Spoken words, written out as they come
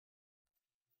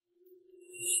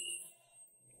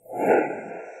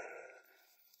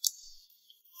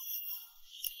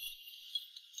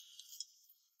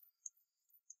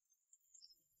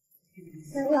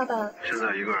先生，要不现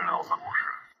在一个人来我办公室。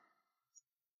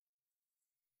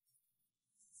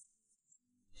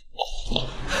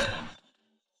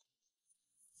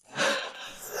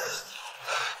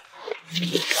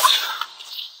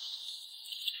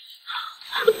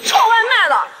臭外卖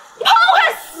的，你跑那么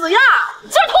快死呀！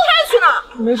今儿投胎去呢？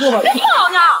没错吧？别跑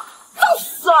呢，脏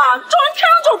死了！这人天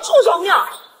生就是畜生命。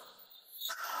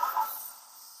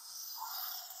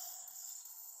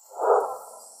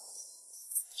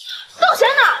等谁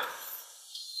呢？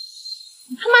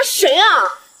你他妈谁呀？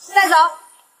带走！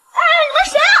哎，你们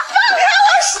谁啊？放开我！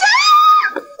谁啊？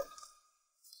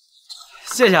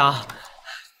谢谢啊。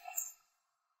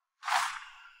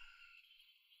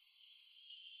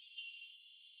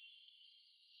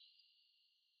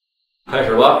开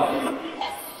始吧！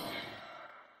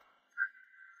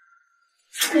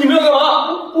你们要干嘛？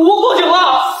我报警了！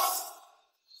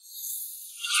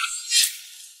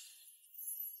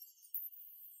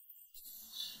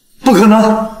不可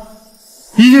能，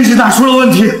一定是打出了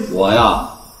问题。我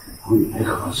呀，是找你来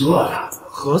合作的。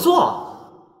合作？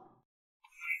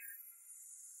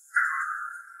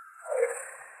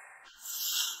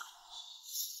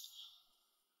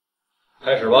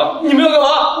开始吧！你们要干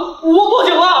嘛？我报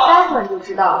警了！待会儿就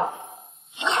知道了。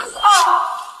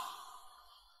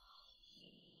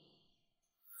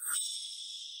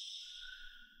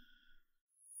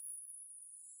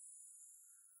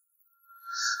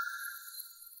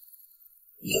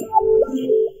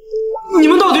你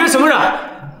们到底是什么人？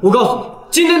我告诉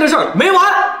你，今天的事儿没完！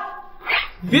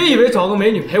别以为找个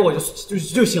美女陪我就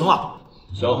行了。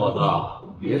小伙子，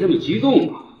别这么激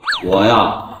动啊！我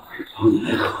呀，是找你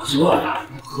来合作的。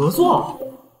合作？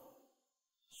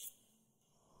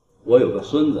我有个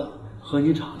孙子和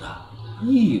你长得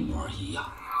一模一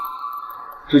样，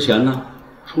之前呢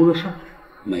出了事儿，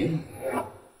没了。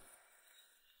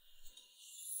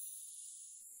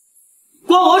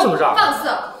关我什么事儿？放肆！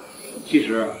其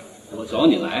实我找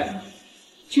你来，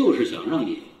就是想让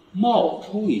你冒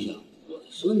充一下我的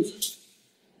孙子。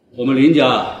我们林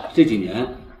家这几年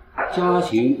家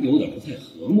庭有点不太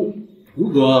和睦，如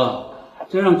果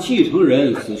再让继承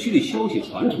人死去的消息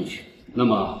传出去，那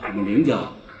么我们林家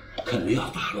肯定要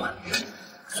大乱。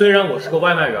虽然我是个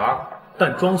外卖员，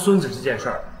但装孙子这件事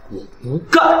儿我不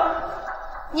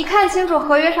干。你看清楚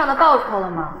合约上的报酬了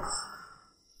吗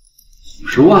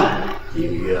50万一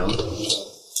个月。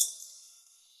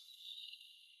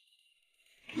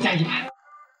加100。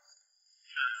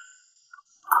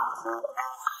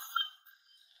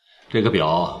这个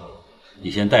表你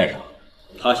先带上，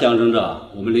它象征着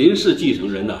我们林氏继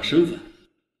承人的身份。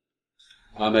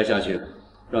安排下去，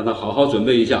让他好好准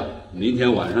备一下明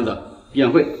天晚上的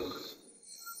宴会。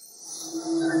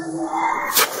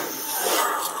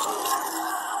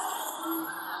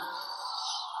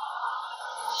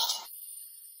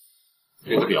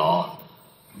这个表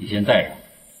你先带上，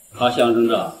它象征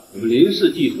着我们林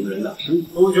氏继承人的身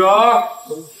份。主角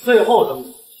最后登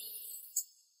场。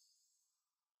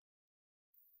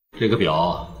这个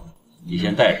表你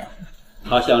先带上，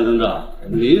它象征着我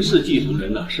们林氏继承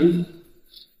人的身份。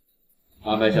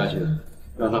安排下去，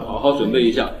让他好好准备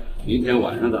一下明天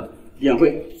晚上的宴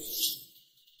会。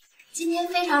今天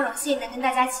非常荣幸能跟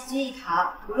大家齐聚一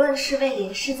堂，无论是为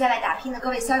林氏在外打拼的各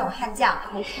位骁勇悍将，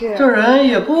还是这人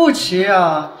也不齐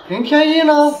啊。林天一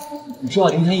呢？你知道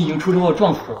林天一已经出车祸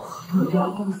撞死了。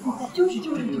就是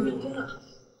真的。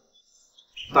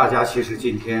大家其实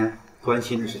今天关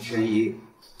心的是天一，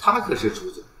他可是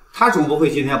主角，他总不会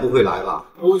今天不会来吧？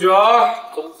主角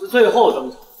总是最后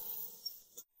登场。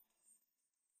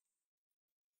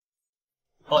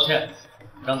抱歉，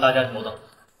让大家久等。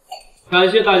感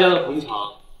谢大家的捧场，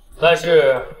但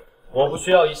是我不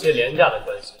需要一些廉价的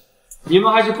关心，你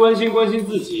们还是关心关心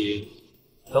自己，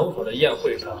等会儿的宴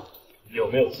会上有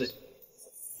没有自己。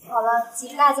好了，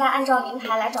请大家按照名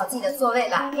牌来找自己的座位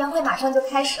吧，宴会马上就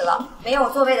开始了，没有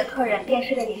座位的客人便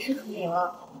是被林氏除名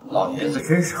了。老爷子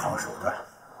真是好手段，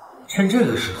趁这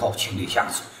个时候清理下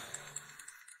属。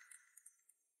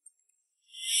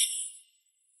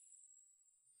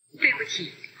对不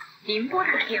起，您拨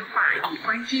打的电话已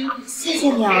关机。谢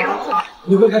谢你啊。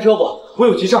你会开车不？我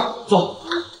有急事儿，走。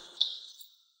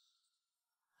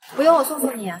不用我送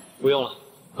送你。不用了，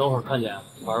等会儿看见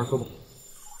晚上说吧。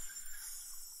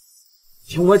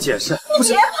听我解释。你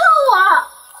别碰我！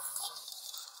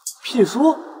聘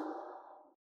书？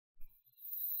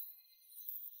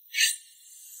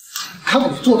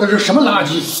看你做的是什么垃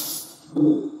圾！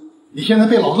你现在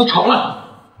被老子炒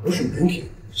了，不是人品！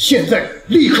现在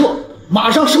立刻马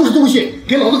上收拾东西，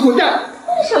给老子滚蛋！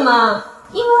你为什么？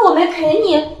因为我没陪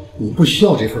你。你不需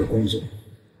要这份工作，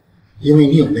因为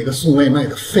你有那个送外卖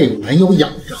的废物男友养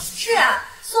着。是啊，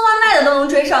送外卖的都能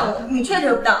追上我，你却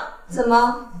追不到。怎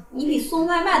么？你比送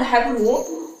外卖的还不如？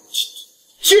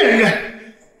贱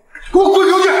人，给我滚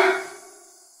出去！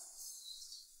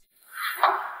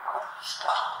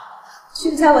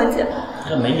徐佳文姐，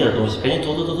这没你的东西，赶紧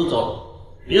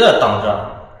走，别在挡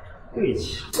着。晦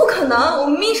气！不可能，我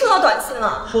明明收到短信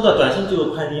了。收到短信就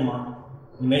有快递吗？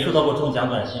你没收到过中奖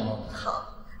短信吗？好，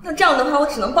那这样的话，我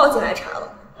只能报警来查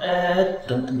了。哎，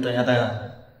等一下，赶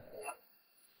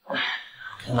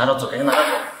紧拿着走，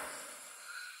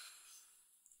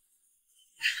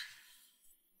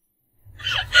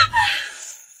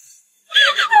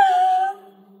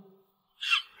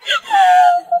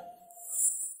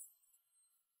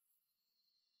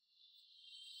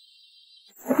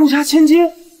顾家千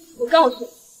金，我告诉你，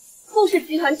顾氏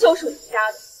集团就是我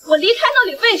家的，我离开那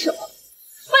里为什么？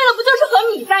为了不就是和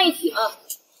你在一起吗？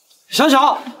小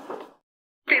小，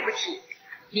对不起，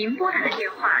您拨打的电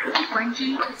话已关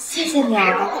机。谢谢你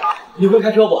啊。你会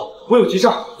开车不？我有急事，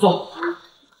走。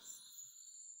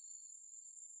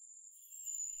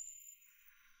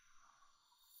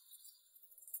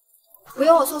不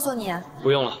用我送送你。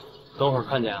不用了，等会儿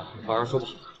看见好好说吧。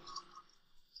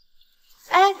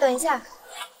哎，等一下。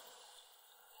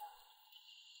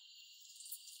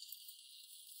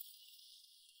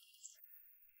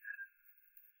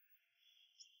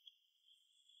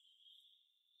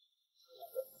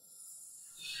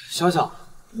小小，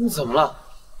你怎么了？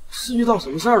是遇到什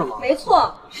么事儿了吗？没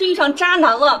错，是遇上渣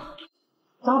男了。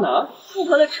渣男？富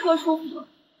婆的车舒服吗？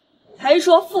还是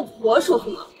说富婆舒服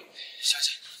吗？小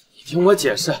小，你听我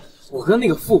解释，我跟那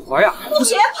个富婆呀……你别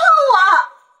碰我！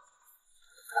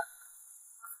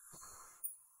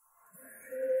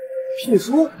聘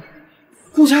书，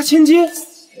顾家千金。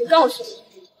我告诉你，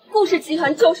顾氏集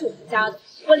团就是我们家的，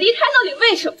我离开那里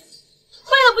为什么？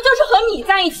为了不就是和你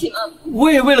在一起吗？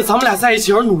我也为了咱们俩在一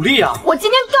起而努力啊！我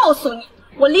今天告诉你，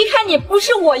我离开你不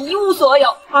是我一无所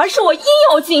有，而是我应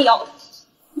有尽有。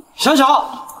小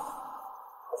小，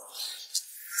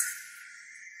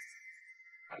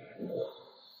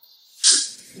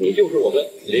你就是我们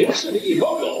林氏的一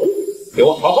条狗，给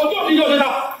我好好教训教训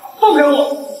他，放开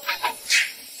我！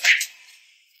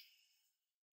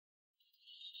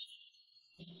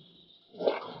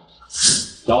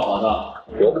小伙子，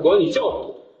我不管你叫什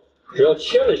么，只要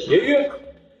签了协约，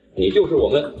你就是我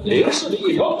们林氏的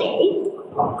一条狗。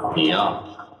你呀，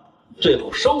最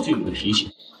好收起你的脾气。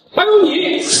还有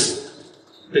你，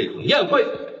这场宴会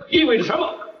意味着什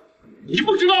么？你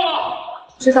不知道吗？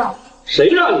知道。谁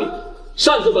让你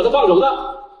擅自把它放走的？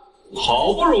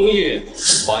好不容易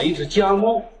把一只家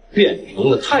猫变成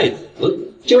了太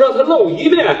子，就让它露一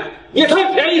面，也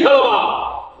太便宜它了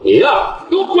吧！你呀，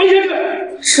给我滚下去！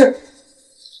是。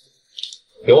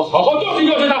给我好好教训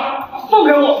教训他，放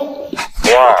开我！徒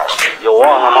儿有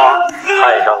望了吗？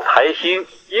太上台心，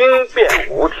应变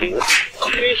无停，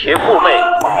驱邪附媚，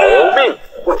保命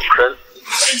护身。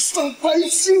太上台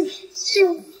心，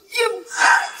应变无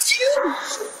停。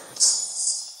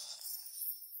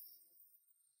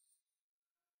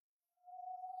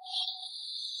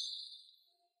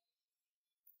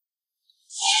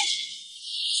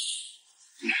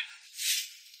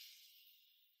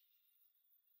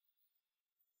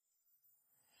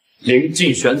林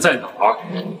敬玄在哪儿？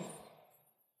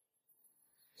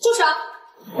住手！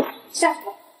下去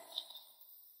吧。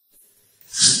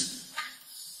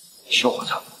小伙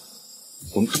子，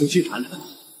我们重新谈谈。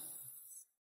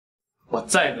我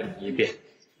再问你一遍，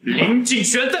林敬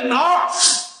玄在哪儿？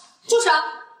住手！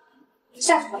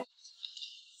下去吧。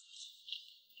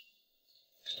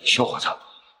小伙子，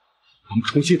我们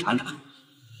重新谈谈。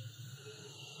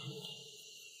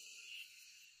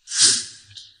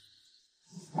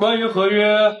关于合约，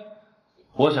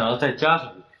我想要再加上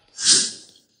一点，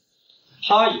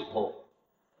他以后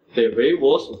得为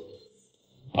我所用。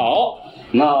好，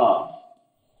那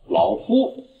老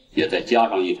夫也再加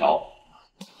上一条，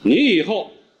你以后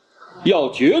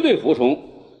要绝对服从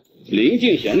林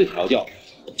敬贤的调教，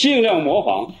尽量模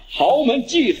仿豪门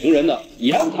继承人的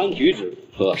言谈举止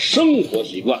和生活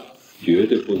习惯，绝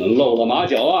对不能露了马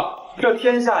脚啊！这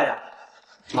天下呀，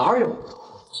哪有？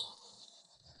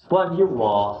万一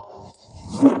我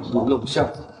不露馅，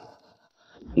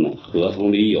那合同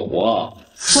里有啊。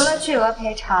除了巨额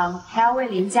赔偿，还要为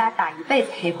林家打一辈子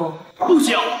黑工。不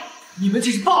行，你们这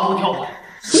是霸王条款。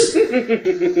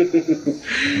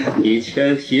你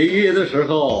签协约的时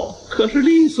候可是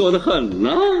利索的很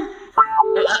呢。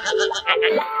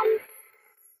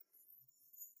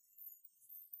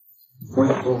我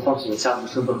主动放弃了家族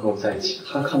身份和我在一起，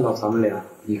他看到咱们俩，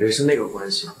以为是那个关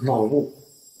系，闹了误会。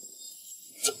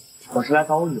我是来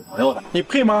找我女朋友的，你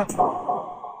配吗？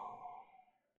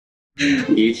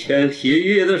你签协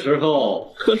议的时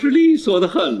候可是利索的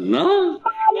很呢。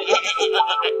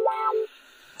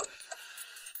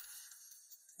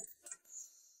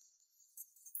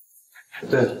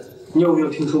对了，你有没有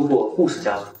听说过顾氏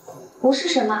家族？不是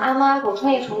什么阿猫阿狗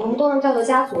创业成功都能叫做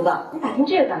家族的，你打听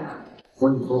这个干嘛？我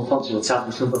女朋友放弃了家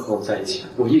族身份和我在一起，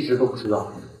我一直都不知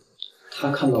道。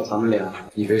她看到咱们俩，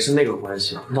以为是那个关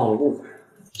系，闹了误会。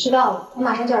知道了，我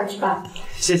马上叫人去办。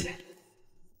谢谢。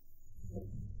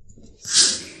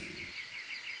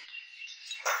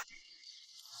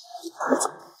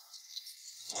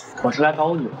我是来找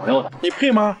我女朋友的，你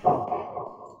配吗？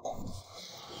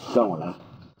让我来。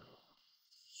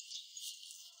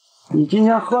你今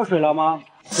天喝水了吗？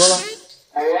喝了。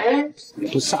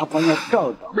这下方要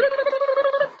照照。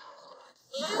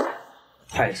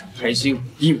太上开心，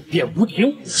应变无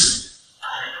停。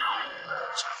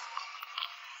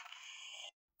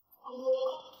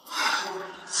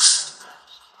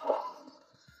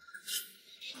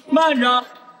慢着！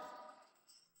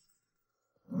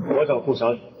我找顾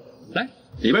小姐。来，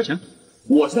里边请。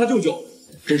我是他舅舅，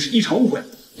真是一场误会，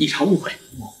一场误会。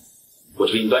我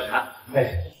去给你端茶。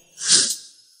哎，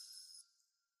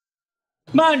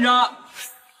慢着！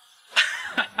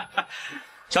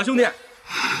小兄弟，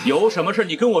有什么事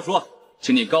你跟我说，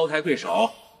请你高抬贵手，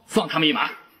放他们一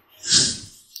马。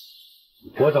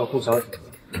我找顾小姐。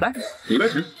来，里边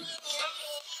请。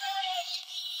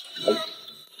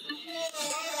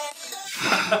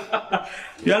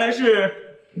原来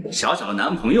是小小的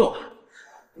男朋友啊！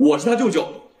我是他舅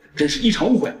舅，真是一场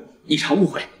误会，一场误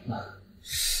会。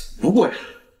不过呀，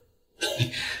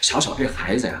小小这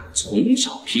孩子呀，从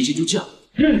小脾气就犟，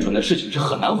认准的事情是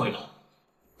很难回头。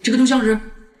这个就像是，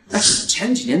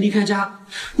前几年离开家，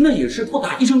那也是不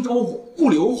打一声招呼，不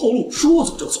留后路，说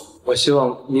走就走。我希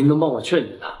望您能帮我劝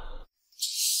劝他。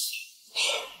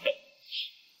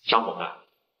小伙子，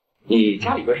你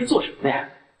家里边是做什么的呀？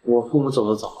我父母走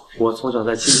得早，我从小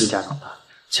在亲戚家长大，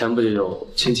前不久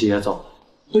亲戚也走了。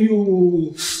哎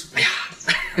呦，哎呀，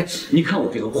你看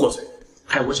我这个破嘴，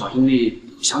害我小兄弟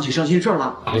想起伤心事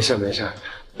了。没事没事。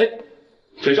哎，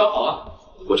水烧好了，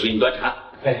我去给你端茶。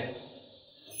哎。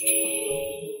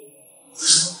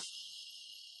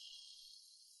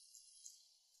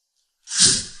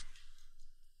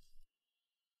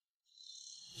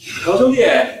小兄弟，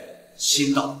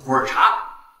新到普洱茶，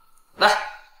来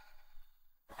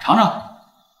尝尝。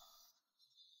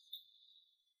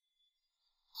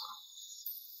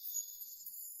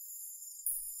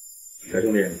小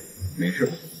兄弟，没事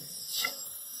吧？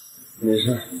没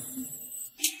事。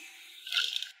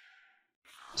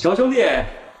小兄弟，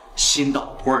新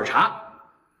到普洱茶，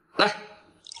来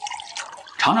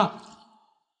尝尝。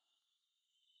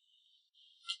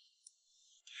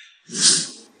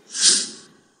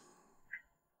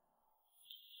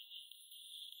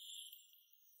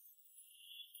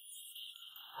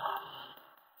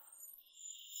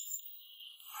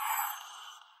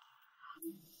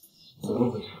怎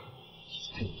么回事？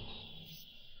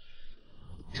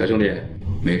小兄弟，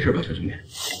没事吧？小兄弟，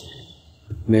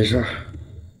没事。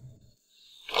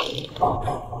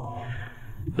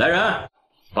来人，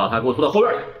把他给我拖到后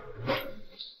院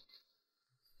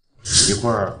去。一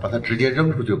会儿把它直接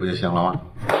扔出去不就行了吗？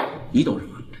你懂什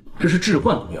么？这是致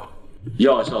幻毒药，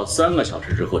药效3个小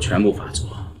时之后全部发作，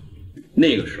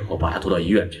那个时候把他拖到医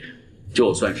院去，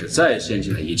就算是再先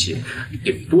进的仪器，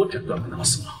顶多诊断个脑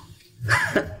死亡。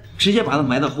直接把他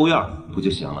埋到后院不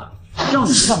就行了？让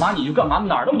你干嘛你就干嘛，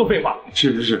哪儿那么多废话？是，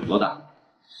老大。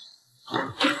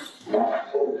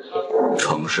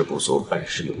成事不足败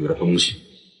事有余的东西。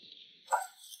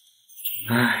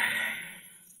唉，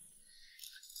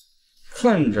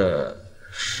看着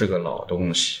是个老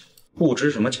东西，不值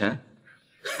什么钱，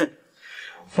哼，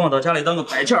放到家里当个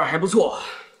摆件还不错。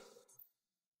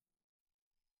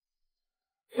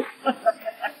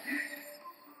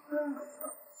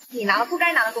你拿了不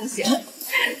该拿的东西。知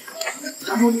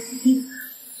道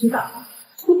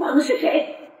你绑的是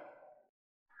谁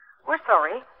 ？We're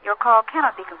sorry, your call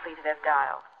cannot be completed as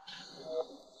dialed.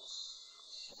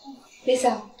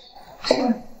 Lisa，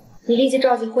 你立即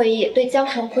召集会议，对江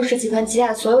城顾氏集团旗下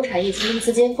的所有产业进行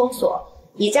资金封锁，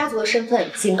以家族的身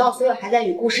份警告所有还在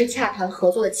与顾氏洽谈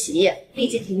合作的企业立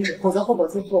即停止，否则后果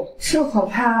自负。这恐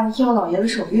怕要老爷的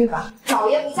手谕吧？老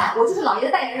爷不在，我就是老爷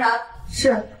的代言人。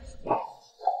是。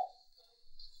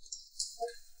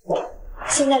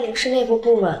现在林氏内部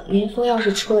不稳，林峰要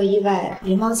是出了意外，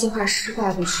狸猫计划失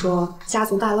败不说，家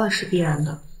族大乱是必然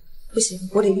的。不行，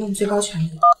我得用最高权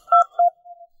力。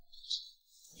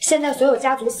现在所有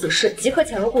家族死士即刻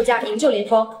潜入顾家营救林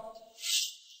峰。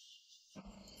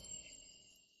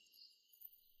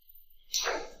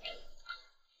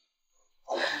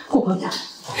顾方家，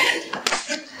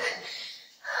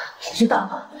知道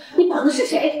吗？你绑的是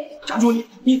谁？家主，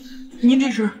您这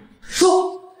是？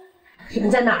说，人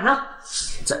在哪儿呢？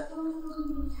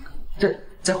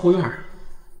在后院。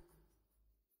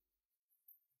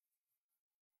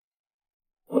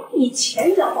你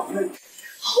前脚保证，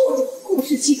后脚顾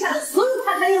氏旗下的所有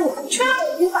探探业务全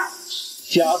部停摆。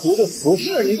家族的死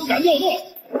士你都敢调动，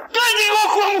赶紧给我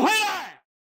滚回来！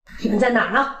人在哪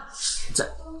儿呢？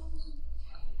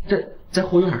在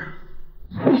后院。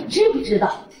你知不知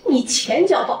道，你前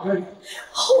脚保证，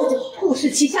后脚顾氏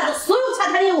旗下的所有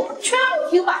洽谈业务全部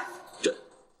停摆？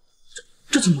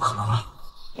这怎么可能啊？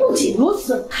不仅如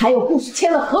此，还有顾氏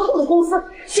签了合同的公司，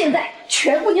现在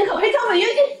全部宁可赔偿违约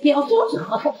金，也要终止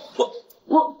合同。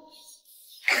我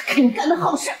看你干的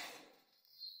好事。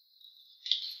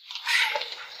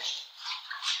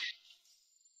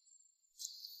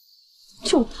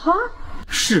就他？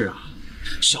是啊，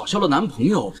小肖的男朋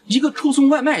友，一个臭送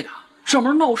外卖的，上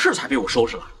门闹事才被我收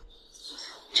拾了。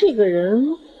这个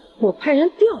人，我派人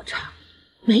调查，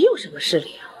没有什么事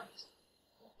理啊。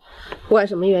不管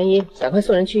什么原因，赶快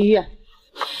送人去医院。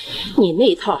你那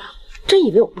一套，真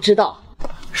以为我不知道？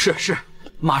是，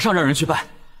马上让人去办。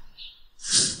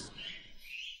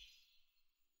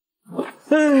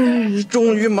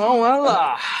终于忙完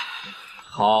了，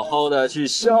好好的去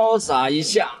潇洒一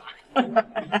下。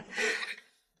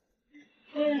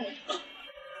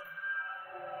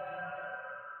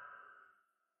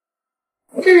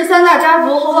这是三大家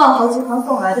族和万豪集团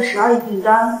送来的12亿订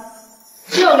单，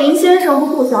只有林先生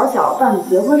和顾小小办理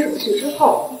结婚手续之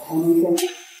后才能签订。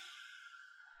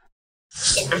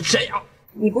谁呀？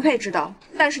你不配知道，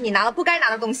但是你拿了不该拿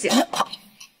的东西。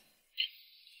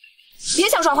别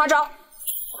想耍花招！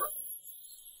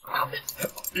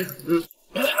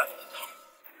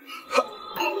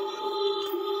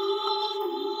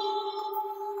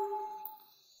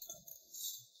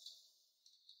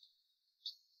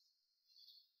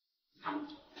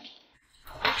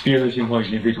病人的情况已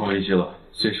经非常危急了，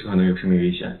随时可能有生命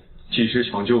危险，即使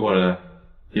抢救过来，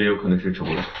也有可能是植物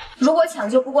人。如果抢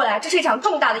救不过来，这是一场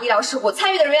重大的医疗事故，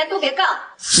参与的人员都别干。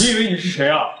你以为你是谁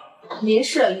啊？林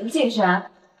氏林敬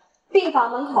全，病房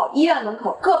门口、医院门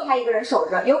口各派一个人守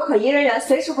着，有可疑人员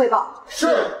随时汇报。是。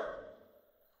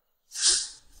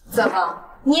怎么，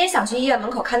你也想去医院门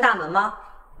口看大门吗？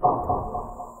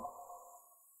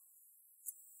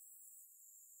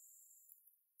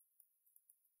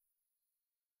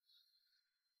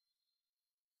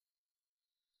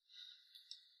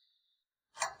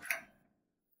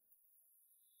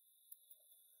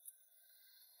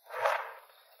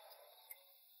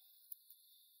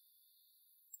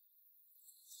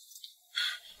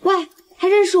喂，还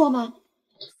认识我吗？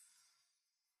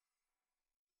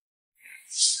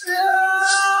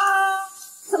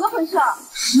怎么回事？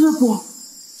师傅、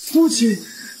父亲、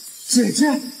姐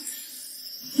姐，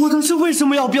我当时为什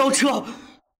么要飙车？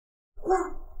喂，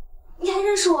你还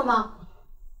认识我吗？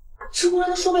植物人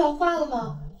都说不了话了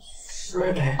吗？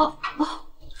水。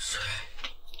水。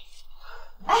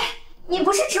哎，你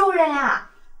不是植物人呀？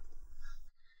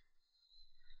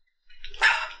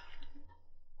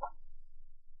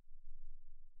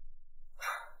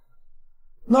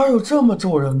哪有这么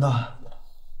咒人的？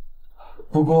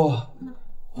不过，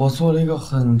我做了一个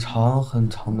很长很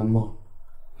长的梦，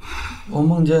我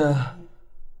梦见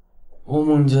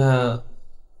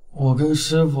我跟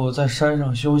师傅在山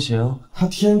上修行，他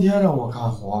天天让我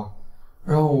干活，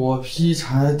让我劈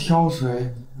柴挑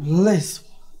水，累死我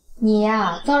了。你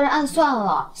呀，遭人暗算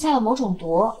了，下了某种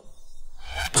毒。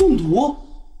中毒？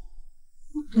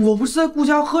我不是在顾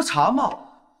家喝茶吗？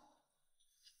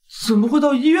怎么会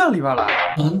到医院里边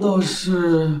来？难道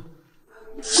是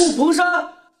顾逢山？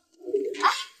哎，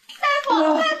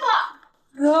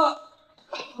大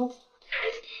夫！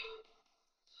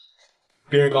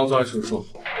病人刚做完手术，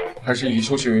还是以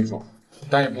休息为主，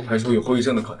但也不排除有后遗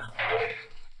症的可能。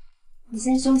你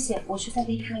先休息，我去再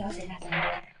跟医生了解一下情况。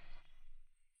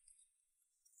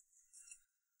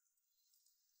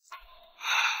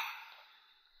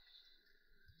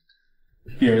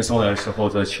病人送来的时候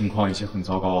的情况已经很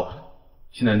糟糕了，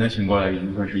现在能醒过来已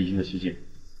经算是一定的奇迹。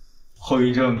后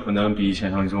遗症可能比想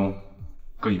象中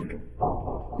更严重。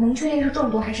能确定是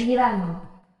中毒还是意外吗？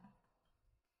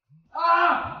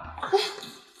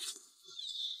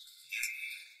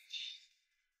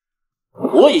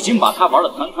我已经把他玩得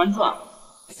团团转了，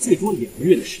最多2个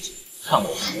月的时间，看我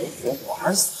活活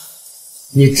玩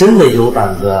死。你真的有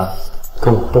胆子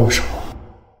跟我动手？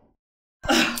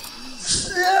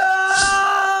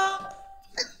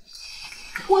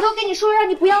我都跟你说让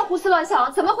你不要胡思乱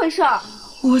想，怎么回事？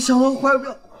我想完怀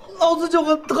表，脑子就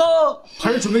很疼。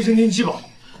还是准备镇定剂吧。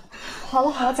好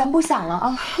了，咱不想了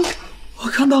啊。我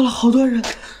看到了好多人，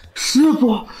师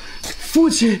傅、父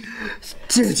亲、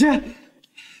姐姐。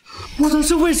我当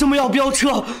时为什么要飙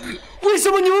车？为什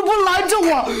么你们不拦着我？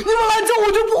你们拦着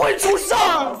我就不会出事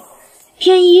儿。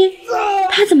天一，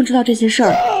他怎么知道这些事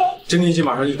儿？镇定剂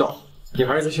马上就到，你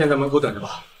还是先在门口等着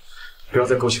吧，不要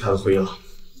再勾起他的回忆了。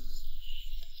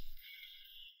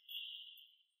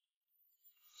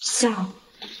像，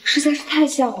实在是太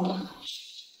像了，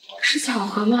是巧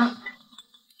合吗？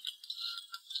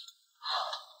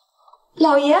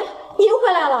老爷，您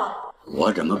回来了。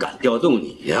我怎么敢调动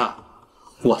你呀，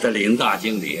我的林大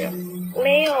经理？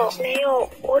没有，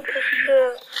我只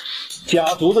是……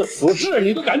家族的死事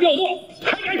你都敢调动，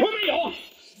还敢说没有？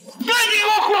赶紧给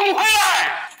我滚回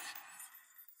来！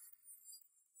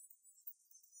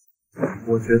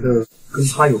我觉得跟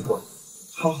他有关，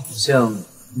他好像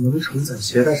能承载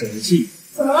携带者的记忆。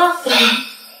怎么了？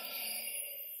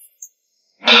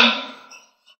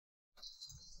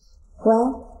喂，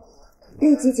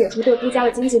立即解除对顾家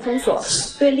的经济封锁，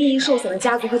对利益受损的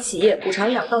家族和企业补偿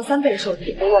2到3倍的授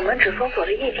体。我们只封锁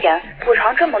了1天，补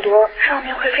偿这么多，上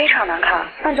面会非常难看。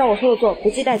按照我说的做，不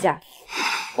计代价。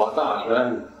我大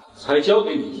人才交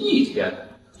给你1天，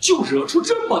就惹出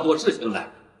这么多事情来，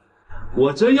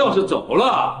我真要是走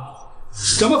了，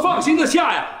怎么放心得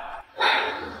下呀？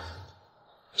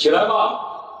起来吧，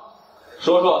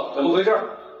说说怎么回事。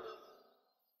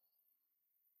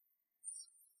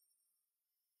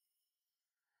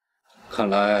看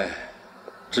来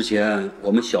之前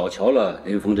我们小瞧了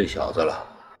林峰这小子了，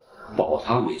保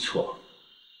他没错，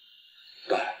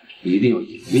但一定要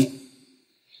隐秘。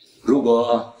如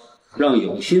果让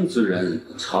有心之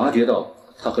人察觉到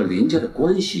他和林家的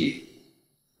关系，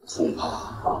恐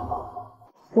怕……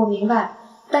我明白，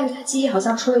但是他记忆好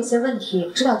像出了一些问题，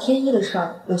知道天一的事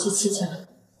儿有些蹊跷。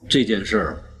这件事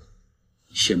儿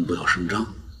先不要声张。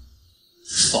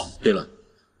哦，对了，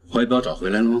怀表找回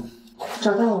来了吗？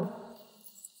找到了。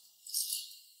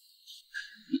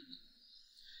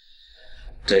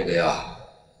这个呀，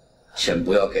先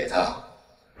不要给他，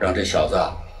让这小子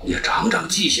也长长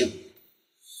记性。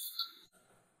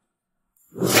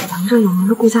咱们这有名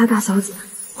的顾家大小姐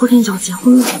后天就要结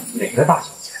婚了。哪个大小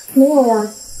姐？没有呀。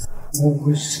会不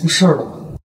会出事儿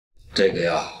了？这个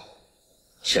呀，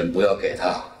先不要给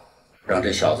他，让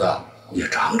这小子也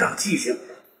长长记性。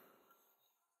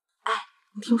哎，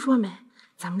你听说没？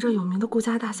咱们这有名的顾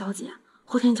家大小姐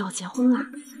后天就要结婚了，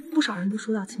不少人都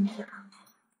收到请帖了。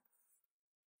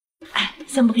哎，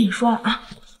先不跟你说了啊。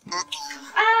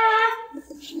哎，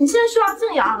你现在需要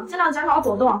静养，尽量减少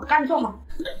走动，赶紧坐好。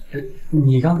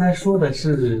你刚才说的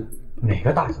是哪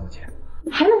个大小姐？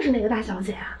还能是哪个大小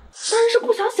姐啊？当然是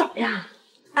顾小小呀。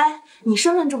哎，你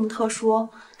身份这么特殊，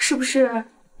是不是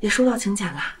也收到请柬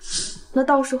了？那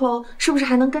到时候是不是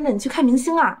还能跟着你去看明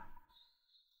星啊？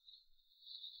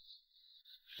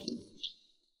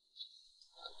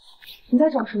你在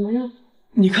找什么呀？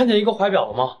你看见一个怀表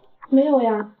了吗？没有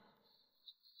呀。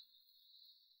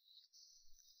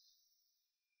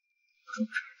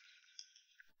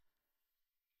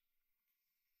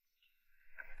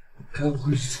该不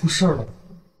会是出事了吧？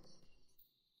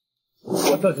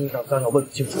我这就让张小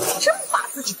问清楚。真把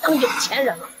自己当有钱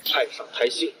人了。太上太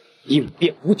下，应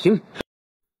变无停。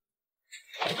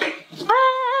哎，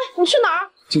你去哪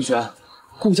儿？静璇，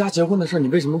顾家结婚的事你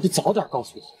为什么不早点告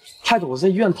诉我，害得我在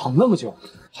医院躺那么久？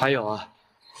还有啊，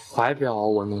怀表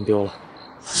我弄丢了，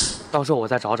到时候我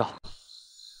再找找。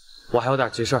我还有点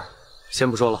急事儿，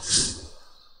先不说了。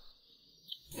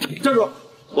站住！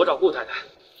我找顾太太。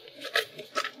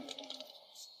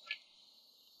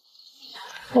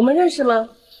我们认识吗？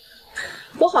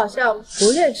我好像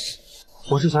不认识。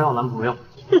我是想要男朋友。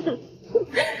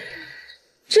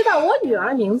知道我女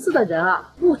儿名字的人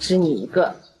啊，不止你一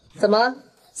个。怎么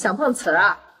想碰瓷儿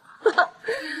啊？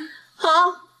好，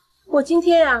我今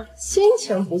天呀心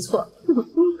情不错，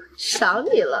赏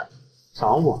你了。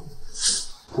赏我？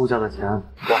顾家的钱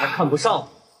我还看不上。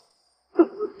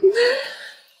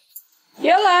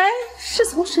原来是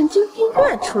从神经病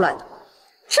院出来的，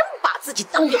真把自己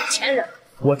当有钱人。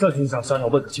我这就让小小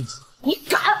问个清楚。你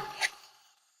敢！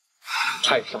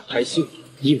太上太下，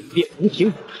应变无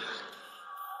停。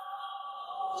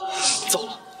糟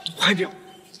了，怀表！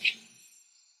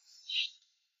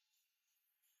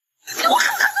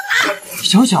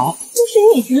小小，这是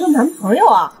你以前的男朋友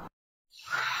啊！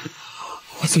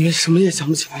我怎么什么也想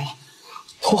不起来了？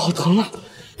头好疼啊！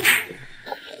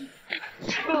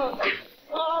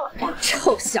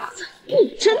臭小子，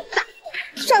你真大！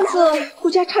上次顾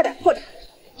家差点破产，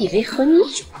以为和你有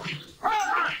关。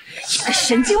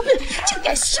神经病，竟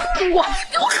敢羞辱我！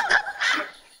给我看看！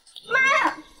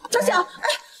妈，小小，哎，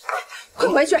快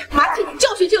回去，妈替你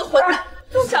教训这个混蛋！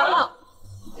住手！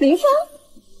林峰，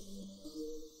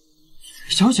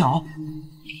小小，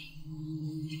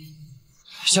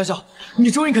小小，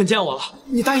你终于肯见我了，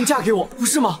你答应嫁给我，不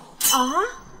是吗？啊，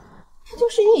他就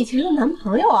是你以前的男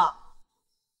朋友啊！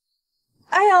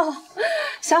哎呦，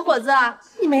小伙子，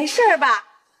你没事吧？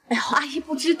哎呦，阿姨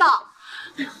不知道，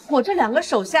我这2个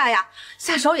手下呀，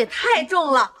下手也太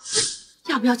重了，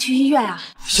要不要去医院啊？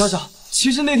小小，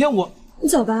其实那天你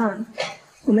走吧，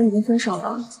我们已经分手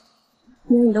了，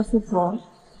因为你的复活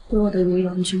对我的如意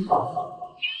郎君。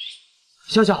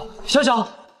小小，小小，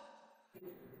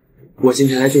我今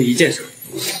天来就一件事。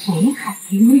谁还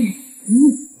给你？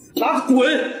拿个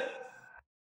滚！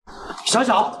小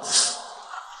小，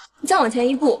你再往前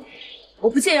一步，我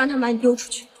不介意让他们把你丢出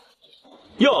去。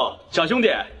哟，小兄弟，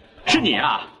是你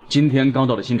啊！今天刚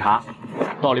倒的新茶，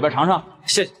到里边尝尝。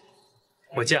谢谢，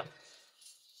我见了。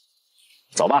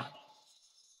走吧。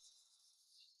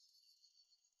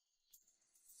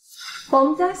我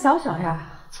们家小小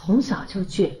呀，从小就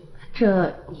倔，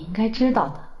这你应该知道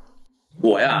的。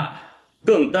我呀，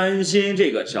更担心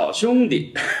这个小兄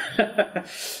弟。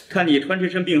看你穿这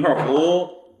身病号服，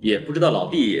也不知道老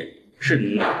弟是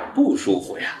哪不舒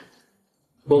服呀？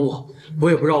伯母，我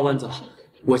也不绕弯子了，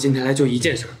我今天来就一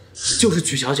件事，就是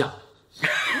娶小小。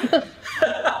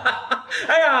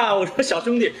哎呀，我说小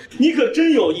兄弟，你可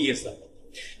真有意思。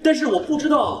但是我不知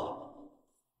道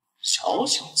小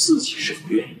小自己是否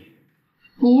愿意。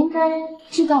你应该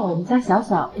知道我们家小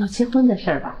小要结婚的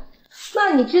事吧？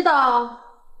那你知道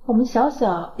我们小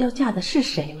小要嫁的是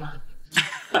谁吗？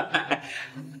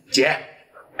姐，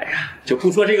哎呀，就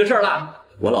不说这个事儿了。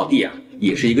我老弟啊，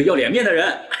也是一个要脸面的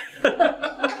人。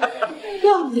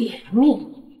要脸面？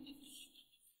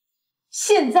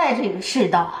现在这个世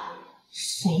道，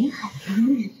谁还要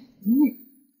脸面？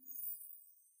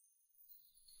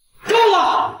够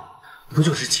了！不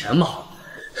就是钱吗？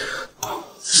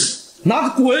拿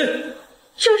个滚！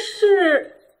这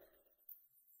是……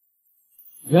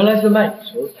原来是卖你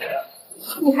求财啊！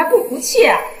你还不服气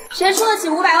啊？谁出得起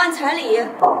500万彩礼，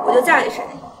我就嫁给谁。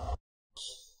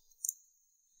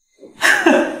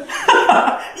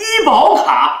医保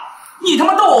卡，你他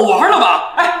妈逗我玩了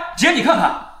吧？哎，姐，你看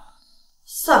看。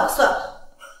算了算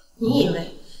了，你以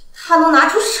为他能拿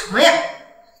出什么呀？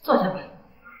坐下吧。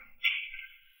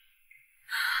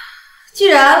既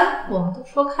然我们都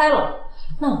说开了，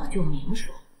那我就明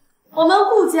说，我们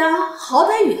顾家好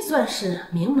歹也算是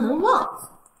名门望子，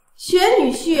选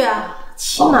女婿啊，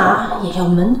起码也要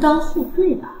门当户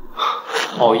对吧？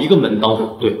好一个门当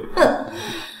户对！哼，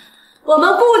我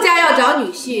们顾家要找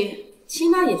女婿，起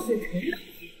码也是纯品。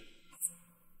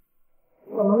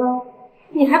怎么了？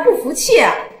你还不服气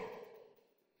啊？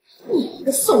你一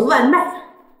个送外卖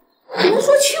的，别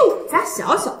说去我家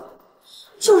小小，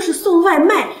就是送外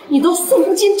卖，你都送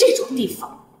不进这种地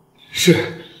方。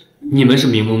是，你们是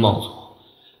名门望族，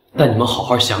但你们好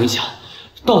好想一想，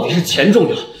到底是钱重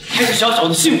要，还是小小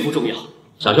的幸福重要？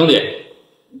小兄弟，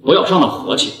不要伤了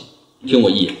和气，听我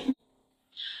一言。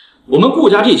我们顾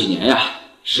家这几年呀，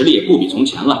实力也不比从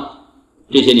前了，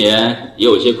这些年也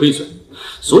有一些亏损，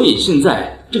所以现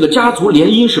在这个家族联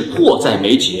姻是迫在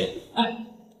眉睫。哎，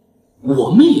我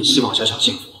们也希望小小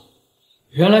幸福。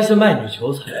原来是卖女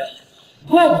求财啊，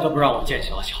怪不得不让我见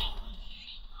小小，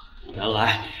原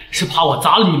来是怕我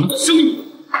砸了你们的生意。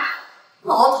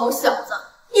毛头小子，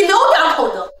你留点口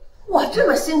德！我这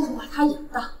么辛苦把他养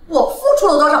大，我付出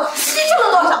了多少，牺牲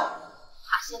了多少？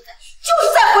他现在就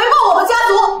是在回报我们家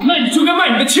族。那你就该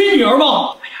卖你的亲女儿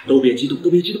吗？哎呀，都别激动，都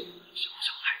别激动，小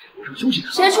小还在楼上休息呢。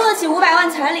谁出得起500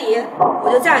万彩礼，我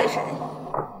就嫁给谁。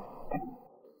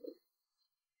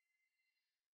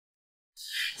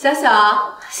小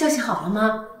小，休息好了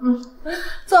吗？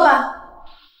坐吧。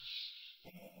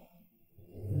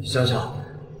小小，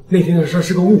那天的事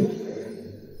是个误会，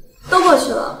都过去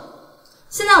了，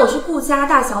现在我是顾家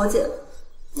大小姐，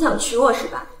你想娶我是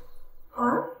吧？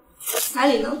啊，彩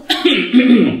礼呢？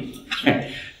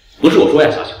不是我说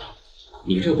呀，小小，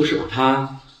你这不是把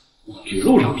他往绝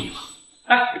路上逼吗？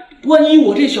哎，万一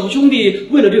我这小兄弟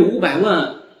为了这500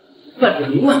万犯这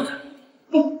个乱子，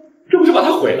这不是把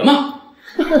他毁了吗？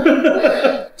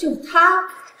就他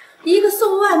一个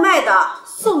送外卖的，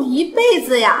送一辈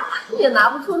子呀，也拿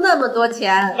不出那么多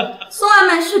钱。送外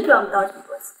卖是赚不到这么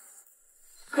多钱，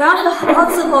可要是好好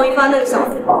伺候一番那个小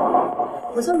子，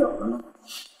我就有了呢。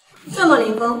这么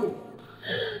林峰，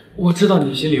我知道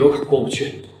你心里有坎过不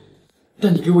去，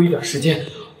但你给我一点时间，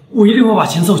我一定会把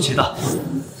钱凑齐的。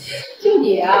就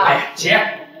你啊！哎，姐，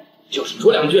就是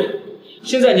说2句，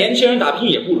现在年轻人打拼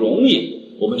也不容易。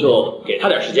我们就给他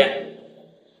点时间。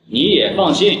你也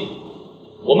放心，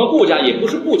我们顾家也不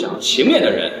是不讲情面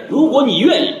的人。如果你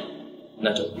愿意，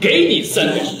那就给你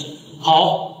3天时间。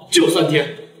好，就3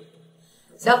天。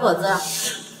小伙子，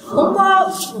红包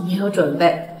我没有准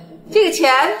备，这个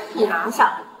钱你拿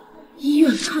上。医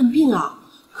院看病啊，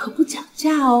可不讲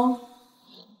价哦。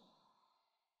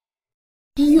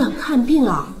医院看病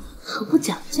啊，可不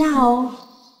讲价哦。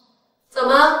怎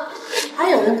么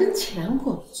还有人跟钱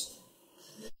过不去？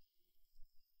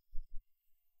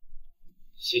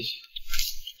谢谢。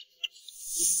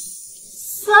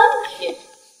3天，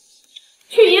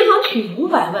去银行取500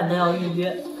万都要预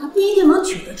约，还不一定能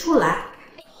取得出来。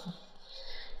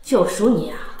就属你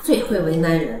啊，最会为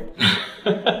难人。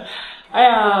哎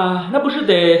呀，那不是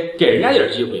得给人家点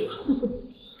机会吗？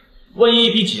万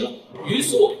一逼急了，鱼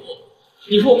死网破，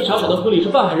你说我们小小的婚礼是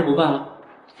办还是不办了？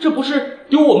这不是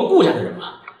丢我们顾家的人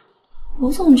吗？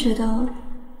我总觉得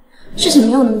事情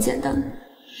没有那么简单。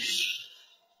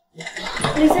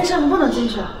林先生，不能进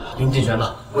去。林锦轩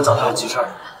呢？我找他有急事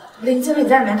儿。林经理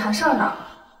在里面谈事儿呢。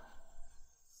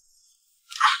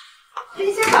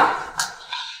林先生，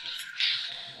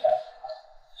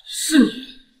是你？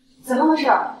怎么回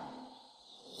事？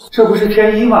这不是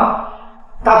天一吗？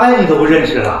大白你都不认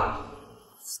识了？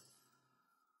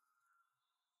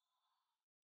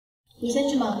你先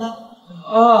去忙吧。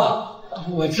啊，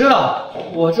我知道，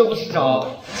我这不是找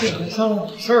静和商量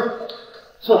点事儿。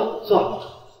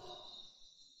坐。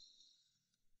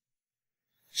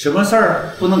什么事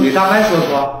儿不能给大白说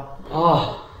说？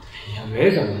啊，也没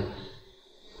什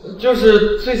么，就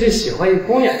是最近喜欢一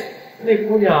姑娘，那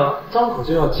姑娘张口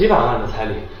就要几百万的彩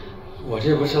礼，我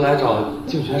这不是来找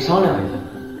静璇商量一下。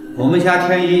我们家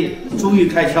天一终于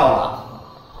开窍了，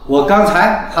我刚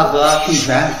才还和静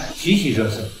璇提起这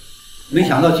事，没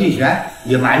想到静璇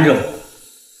也瞒着我。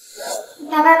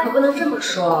大白可不能这么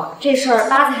说，这事儿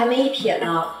八字还没一撇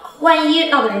呢，万一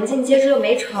闹得人尽皆知又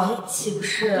没成，岂不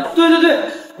是？对，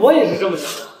我也是这么想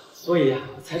的，所以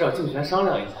才找静璇商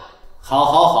量一下。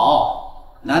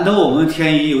好，难得我们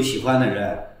天一有喜欢的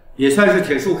人，也算是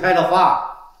铁树开的花。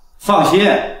放心，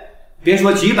别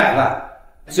说几百万，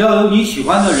只要有你喜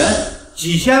欢的人，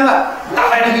几千万，大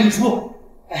白都给你出。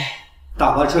哎，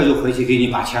大伯这就回去给你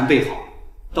把钱备好，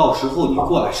到时候你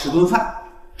过来吃顿饭，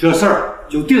这事儿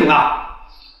就定了。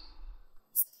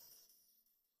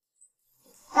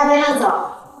大白慢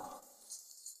走，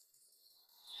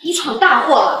你闯大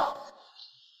祸了！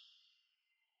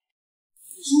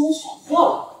你闯祸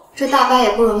了！这大白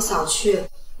也不容小觑。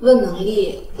论能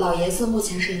力，老爷子目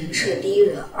前是林氏的第一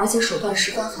人，而且手段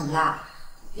十分狠辣。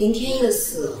林天一的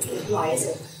死也是老爷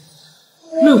子。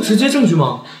没有直接证据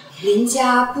吗？林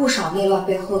家不少内乱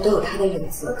背后都有他的影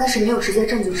子，但是没有直接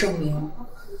证据证明。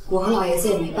我和老爷子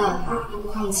也没办法，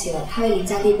况且他为林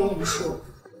家立功无数。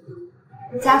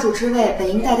家主之位本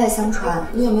应代代相传，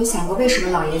你有没有想过为什么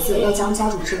老爷子要将家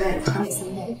主之位传给三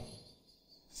位？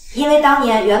因为当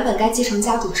年原本该继承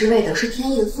家主之位的是天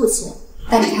一的父亲，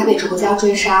但是他被仇家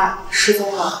追杀失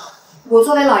踪了。我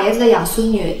作为老爷子的养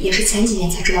孙女，也是前几年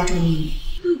才知道这个秘密。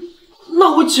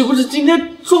那我岂不是今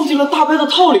天撞进了大白的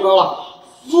套里边了？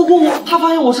如果他发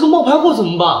现我是个冒牌货怎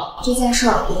么办？这件事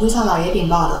儿我会向老爷禀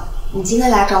报的。你今天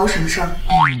来找我什么事儿？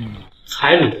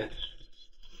彩礼，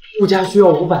顾家需要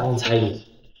500万彩礼，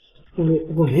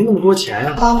我没那么多钱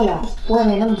呀。帮不了，我也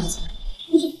没那么多钱。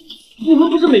不是，你们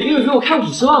不是每个月给我开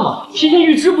50万吗？提前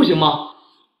预支不行吗？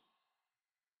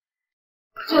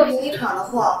就凭你闯的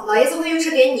祸，老爷子会预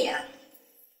支给你。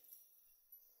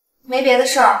没别的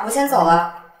事儿，我先走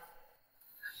了。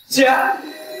姐，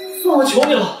算我求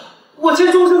你了，我签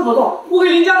终身合同，我给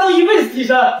林家当一辈子替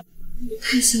身。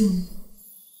太幸运了。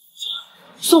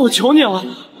算我求你了，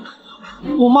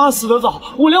我妈死得早，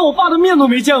我连我爸的面都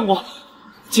没见过。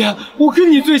姐，我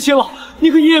跟你最亲了，你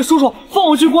和爷爷说说，放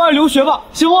我去国外留学吧，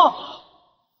行吗？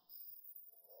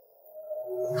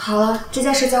好了，这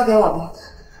件事交给我吧。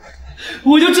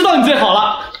我就知道你最好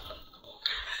了，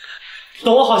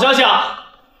等我好消息啊！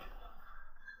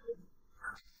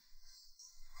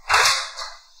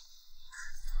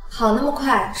好那么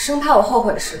快，生怕我后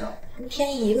悔似的，跟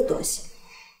天一一个德行。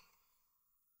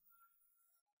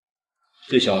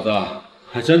这小子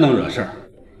还真能惹事儿，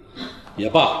也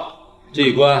罢，这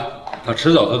一关他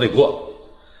迟早都得过。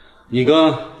你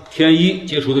跟天一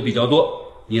接触的比较多，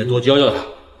你也多教教他，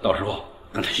到时候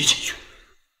跟他一起去。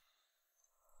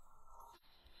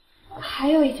还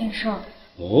有一件事儿。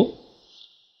哦，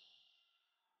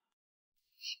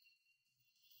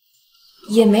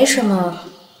也没什么，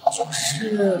就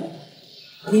是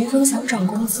林峰想涨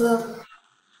工资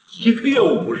，1个月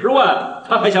50万，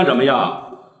他还想怎么样？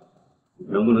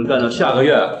能不能干到下个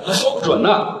月还说不准呢。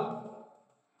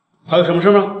还有什么事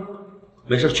吗？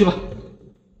没事，去吧。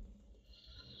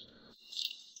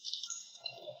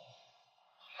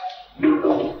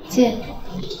姐，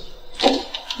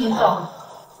林总，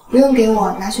不用给我，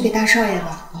拿去给大少爷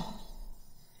吧。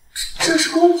这是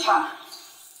公款，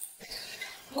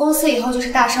公司以后就是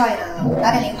大少爷的了，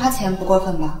拿点零花钱不过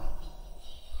分吧？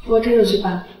我这就去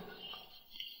办。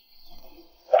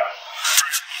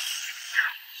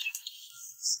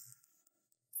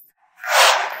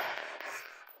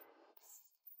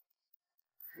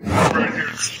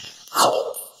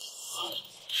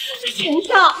陈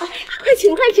少，快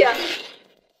请快请！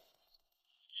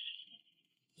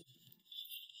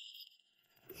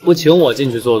不请我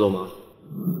进去坐坐吗？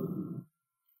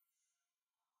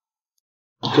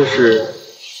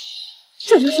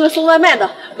这就是送外卖的，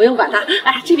不用管他。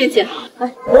哎，这边请。哎，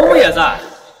伯母也在。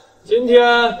今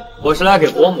天我是来给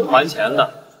伯母还钱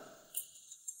的。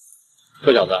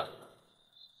臭小子，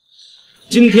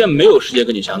今天没有时间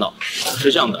跟你瞎闹，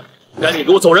识相的赶紧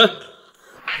给我走人。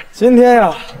今天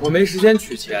呀，我没时间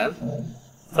取钱，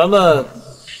咱们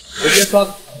直接刷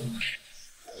卡。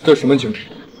这什么情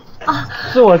况？啊，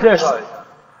自我介绍一下，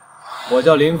我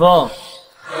叫林峰，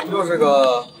就是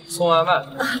个送外卖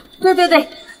的。对对对，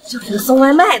就是个送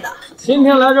外卖的。今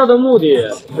天来这儿的目的，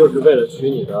就是为了取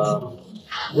你的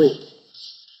位。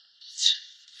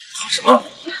什么？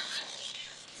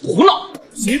胡闹！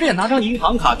随便拿张银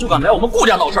行卡就敢来我们顾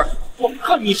家闹事儿，我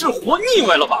看你是活腻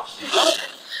歪了吧？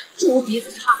猪鼻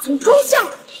子插从装相。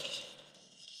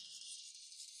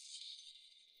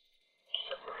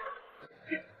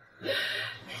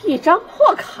一张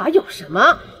破卡有什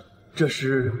么？这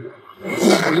是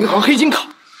银行黑金卡。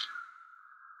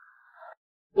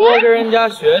多跟人家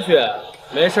学学，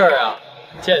没事儿啊，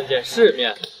见见世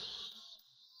面。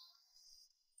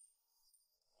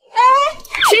哎，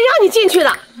谁让你进去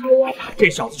的？这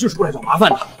小子就是过来找麻烦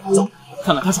的。走，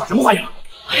看看他耍什么花样。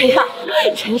哎呀，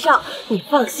陈少，你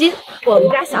放心，我们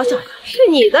家小小呀是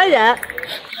你的人。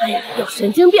他呀有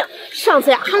神经病，上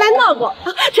次呀还来闹过。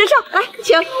陈少，来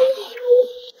请。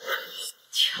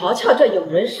瞧瞧这有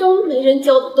人收没人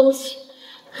教的东西，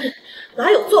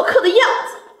哪有做客的样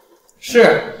子？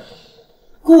是，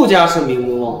顾家是名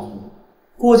门，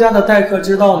顾家的待客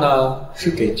之道呢是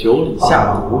给酒里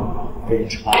下毒，给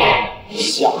茶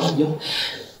下药。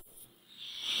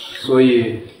所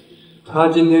以，他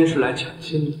今天是来抢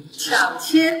亲的。抢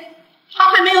亲？他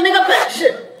还没有那个本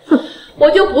事。哼，我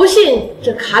就不信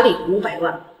这卡里500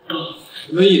万。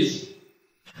什么意思？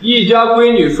一家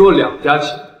闺女说两家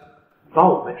亲，把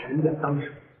我们陈家当什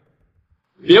么？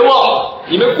别忘了，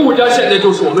你们顾家现在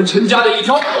就是我们陈家的一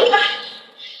条狗。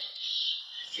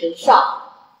陈少，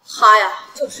他呀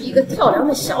就是一个跳梁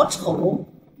的小丑。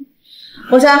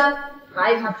洪山，查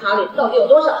一查卡里到底有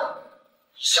多少？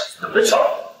小子等着瞧！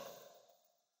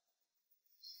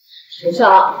陈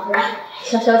少，来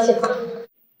消消气。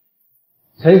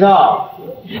陈少，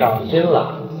长心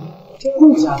了。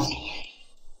顾家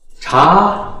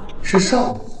茶是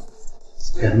上子，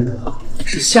人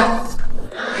是下子，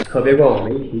可别怪我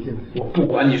没脾气。我不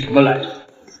管你什么来历，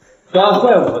敢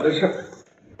坏我的事儿，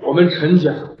我们陈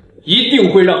家一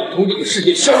定会让你从这个世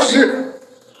界消失。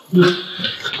你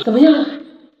怎么样？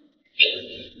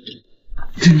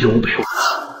真有500万！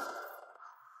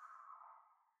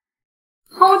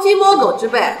偷鸡摸狗之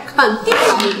辈，肯定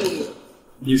是你。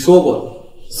你说过了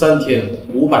，3天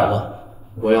500万，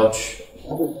我要取。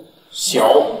小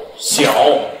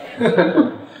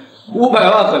，500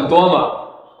万很多吗？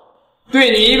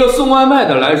对你一个送外卖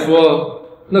的来说，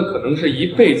那可能是一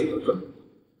辈子的赚。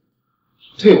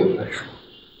对我来说，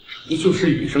不就是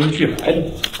与生俱来的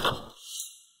吗？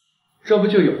这不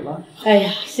就有了？哎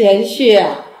呀，贤婿，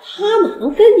他哪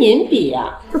能跟您比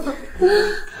呀？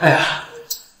哎呀，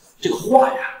这个话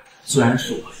呀，虽然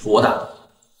是我说的，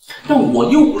但我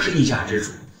又不是一家之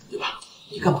主，对吧？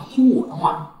你干嘛听我的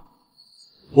话？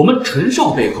我们陈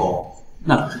少背后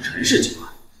那可是陈氏集团，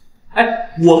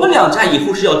哎，我们两家以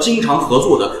后是要经常合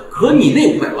作的。可你那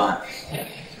500万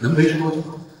能维持多久？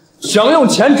想用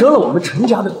钱折了我们陈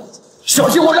家的狗，小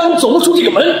心我让你走不出这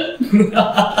个门！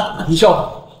你笑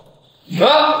什么？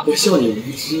啊！我笑你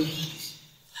无知。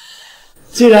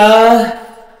既然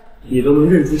你都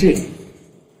能认出这个，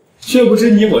却不知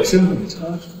你我身份的差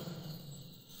距，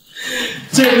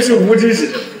这不是无知是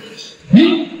什么？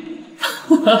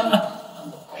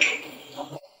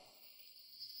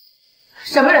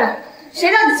什么人？谁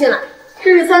让你进来？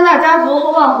这是3大家族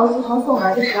和万豪集团送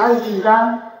来的12亿订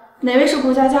单，哪位是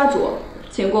顾家家主？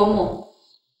请过目。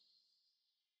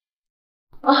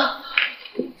啊，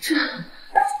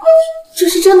这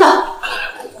是真的。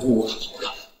我看。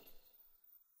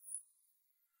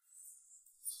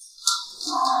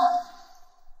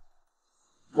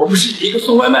不是你一个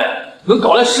送外卖能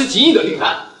搞来10几亿的订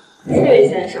单。这位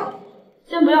先生，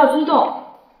先不要激动，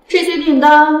这些订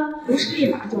单不是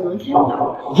立马就能签的。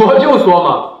我就说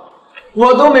嘛，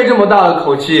我都没这么大的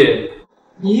口气，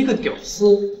你一个屌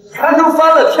丝还能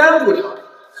翻了天不成？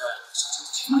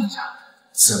请问一下，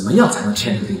怎么样才能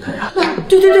签这个订单呀？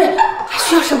对，还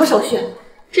需要什么手续？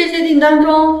这些订单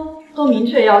中都明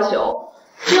确要求，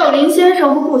只有林先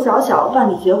生和顾小小办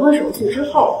理结婚手续之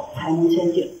后才能签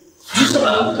订。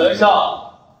陈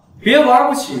少，别玩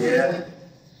不起，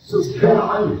就是别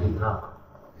打你呢。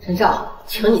陈少，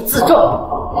请你自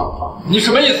重。你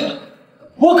什么意思？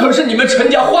我可是你们陈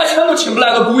家花钱都请不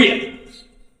来的姑爷。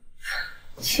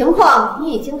情况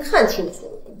你已经看清楚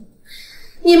了，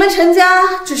你们陈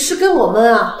家只是跟我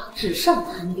们纸上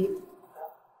谈兵，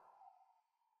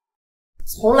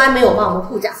从来没有把我们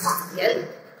顾家放在眼里。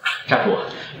家主，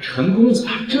陈公子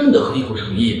他真的很有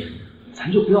诚意，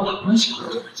咱就不要把关系搞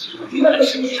这么紧。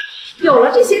有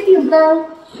了这些订单，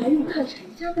还用看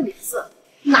陈家的脸色？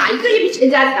哪一个也比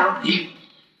陈家强？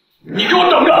你给我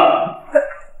等着！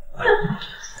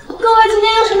各位今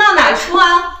天又是闹哪出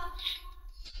啊？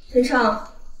陈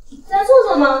少，在坐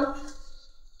坐吗？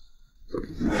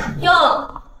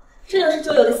哟，这就是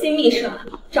周友的新秘书，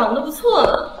长得不错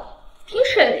呢。听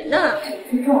谁呢？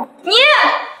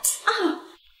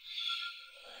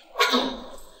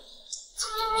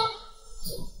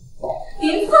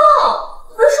你林峰，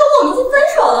不是说过我们已经分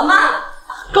手了吗？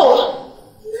够了！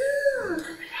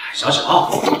小小，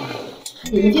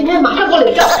你们今天马上给我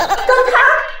领证。让他？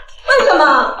为什么？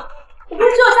我不是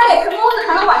只有嫁给陈公子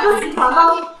才能挽救集团吗？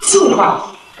是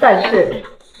吧？但是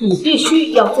你必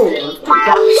须要做我们顾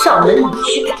家上门女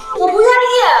婿。我不愿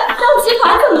意，让我集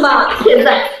团怎么办？现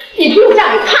在你不用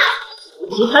嫁给他，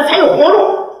集团才有活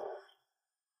路。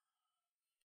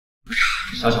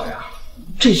小小呀，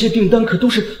这些订单可都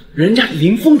是人家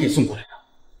林峰给送过来的，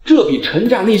这比陈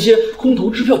家那些空头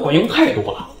支票管用太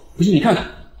多了。不信你看看。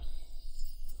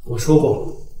我说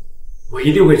过，我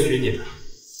一定会娶你的。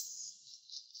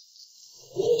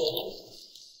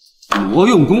挪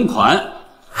用公款，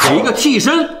给一个替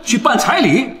身去办彩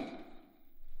礼，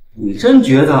你真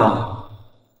觉得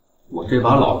我这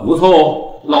把老骨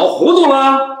头老糊涂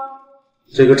了？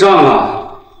这个账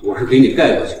啊，我是给你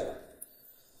盖过去的。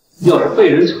要是被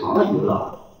人查出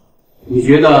了，你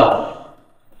觉得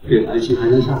这蓝心还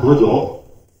能下多久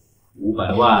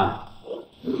？500万，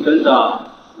真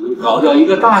的能搞掉一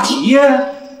个大企业？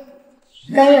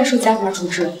甘愿受家法处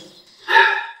置。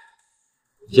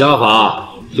家法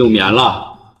就免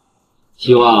了，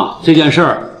希望这件事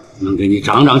儿能给你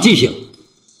长长记性。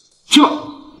去吧。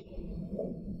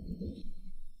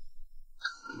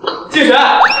季璇，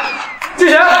季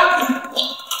璇，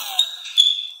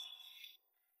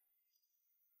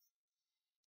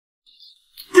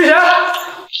季璇。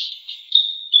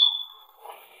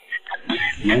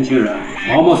年轻人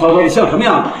毛毛糙糙的像什么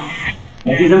样子？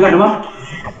来金山干什么？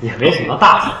也没什么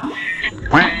大事，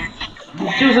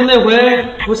就是那回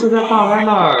不是在大湾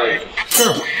那儿事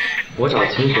儿吗？我找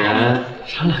秦璇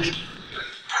商量商量。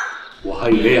我还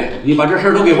以为你把这事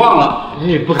儿都给忘了。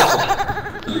哎，不敢。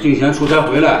等金璇出差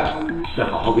回来，再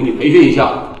好好给你培训一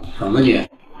下，省得你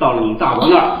到了你大伯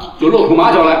那儿就露出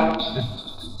马脚来。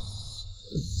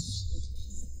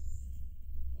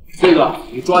这个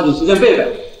你抓紧时间背背，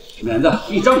免得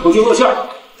一张口就露馅儿。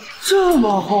这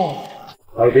么厚？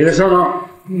还有别的事儿吗？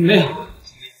没有。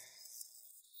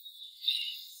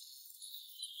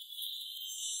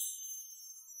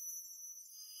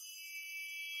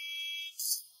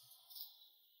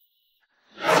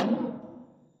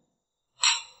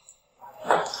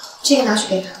这个拿去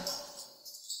给他。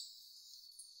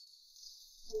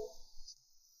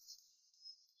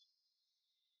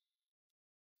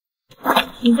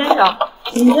林先生，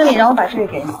林经理让我把这个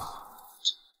给你。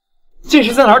这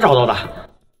是在哪儿找到的？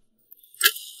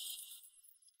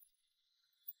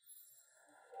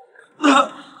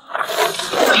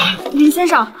林先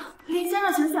生，林先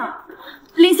生，醒醒！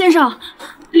林先生，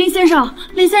林先生，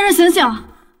林先生，醒醒！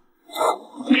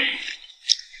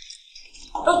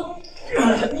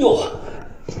哟，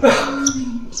哎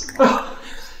呀，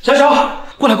小小，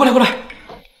过来，过来，过来！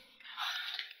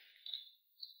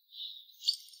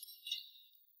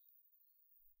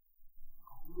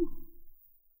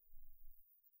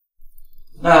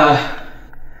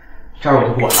这儿我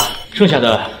就不管了，剩下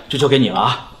的就交给你了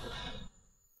啊。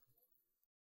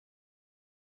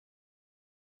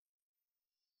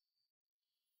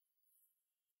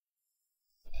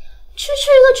区区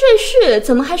一个赘婿，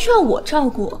怎么还需要我照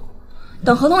顾？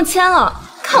等合同签了，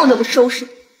看我怎么收拾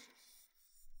你！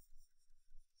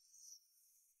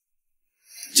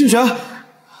静璇。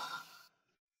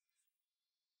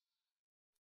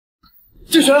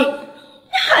静璇，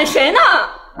你喊谁呢？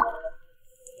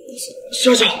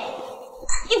潇潇，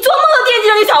你做梦都惦记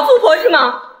着那小富婆是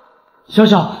吗？潇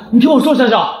潇，你听我说，潇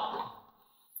潇，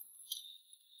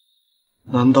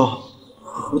难道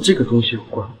和这个东西有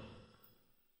关？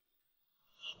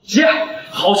姐，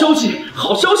好消息，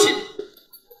好消息！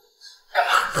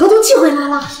合同寄回来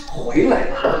了。回来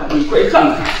了，你快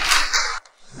看看。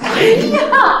哎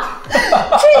呀，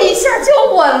这一下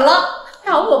就稳了，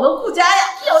让我们顾家呀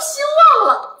有希望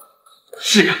了。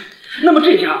是呀，那么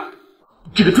这样，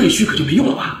这个赘婿可就没用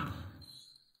了吧？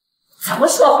怎么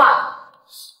说话？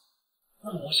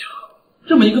那么我想，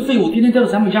这么一个废物天天待在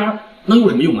咱们家，能有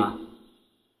什么用啊？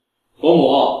伯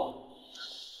母，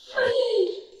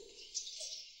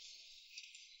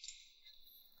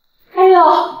哎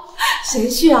呦，谁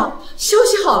去啊？休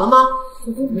息好了吗？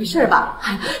没事吧？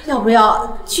要不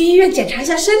要去医院检查一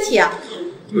下身体啊？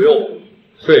不用，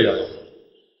睡一觉就好。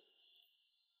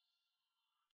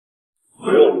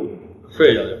不用，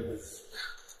睡一觉就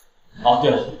好。哦，对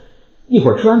了，一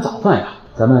会儿吃完早饭呀，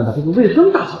咱们把这个卫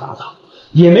生打扫打扫，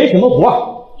也没什么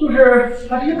活，就是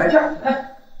把这些摆件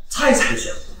擦一擦就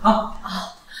行啊。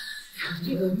啊，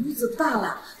这个屋子大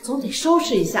了，总得收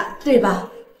拾一下，对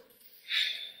吧？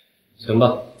行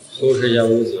吧，收拾一下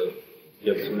屋子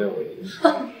也不是没有问题。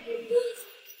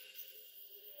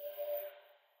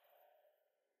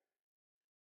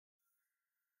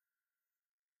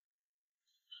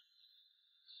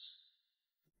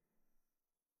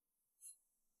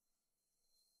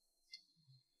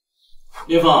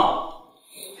林峰，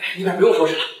那边不用收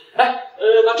拾了，来，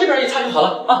把这边一擦就好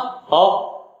了啊。好。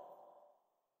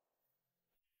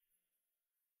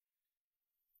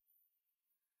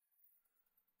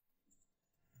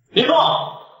林峰，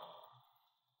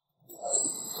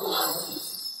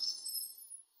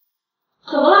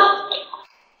怎么了？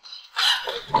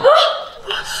啊！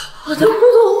我的骨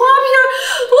头花瓶，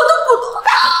我的骨头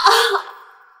啊！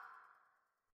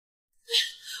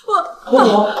伯母，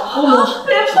别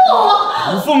碰我！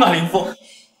林峰啊，林峰，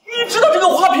你知道这个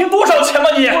花瓶多少钱吗？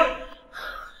你，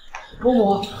伯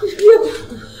母，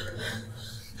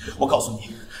我告诉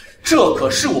你，这可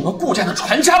是我们顾家的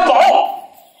传家宝。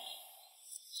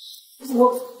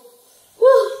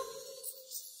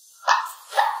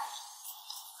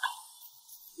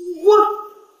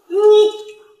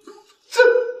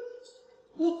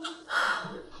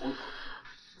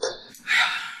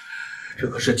这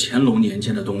可是乾隆年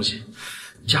间的东西，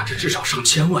价值至少上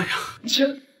千万呀！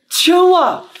千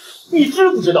万？你知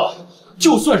不知道？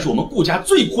就算是我们顾家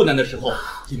最困难的时候，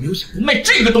也没有想过卖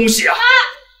这个东西啊！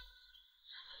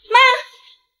妈，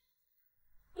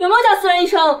有没有叫私人医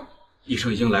生？医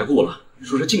生已经来过了，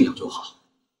说是静养就好。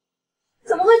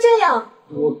怎么会这样？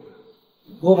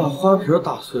我把花瓶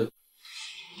打碎了。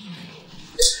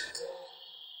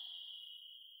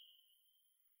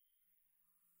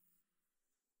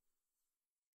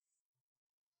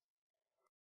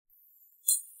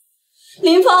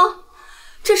林峰，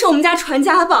这是我们家传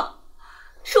家宝，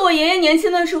是我爷爷年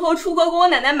轻的时候出国给我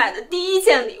奶奶买的第一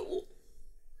件礼物，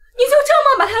你就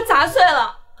这么把它砸碎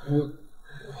了？我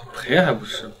赔还不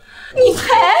是？你赔？你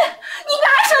拿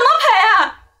什么赔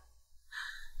啊？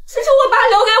这是我爸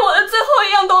留给我的最后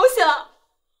一样东西了。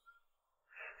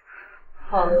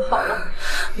好了好了，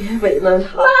别为难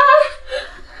他，妈，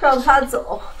让他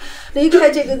走，离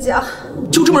开这个家。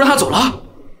就这么让他走了？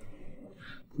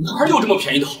哪有这么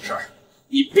便宜的好事儿？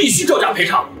你必须照价赔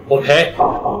偿。我赔。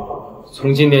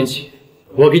从今天起，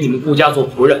我给你们顾家做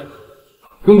仆人，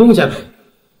用工钱赔。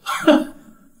哼，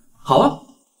好啊，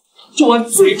就按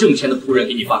最挣钱的仆人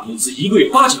给你发工资，1个月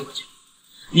8000块钱。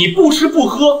你不吃不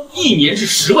喝，1年是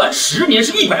10万，10年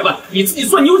是100万，你自己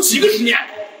算你有几个10年？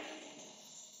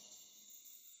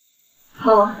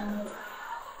好，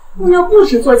我就不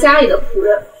只做家里的仆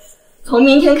人，从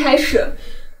明天开始，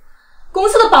公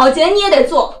司的保洁你也得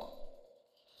做。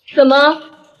怎么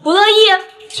不乐意？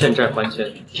欠债还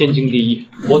钱，天经地义，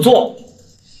我做。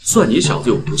算你小子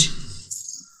有福气。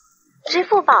支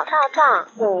付宝到账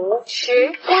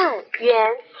50万元。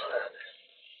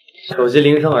手机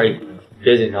铃声而已，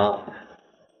别紧张。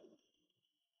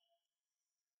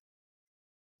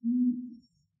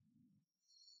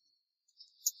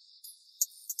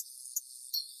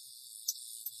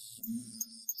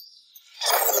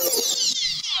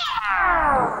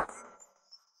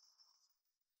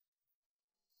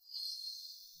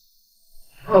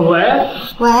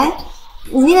喂，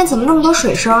你那边怎么那么多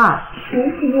水声啊？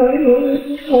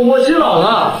我接老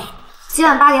了。今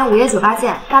晚8点午夜酒吧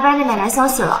见，大伯那边来消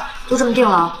息了，就这么定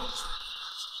了。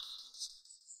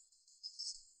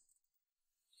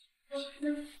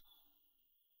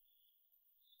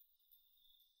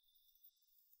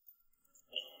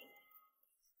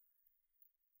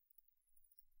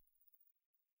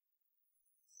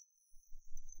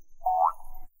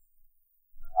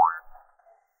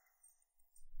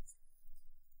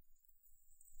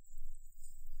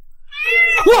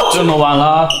这么晚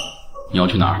了，你要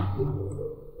去哪儿？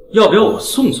要不要我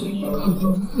送送你？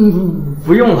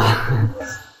不用了。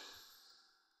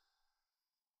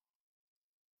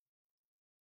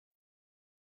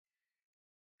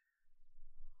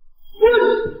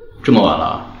这么晚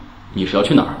了，你是要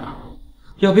去哪儿啊？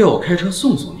要不要我开车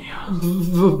送送你啊？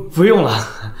不用了。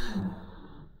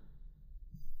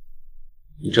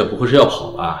你这不会是要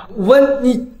跑吧？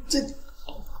你这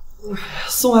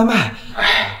送外卖，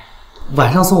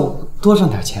晚上送多挣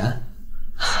点钱。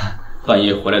半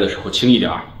夜回来的时候轻一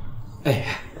点。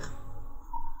哎。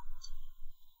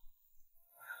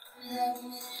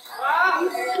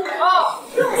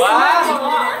喂，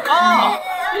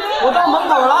我到门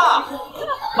口了，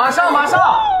马上。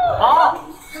好。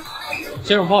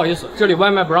先生，不好意思，这里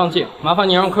外卖不让进，麻烦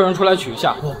您让客人出来取一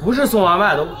下。我不是送外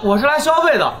卖的，我是来消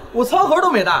费的，我餐盒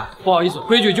都没带。不好意思，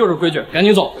规矩就是规矩，赶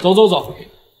紧走。他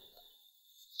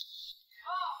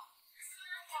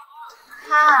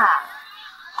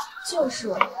就是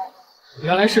我。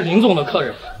原来是林总的客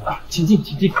人啊，请进。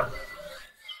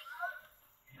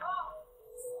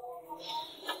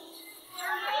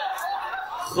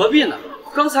何必呢？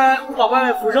刚才我把外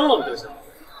卖服扔了不就行了？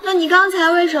那你刚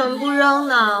才为什么不扔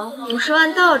呢？50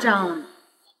万到账了吗？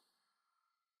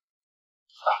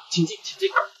请进。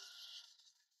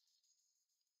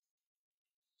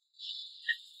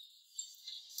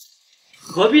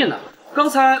何必呢？刚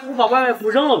才我把外卖服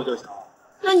扔了不就行了？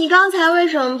那你刚才为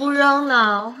什么不扔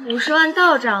呢？50万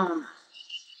到账了吗？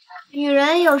女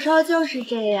人有时候就是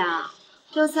这样，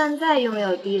就算再拥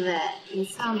有地位，也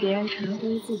希望别人臣服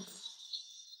于自己。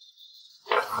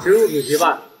职务主席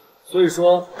办，所以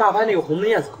说大白那个鸿门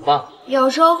宴怎么办？有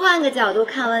时候换个角度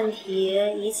看问题，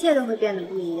一切都会变得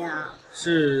不一样。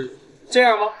是这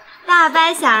样吗？大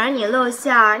白想让你露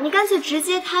馅儿，你干脆直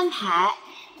接摊牌，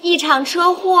一场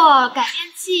车祸改变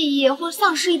记忆或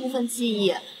丧失一部分记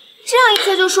忆，这样一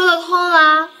切就说得通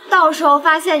了。到时候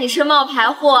发现你是冒牌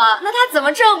货，那他怎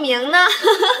么证明呢？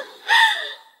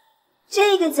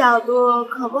这个角度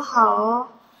可不好哦。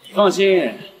放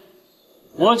心，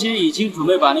我姐已经准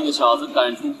备把那个小子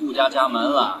赶出顾家家门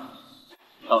了。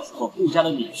到时候顾家的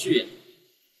女婿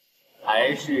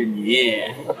还是你。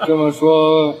这么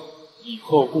说，以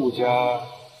后顾家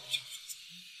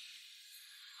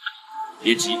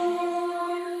别急，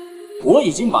我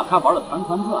已经把他玩得团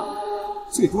团转，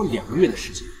最多2个月的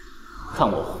时间，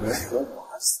看我活玩死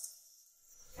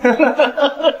他。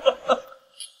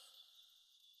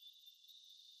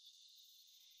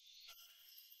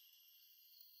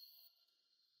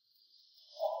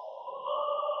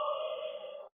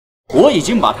我已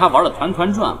经把他玩得团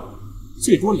团转，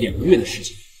最多2个月的时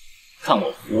间，看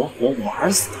我活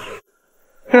玩死他。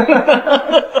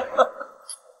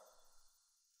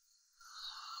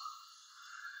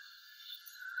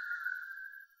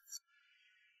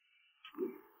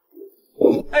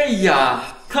哎呀，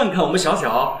看看我们小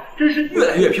小，真是越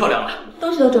来越漂亮了。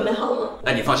东西都准备好了吗？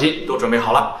哎，你放心，都准备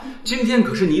好了。今天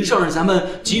可是您上任咱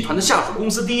们集团的下属公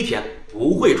司第1天，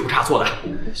不会出差错的。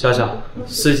小小，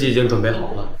司机已经准备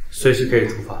好了，随时可以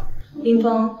出发。林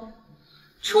峰，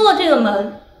出了这个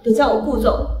门得叫我顾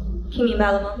总，听明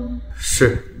白了吗？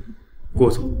是，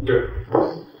顾总。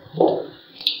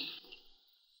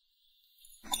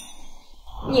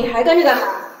你还跟着干嘛？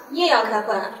你也要开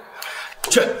会？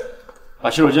去，把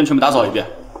洗手间全部打扫一遍。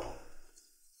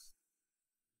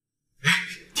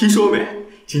听说没？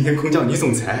今天空降女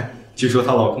总裁，据说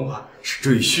她老公是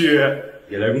赘婿，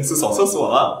也来公司扫厕所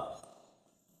了。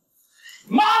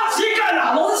妈的，谁干的？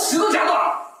老子屎都夹断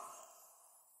了！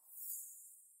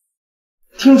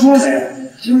听说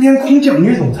没？今天空降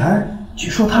女总裁，据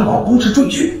说她老公是赘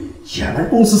婿，也来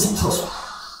公司扫厕所。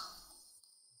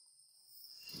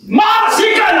妈的，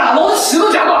谁干的？老子屎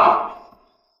都夹断了！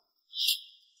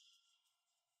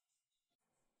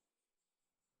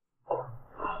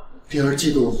第2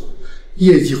季度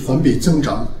业绩环比增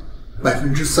长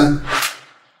3%。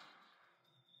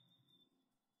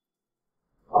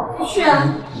是啊。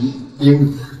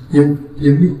盈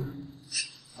利。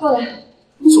过来。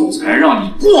总裁让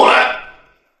你过来。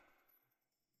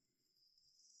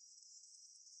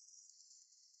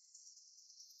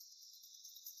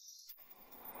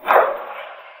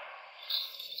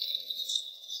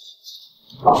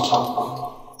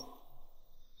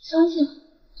相信。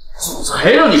总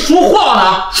裁让你说话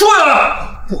呢，说下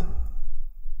来。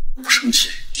不生气。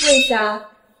魏霞，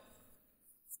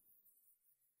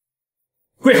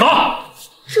跪好。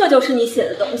这就是你写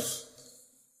的东西，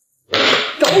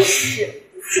狗屎，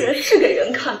写的是给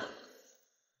人看的。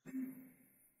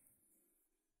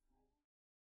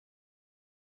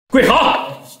跪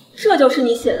好。这就是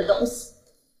你写的东西，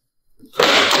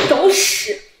狗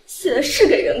屎，写的的是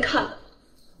给人看的。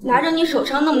拿着你手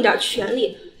上那么点权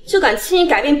利，就敢轻易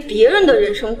改变别人的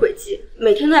人生轨迹，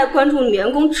每天都在关注女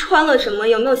员工穿了什么，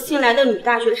有没有新来的女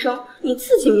大学生。你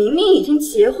自己明明已经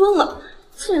结婚了，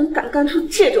竟然敢干出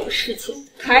这种事情！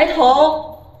抬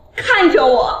头看着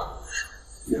我，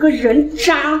你个人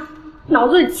渣，脑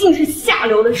子里尽是下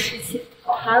流的事情。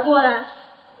抬过来，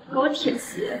给我舔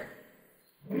鞋。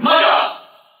慢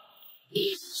点！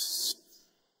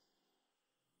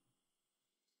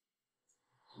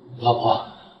老婆，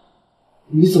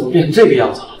你怎么变成这个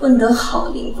样子了？问得好，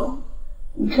林峰。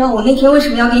你知道我那天为什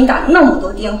么要给你打那么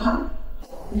多电话吗？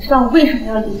你知道我为什么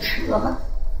要离职了吗？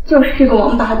就是这个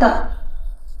王八蛋，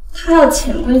他要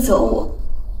潜规则我，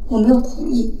我没有同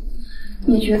意。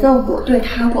你觉得我对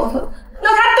他过分，那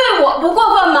他对我不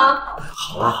过分吗？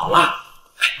好啦好啦，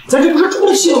咱这不是出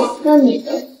了戏了吗？那你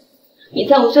呢？你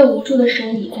在我最无助的时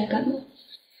候你在干嘛？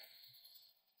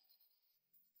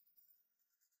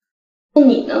那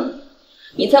你呢？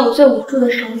你在我最无助的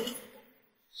时候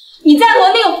你在和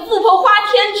那个富婆花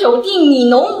天酒地，你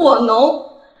侬我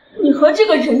侬，你和这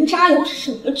个人渣有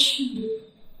什么区别？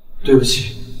对不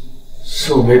起，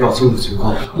是我没搞清楚情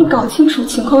况。你搞清楚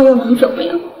情况又能怎么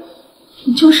样？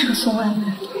你就是个送外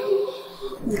卖。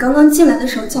你刚刚进来的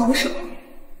时候叫我什么？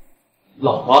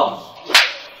老婆。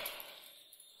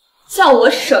叫我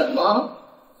什么？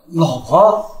老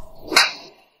婆。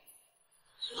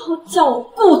然后叫我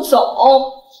顾总。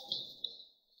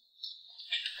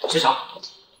局长，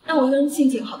让我一个人静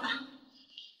静好吧。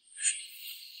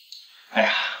哎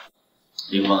呀，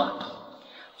林峰，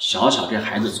小小这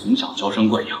孩子从小娇生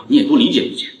惯养，你也多理解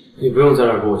理解。你不用在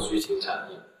这儿给我虚情假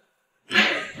意。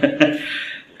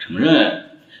我承认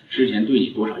之前对你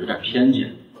多少有点偏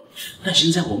见，但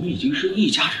现在我们已经是一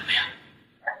家人了呀。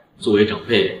作为长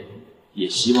辈，也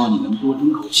希望你能多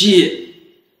争口气。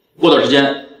过段时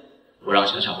间，我让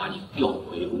小小把你调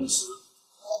回公司。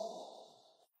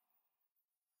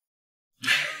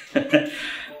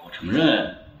我承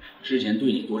认之前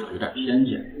对你多少有点偏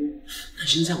见，但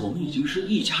现在我们已经是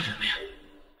一家人了呀。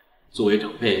作为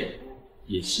长辈，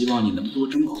也希望你能多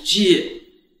争口气。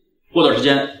过段时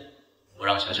间，我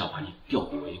让小小把你调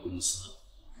回公司，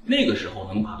那个时候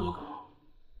能爬多高，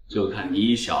就看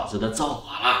你小子的造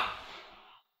化啦。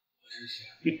真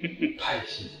是太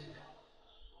谢谢你了。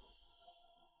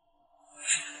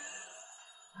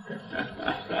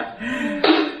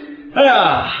哎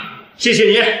呀，谢谢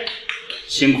你，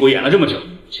辛苦演了这么久，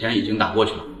钱已经打过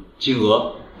去了，金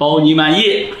额包你满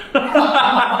意。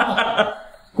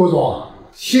顾总，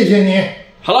谢谢你。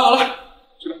好了好了，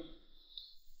去吧。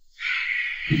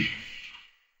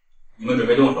你们准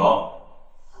备动手。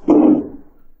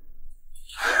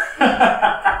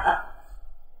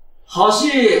好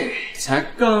戏才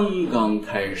刚刚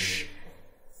开始。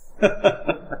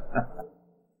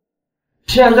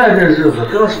现在这日子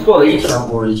真是过得一天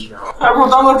不如一天，还不如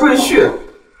当个赘婿。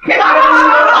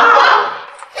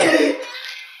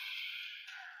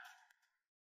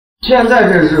现在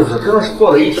这日子真是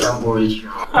过得一天不如一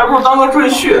天，还不如当个赘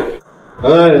婿。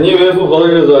哎，你以为富婆的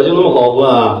日子就那么好混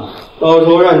啊？到时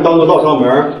候让你当个倒插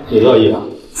门，你乐意啊？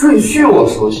赘婿我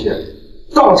熟悉，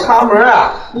倒插门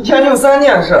啊，一天就3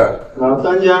件事。哪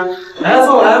3件？来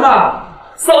送来嘛，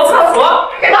扫厕所。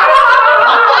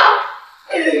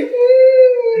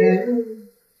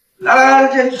来，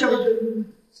这小哥。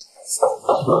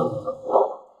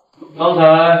刚才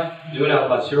你们两个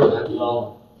把洗手台弄脏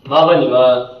了，麻烦你们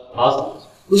打扫一下。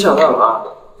你想干嘛？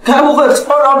该不会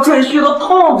超让赘婿都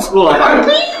痛出了吧？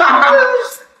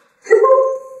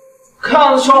看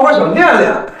样子小伙想练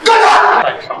练。干他！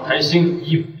带上台新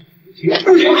衣服。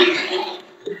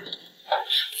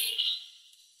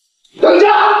等着，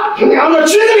你娘的，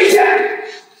绝对离线！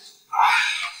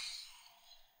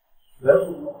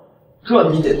这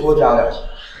你得多加点钱。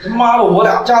他妈的，我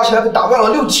俩加起来打败了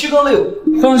6、7个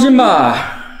6。放心吧，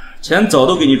钱早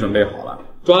都给你准备好了，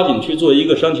抓紧去做一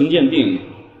个伤情鉴定，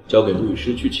交给律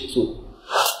师去起诉。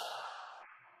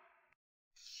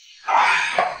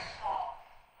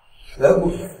来，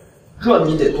顾总，这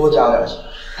你得多加点钱。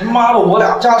他妈的，我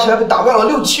俩加起来打败了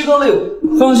6、7个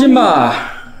6。放心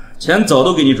吧，钱早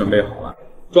都给你准备好了，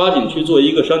抓紧去做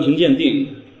一个伤情鉴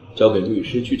定，交给律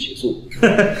师去起诉。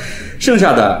剩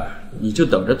下的你就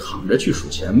等着躺着去数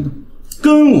钱吧，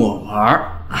跟我玩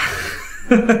儿，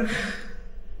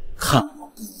看我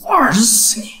不玩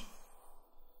死你！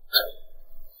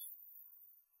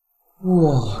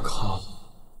我靠，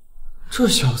这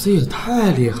小子也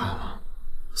太厉害了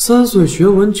！3岁学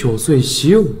文，9岁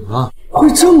习武啊，会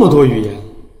这么多语言，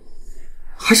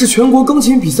还是全国钢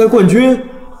琴比赛冠军。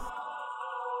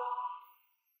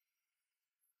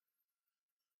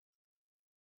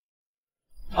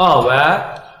啊，喂，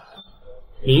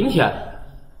明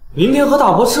天和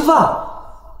大伯吃饭。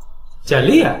简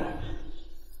历？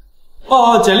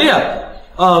哦，简历，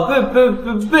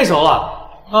背熟了。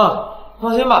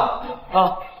放心吧。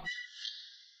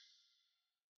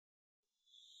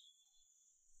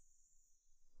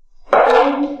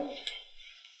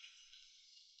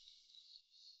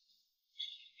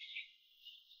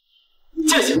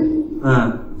谢谢。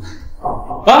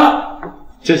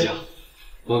谢谢。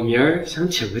我明儿想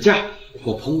请个假，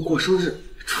我朋友过生日，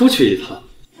出去一趟。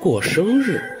过生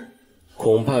日，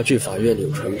恐怕去法院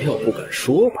领传票不敢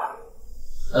说吧？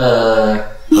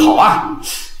好啊，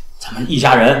咱们一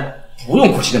家人不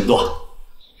用顾忌那么多。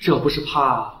这不是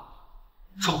怕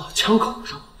撞到枪口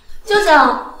上吗？舅舅，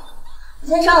你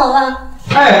先上楼吧。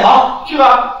哎，好，去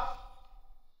吧。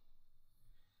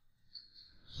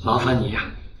麻烦你呀，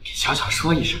给小小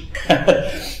说一声。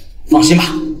放心吧，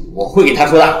我会给他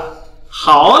说的。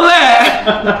好嘞。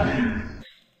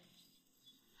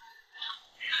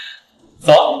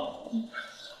走。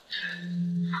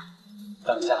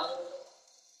等一下。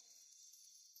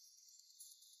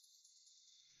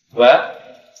喂，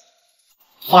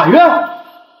法院？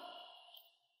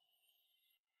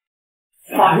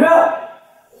法院？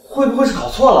会不会是搞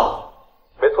错了？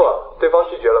没错，对方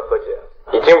拒绝了和解，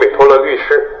已经委托了律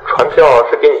师，传票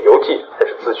是给你邮寄还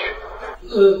是自取？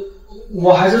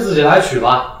我还是自己来取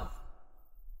吧。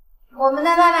我们的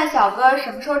外卖小哥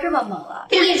什么时候这么猛了？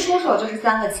一出手就是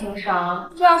3个轻伤，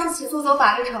这要是起诉走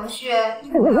法律程序，你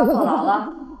可能要坐牢了。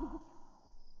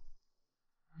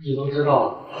你都知道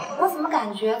了？我怎么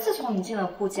感觉自从你进了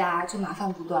顾家就麻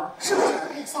烦不断，是不是有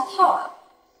人给你下套啊？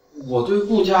我对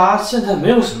顾家现在没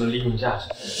有什么利用价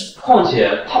值，况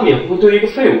且他们也不会对一个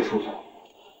废物出手。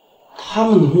他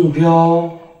们的目标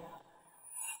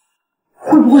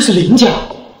会不会是林家？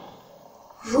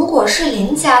如果是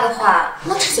林家的话，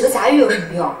那这几个杂鱼有什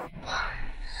么用？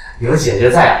有姐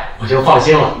姐在，我就放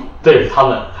心了。对付他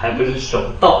们还不是手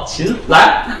到擒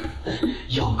来，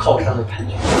有靠山的感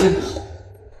觉真好。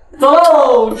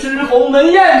走，吃鸿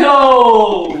门宴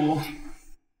喽！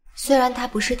虽然他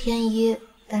不是天一，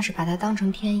但是把他当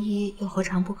成天一又何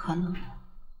尝不可呢？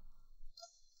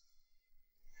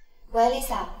喂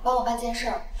 ，Lisa， 帮我办件事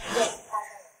儿。对，发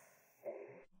生了。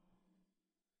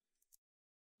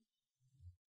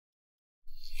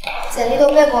简历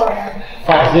都背过了吗？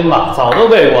放心吧，早都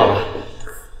背过了。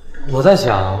我在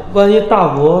想，万一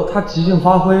大伯他即兴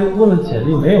发挥问了简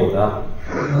历没有的，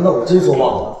难道我真说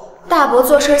忘了？大伯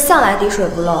做事向来滴水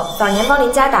不漏，早年帮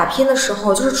林家打拼的时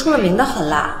候就是出了名的狠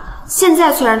辣。现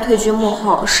在虽然退居幕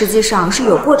后，实际上是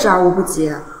有过之而无不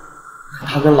及。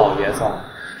他跟老爷子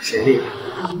谁厉害？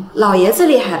老爷子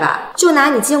厉害吧？就拿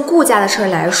你进顾家的事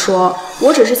来说，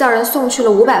我只是叫人送去了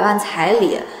500万彩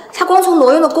礼，他光从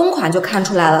挪用的公款就看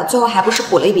出来了，最后还不是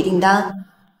补了一笔订单。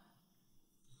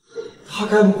他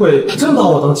该不会真把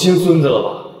我当亲孙子了吧？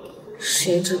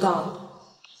谁知道呢？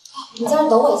你在这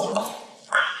等我一下。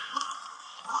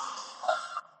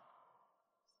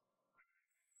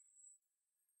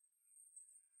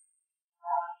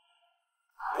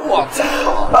我操，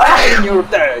太牛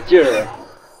带劲儿！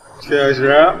确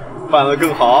实，办得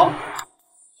更好。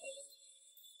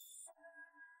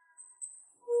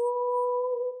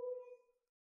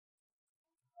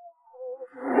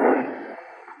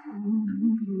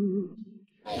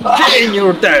太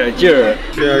牛带劲儿！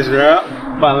确实，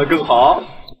办得更好。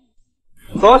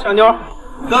走，小妞，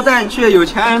哥带你去有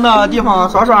钱人的地方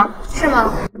耍耍。是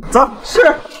吗？走，是。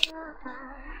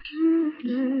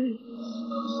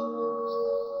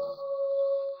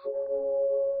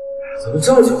怎么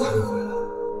这么久还没回来？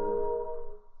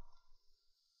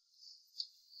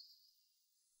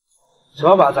只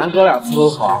要把咱哥俩伺候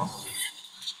好，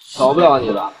少不了你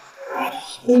的。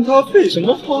跟他废什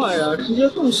么话呀？直接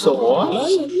动手啊！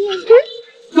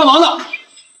干嘛呢？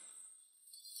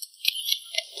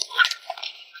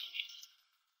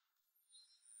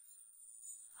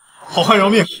好汉饶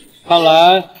命！看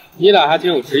来你俩还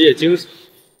挺有职业精神。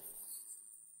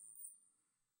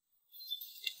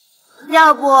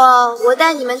要不我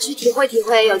带你们去体会体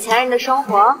会有钱人的生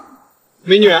活？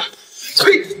美女，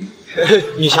呸！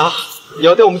女侠，你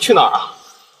要带我们去哪儿啊？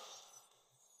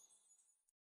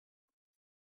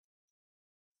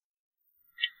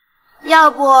要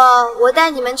不我带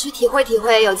你们去体会体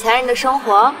会有钱人的生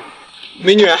活？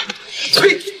美女，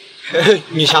呸！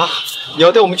女侠，你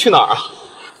要带我们去哪儿啊？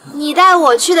你带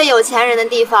我去的有钱人的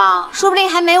地方，说不定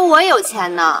还没我有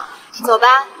钱呢。走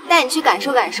吧，带你去感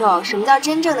受感受什么叫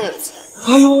真正的有钱。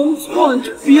哎呦，我们错了，你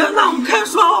就别拿我们开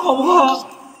涮了，好不好？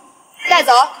带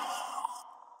走。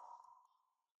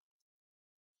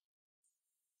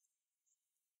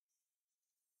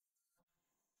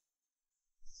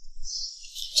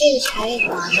这个茶叶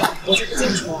馆我就不进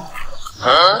去了。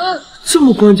这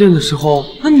么关键的时候，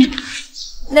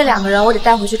那2个人我得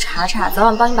带回去查查，早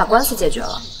晚帮你把官司解决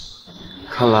了。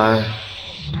看来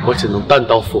我只能单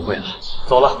刀赴会了。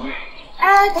走了。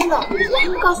哎，等等，我还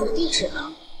没告诉你地址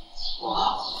呢。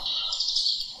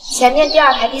前面第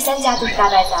2排第3家就是大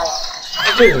败家了。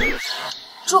这个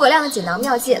诸葛亮的锦囊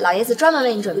妙计，老爷子专门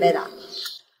为你准备的。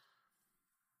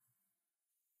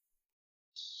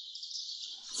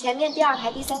前面第2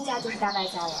排第3家就是大败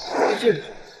家了。这个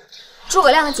诸葛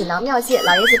亮的锦囊妙计，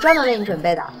老爷子专门为你准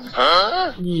备的。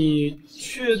你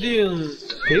确定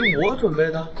给我准备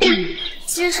的？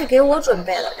其实是给我准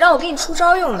备的，让我给你出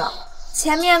招用的。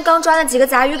前面刚抓那几个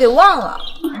杂鱼给忘了。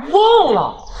忘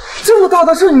了？这么大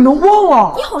的事你能忘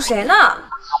了？你吼谁呢？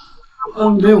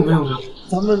没有，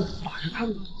咱们打着看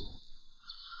吧。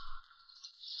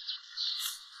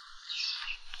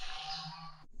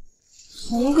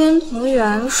同根同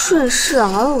源，顺势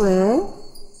而为，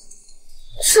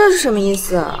这是什么意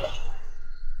思啊？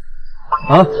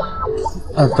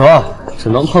得，只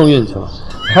能碰运气了，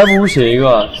还不如写一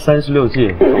个36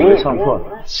计总会上错的。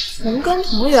同根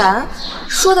同源，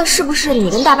说的是不是你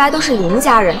跟大伯都是林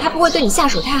家人，他不会对你下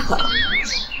手太狠？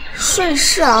顺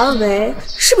势而为，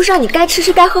是不是让你该吃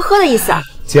吃该喝喝的意思啊？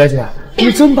姐姐，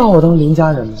你真把我当林家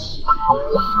人吗？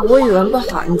我语文不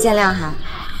好，你见谅哈。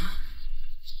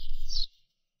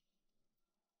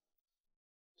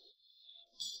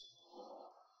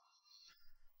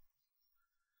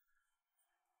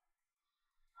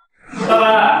大伯，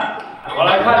我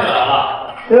来看你来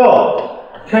了。哎呦，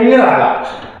天一来了！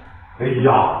哎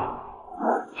呀，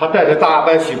他带着大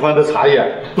伯喜欢的茶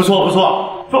叶，不错不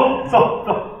错，坐。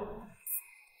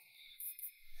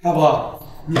大伯，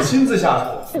你亲自下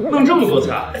手，弄这么多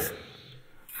菜。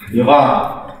你忘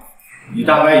了，你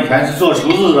大伯以前是做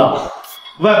厨子的，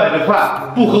外面的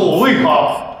饭不合我胃口。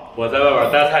我在外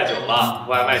边待太久了，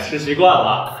外卖吃习惯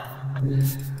了。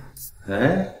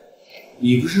哎，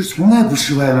你不是从来不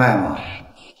吃外卖吗？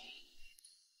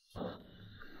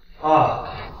啊，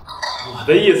我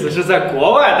的意思是在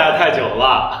国外待太久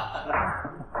了。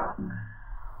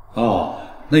哦，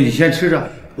那你先吃着，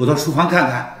我到厨房看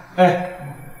看。哎。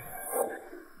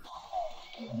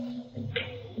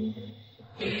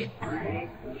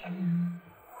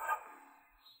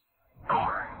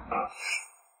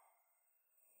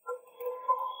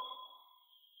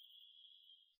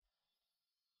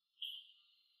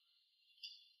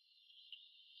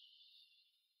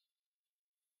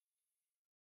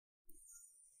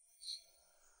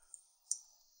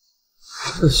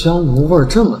这香炉味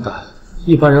这么淡，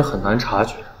一般人很难察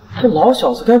觉。这老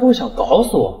小子该不会想搞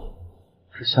死我？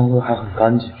这香味还很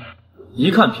干净，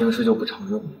一看平时就不常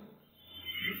用。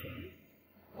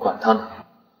管他呢。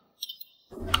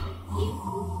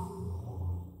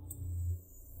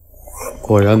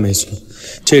果然没错，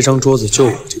这张桌子就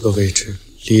我这个位置，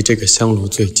离这个香炉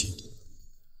最近。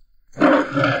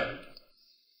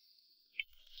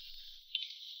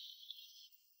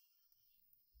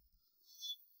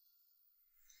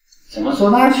怎么坐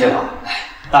那儿去了？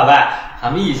大伯，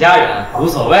咱们一家人，无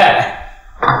所谓。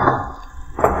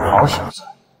好小子，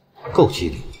够机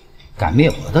灵，敢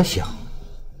灭我的香。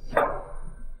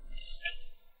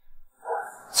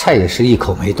菜也是一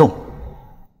口没动。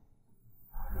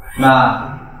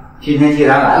那今天既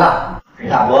然来了，陪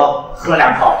大伯喝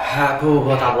2口。哎，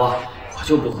不，大伯，我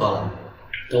就不喝了。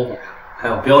等会儿还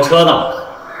有飙车呢。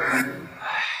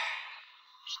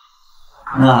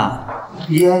那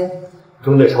烟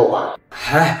总得抽吧？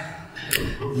哎，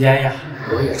烟呀，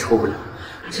我也抽不了。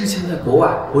之前在国外，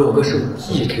我有个师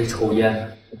傅一直抽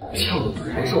烟，呛得不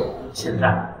难受。现在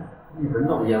一闻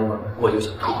到烟味，我就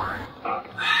想吐。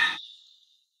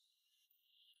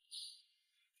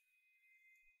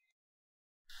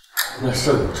那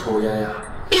舍友抽烟呀，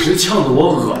直呛得我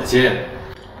恶心。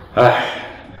哎，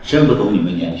真不懂你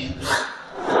们年轻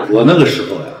人。我那个时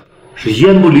候呀，是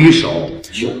烟不离手，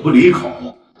酒不离口。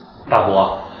大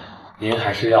伯，您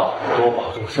还是要多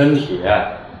保重身体。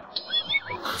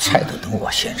菜得等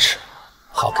我先吃，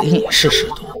好给你试试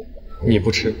毒。你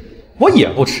不吃，我也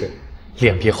不吃，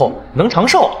脸皮厚，能长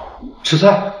寿。吃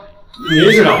菜。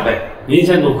您是长辈，您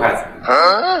先动筷子。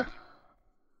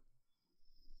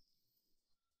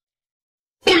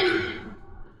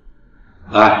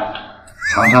来，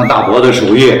尝尝大伯的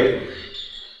手艺。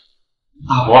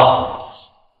大伯，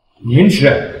您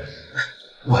吃，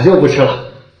我就不吃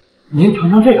了。您尝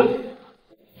尝这个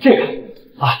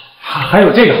啊，还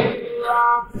有这个。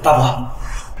大伯，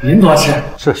您多吃。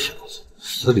这小子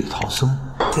死里逃生，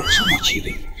干什么机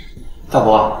灵？大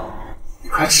伯，你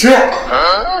快吃，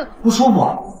不舒服。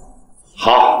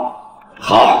好。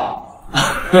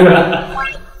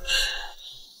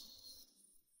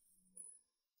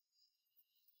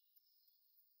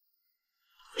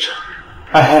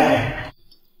哎，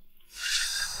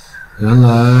原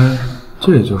来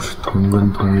这就是同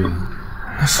根同源，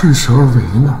那顺势而为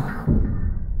呢？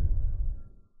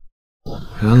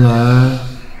原来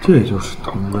这就是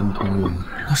同根同源，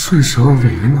那顺势而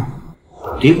为呢？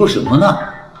嘀咕什么呢？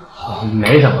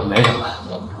没什么，没什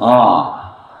么。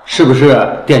是不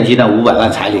是惦记那500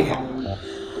万彩礼？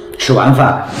吃完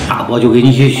饭，大伯就给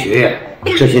你去取。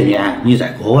这些年你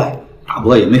在国外，大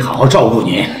伯也没好好照顾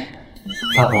你。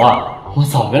大伯，我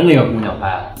早跟那个姑娘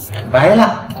掰了。掰了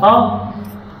啊？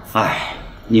哎，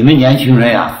你们年轻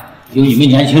人呀，有你们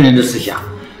年轻人的思想，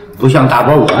不像大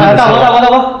伯我那个时候。大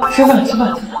伯，吃饭。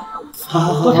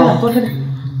好，多吃点，多吃点。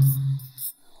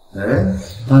哎，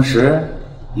当时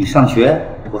你上学，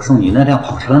我送你那辆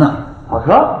跑车呢。跑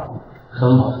车？什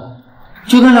么跑车？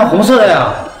就那辆红色的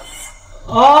呀。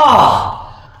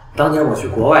当年我去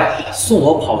国外，送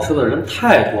我跑车的人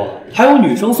太多了，还有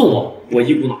女生送我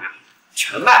一股脑呀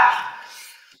全卖了。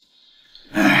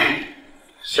哎，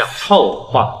想套我的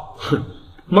话，哼，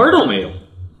门儿都没有。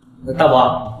大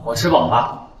伯，我吃饱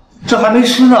了。这还没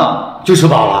吃呢，就吃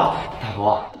饱了。大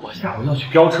伯，我下午要去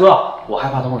飙车，我害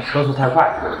怕等会车速太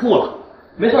快吐了。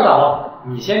没事，大伯，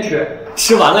你先吃，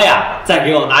吃完了呀再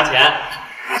给我拿钱。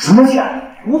什么钱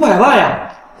？500万呀！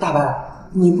大伯，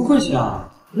你不会想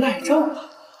赖账吧？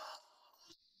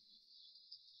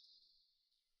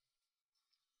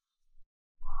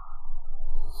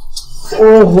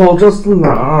这是哪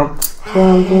儿？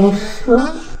办公室？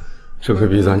这可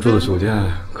比咱住的酒店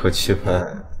可气派。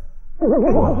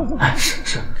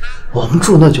是，我们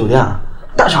住那酒店，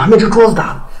大小还没这桌子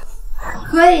大。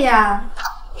可以呀，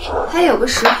还有个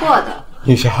识货的。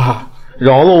女侠，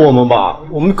饶了我们吧，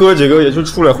我们哥几个也就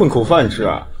出来混口饭吃。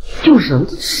就是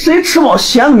谁吃饱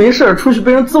闲的没事出去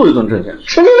被人揍一顿，这些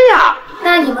神经病啊！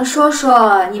那你们说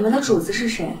说，你们的主子是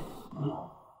谁？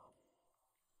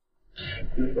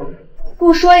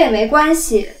不说也没关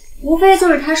系，无非就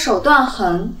是他手段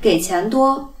狠，给钱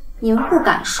多。你们不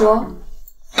敢说，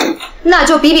那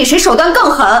就比谁手段更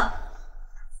狠。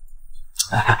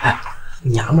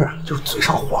娘们儿就是嘴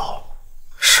上火候。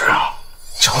是啊，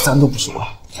只要咱都不说，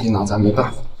他就拿咱没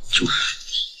办法。就是。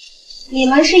你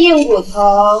们是硬骨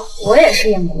头，我也是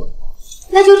硬骨头，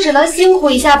那就只能辛苦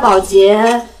一下保洁，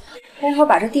待会儿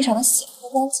把这地上的血拖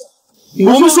干净。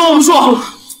我们说，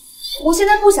我现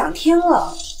在不想听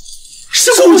了。是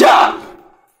顾家。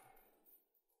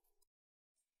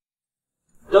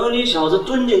等你小子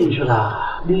蹲进去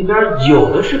了，里边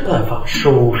有的是办法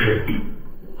收拾。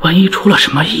万一出了什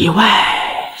么意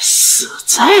外，死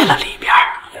在了里边。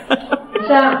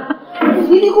山，你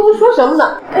嘀嘀咕咕说什么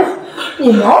呢？哎，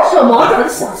你毛手毛脚的，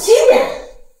小心点。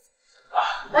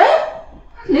哎，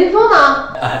林峰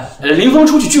呢？林峰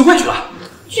出去聚会去了。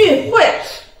聚会？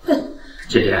哼，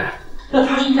姐姐，那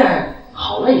他现在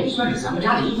好歹也算是咱们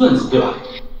家的一份子，对吧？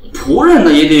仆人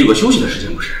呢也得有个休息的时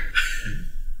间，不是？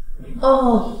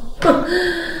哦，哼。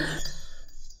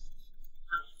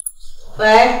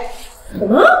喂，什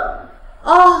么？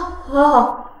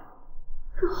哦，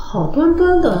这好端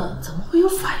端的，怎么会有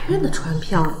法院的传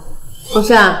票呢？风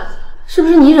山，是不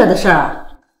是你惹的事儿？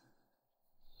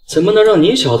怎么能让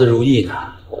你小子如意呢？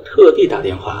我特地打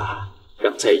电话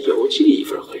让再邮寄一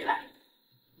份回来。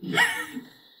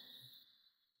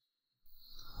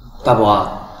大伯，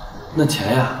那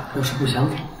钱呀，要是不想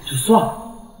给就算了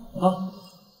啊。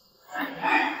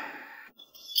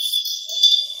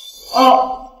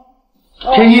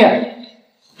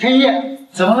天一，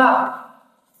怎么了？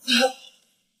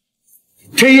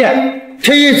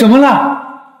天一，怎么了？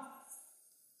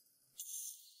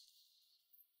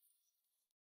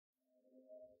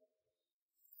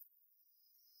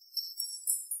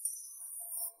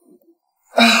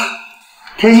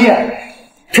天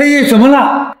一，怎么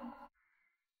了？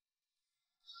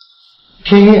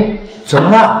天一，怎么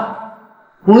了？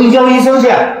我给你叫医生去。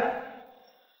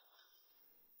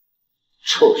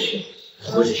臭小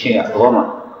子，不是心眼多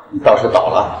吗？你倒是倒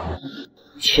了，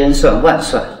千算万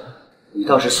算，你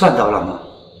倒是算到了吗？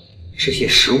这些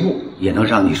食物也能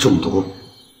让你中毒。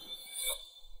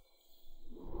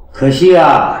可惜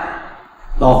啊，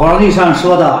老黄历上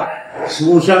说的食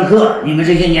物相克，你们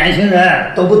这些年轻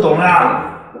人都不懂啊。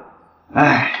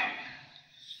哎，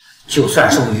就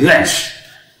算受怨气，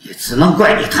也只能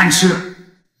怪你贪吃。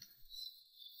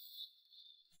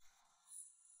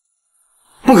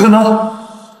不可能，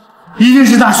一定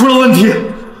是哪出了问题，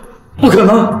不可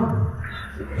能。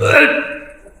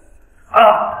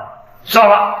糟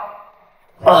了，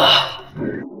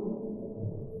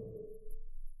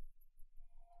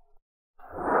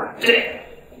对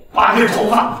，8根头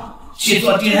发去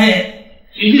做 DNA，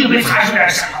 一定被查出点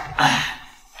什么。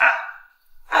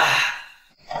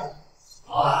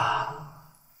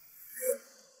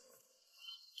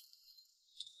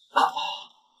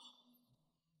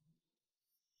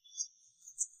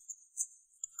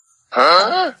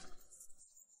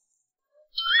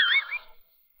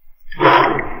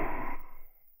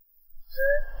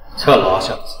这老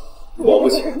小子，果不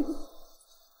其然，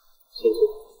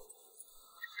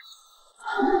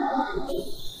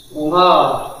恐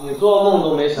怕你做梦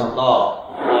都没想到，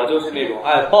我就是那种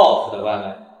爱报复的外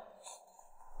卖。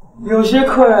有些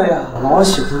客人呀，老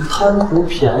喜欢贪图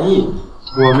便宜，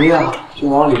我们呀就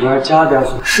往里边加点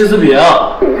柿子饼、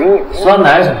酸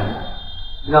奶什么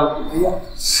的，让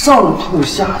上吐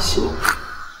下泻。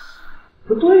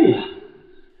不对呀，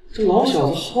这老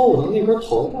小子薅我的那根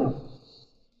头发。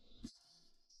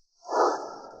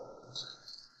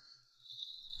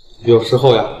有时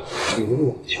候呀，你们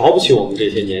老瞧不起我们这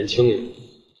些年轻人。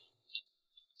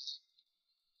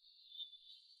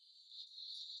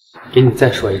给你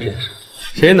再说一件事，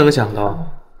谁能想到，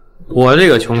我这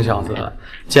个穷小子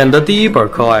捡的第一本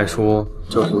课外书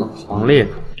就是老黄历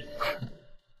呢？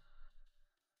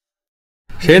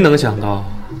谁能想到，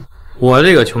我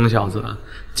这个穷小子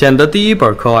捡的第一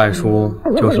本课外书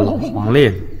就是老黄历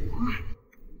呢？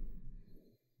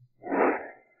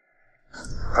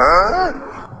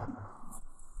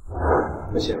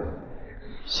不行，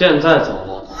现在走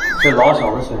了，这老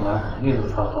小子醒来肯定就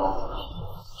穿包了。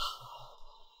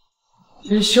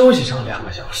先休息上2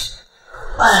个小时。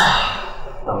哎呀，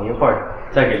等一会儿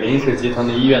再给林氏集团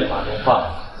的医院打电话，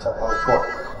叫他们过来。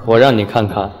我让你看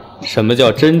看什么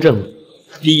叫真正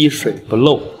滴水不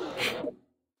漏。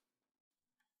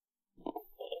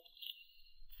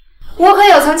我可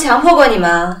有曾强迫过你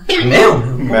们？没有，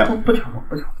不强迫。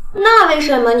那为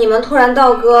什么你们突然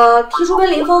道哥提出跟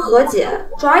林峰和解，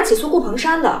转而起诉顾鹏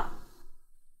山的？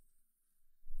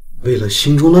为了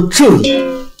心中的正义。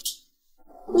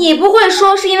你不会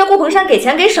说是因为顾鹏山给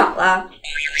钱给少了？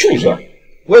就是，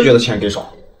我也觉得钱给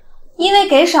少。因为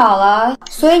给少了，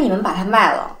所以你们把它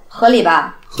卖了，合理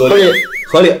吧？合理，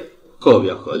特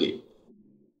别合理。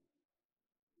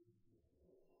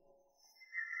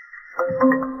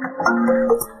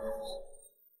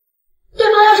对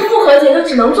方要是不和解，就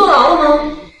只能坐牢了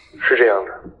吗？是这样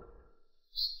的。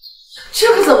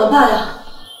这可怎么办呀？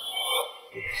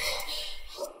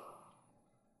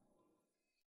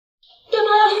对方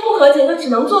要是不和解，就只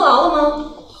能坐牢了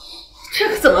吗？这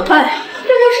可怎么办呀？这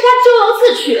就是他咎由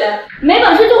自取，没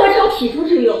本事就会找体夫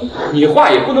之勇。你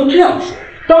话也不能这样说，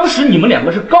当时你们2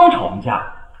个是刚吵完架，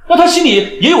那他心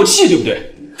里也有气，对不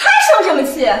对？他生什么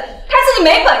气？他自己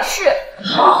没本事。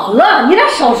好了，你俩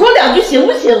少说2句行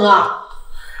不行啊？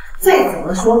再怎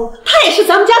么说，他也是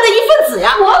咱们家的一份子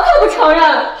呀。我可不承认。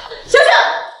小姐，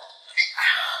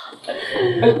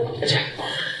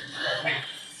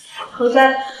恒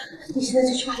山，你现在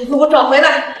就去把林峰给我找回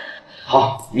来。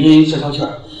好，您消消气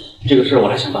儿，这个事我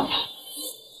来想办法。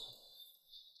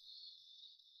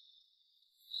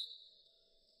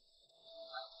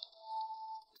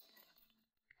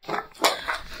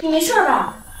你没事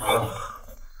吧？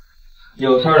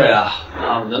有事的呀，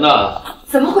躺着呢。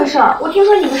怎么回事？我听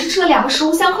说你们是吃了2个食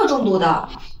物相克中毒的。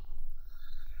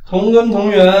同根同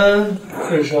源，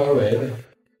顺势而为呗。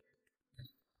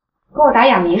给我打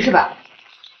哑谜是吧？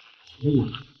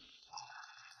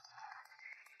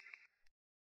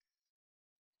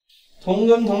同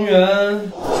根同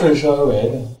源，顺势而为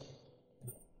的。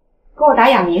给我打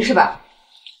哑谜是吧？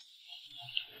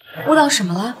悟到什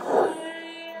么了？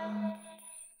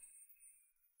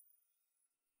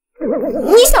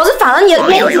你小子反了，你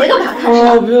连结都不敢看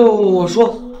上。不用，我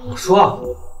说啊，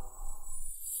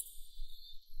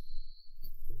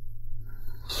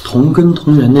同根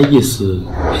同源的意思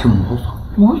是模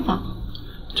仿。模仿？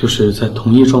就是在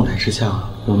同一状态之下，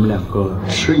我们2个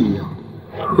吃一样，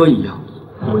喝一样，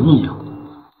闻一样。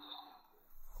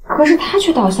可是他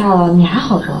却倒下了，你还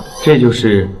好着。这就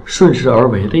是顺势而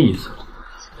为的意思。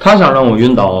他想让我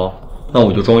晕倒，那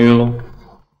我就装晕喽。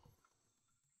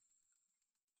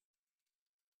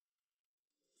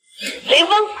林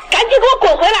峰，赶紧给我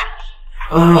滚回来！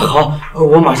好，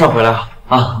我马上回来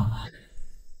啊。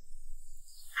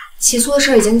起诉的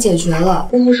事已经解决了，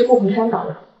公布是顾鹏山倒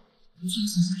的。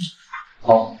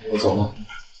好，我走了。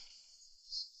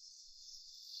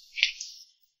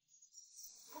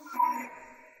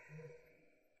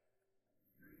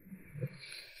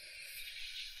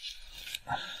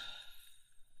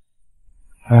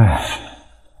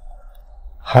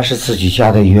还是自己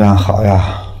家的医院好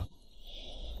呀，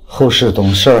后事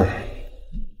懂事儿。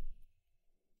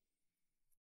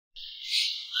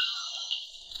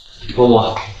伯母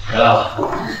回来了，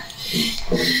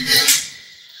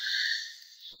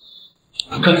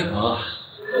干什么？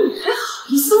你还好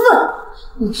意思问？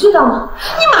你知道吗？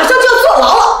你马上就要坐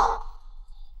牢了！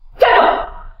站住！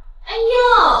哎呦，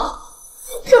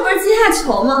这不是阶下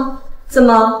囚吗？怎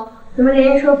么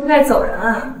连夜车不该走人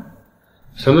啊？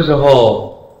什么时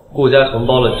候顾家承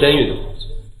包了监狱的工作？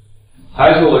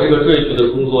还是我这个赘婿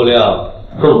的工作量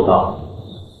更大？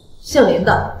姓林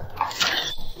的，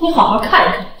你好好看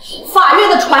一看，法院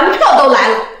的传票都来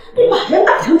了，你把人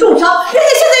打成重伤，人家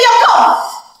现在要告了。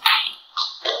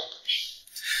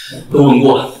都问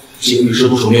过了，几个律师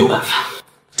都说没有办法。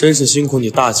真是辛苦你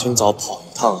大清早跑一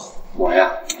趟啊！我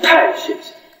呀，太谢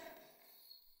谢。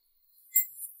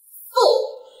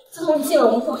自从你进了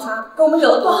我们复查，给我们惹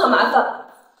了多少麻烦。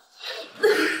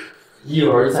一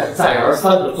而再，再而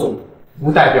三的纵容，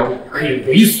不代表我可以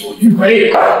为所欲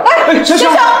为。哎，先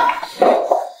生，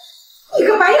你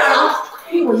个白眼狼，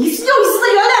亏我一次又一次的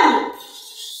原谅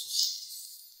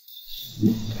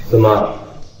你。怎么？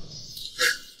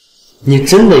你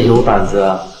真的有胆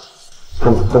子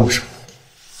跟我动手？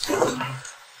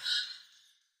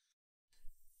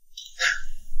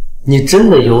你真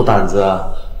的有胆子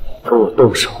跟我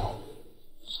动手？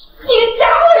你个家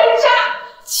伙人渣！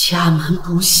家门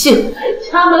不幸，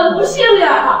家门不幸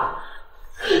呀！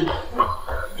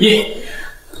你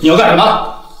要干什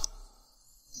么？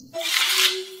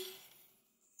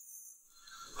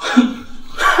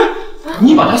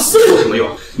你把他撕了有什么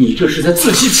用？你这是在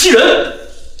自欺欺人！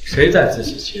谁在自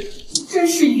欺欺人？真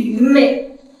是愚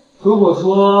昧。如果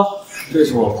说这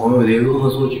是我朋友的一个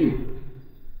恶作剧，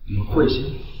你们会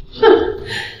信？哼，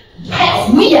你还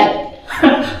胡言！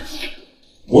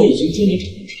我已经专门找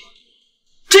人查，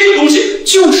这个东西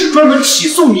就是专门起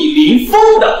诉你林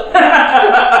峰的。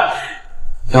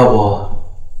要不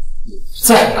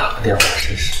再打个电话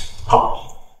试试？好，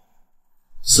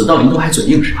死到临头还嘴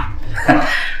硬是吧？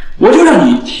我就让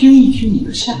你听一听你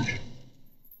的相声。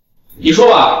你说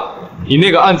吧，你那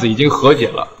个案子已经和解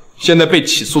了，现在被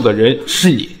起诉的人是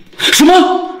你。什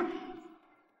么？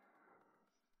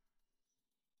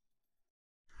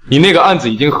你那个案子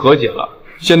已经和解了，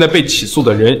现在被起诉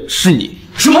的人是你。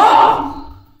什么？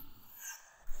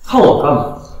看我干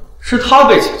嘛？是他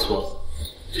被起诉了。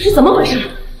这是怎么回事？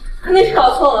肯定是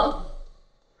搞错了。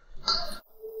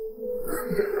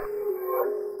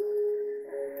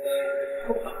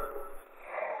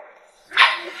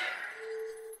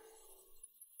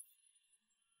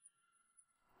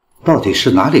到底是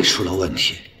哪里出了问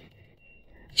题？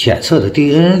检测的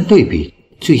DNA 对比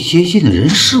最接近的人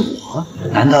是我？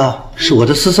难道是我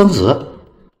的私生子？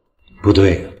不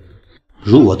对，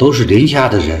如果都是林家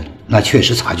的人，那确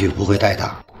实差距不会太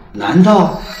大。难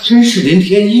道真是林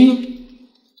天一？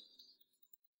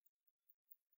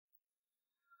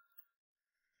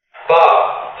爸，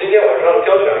今天晚上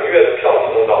交响乐的票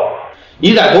你弄到了？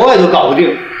你在国外都搞不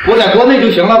定，我在国内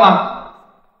就行了吗？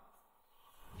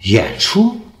演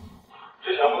出？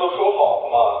之前不都说好了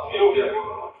吗？没有演出了。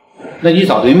那你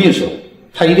找对秘书，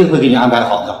他一定会给你安排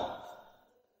好的。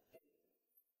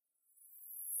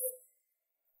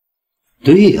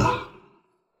对呀，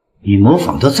你模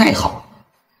仿的再好，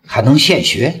还能现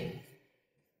学。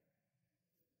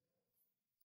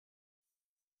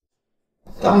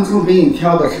当初给你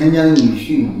挑的陈家的女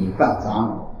婿，你办砸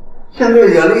了，现在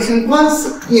惹了一身官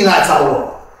司，你来找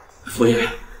我。佛爷，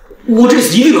我这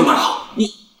次一定能办好。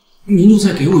您就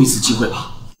再给我一次机会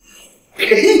吧。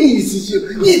给你一次机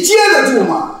会，你接得住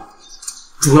吗？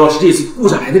主要是这次顾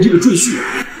家来的这个赘婿，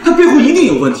他背后一定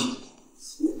有问题。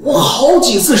我好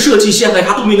几次设计陷害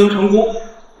他都没能成功。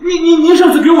您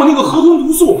上次给我那个河豚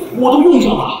毒素，我都用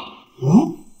上了。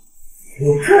我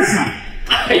这是……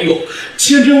哎呦，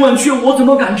千真万确，我怎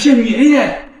么敢骗爷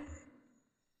爷？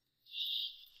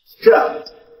这样，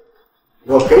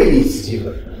我给你一次机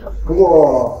会，不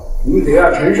过你得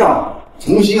让陈少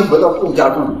重新回到顾家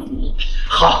中。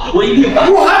好，我一定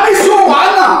办。我还没说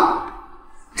完呢，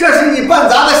这是你办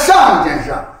砸的上一件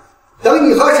事。等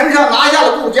你和陈少拿下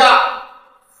了顾家，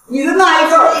你的那一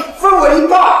份分我一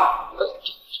半，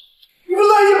你不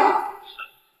乐意吗？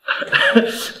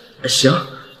行。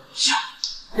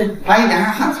来一点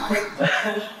汉草。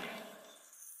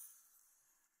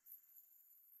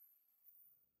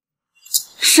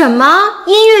什么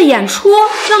音乐演出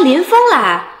让林峰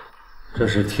来？这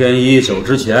是天一走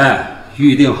之前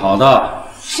预定好的。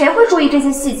谁会注意这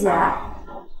些细节？大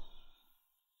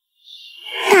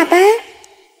班。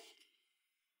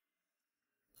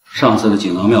上次的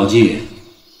锦囊妙计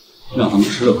让他们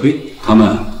吃了亏，他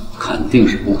们肯定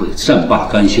是不会善罢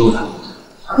甘休的。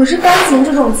可是钢琴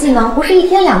这种技能不是一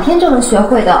天两天就能学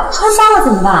会的，穿帮了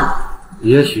怎么办？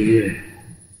也许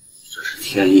这是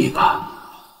天意吧。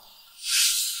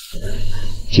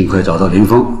尽快找到林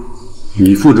峰，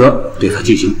你负责对他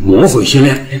进行魔鬼训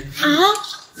练。啊，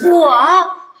我？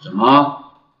怎么？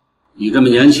你这么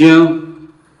年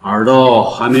轻，耳朵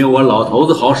还没有我老头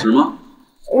子好使吗？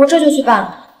我这就去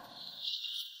办。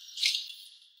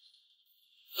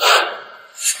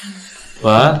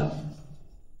晚安。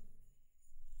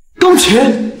刚钢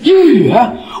琴、英语，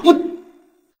我。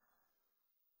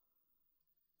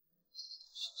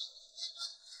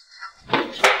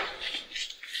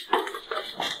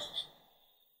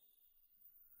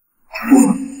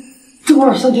这玩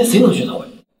意儿3天谁能学得会？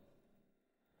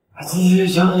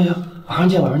行，晚上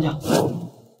见。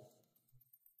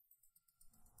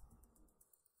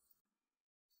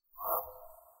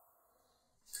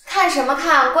看什么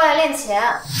看？过来练琴。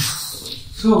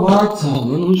这玩意儿怎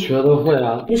么能学得会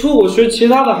啊？你说我学其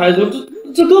他的还行，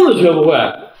这根本学不会。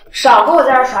少给我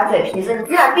在这耍嘴皮子！你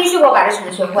今晚必须给我把这曲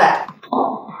子学会。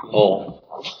哦。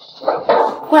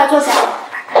过来坐下。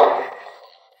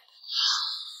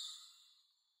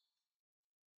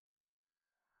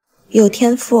有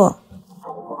天赋。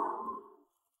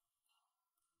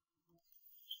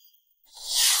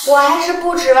我还是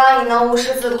不指望你能无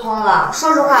师自通了。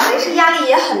说实话，为师压力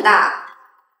也很大。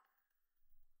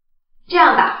这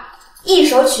样吧，一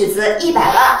首曲子100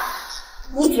万，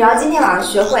你只要今天晚上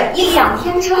学会，你2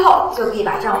天之后就可以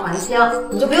把账还清，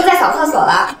你就不用再扫厕所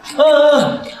了。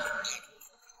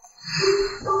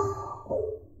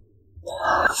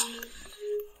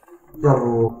要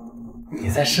不你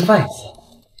再示范一次？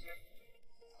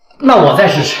那我再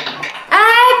试试。哎，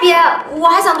别，我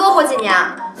还想多活几年。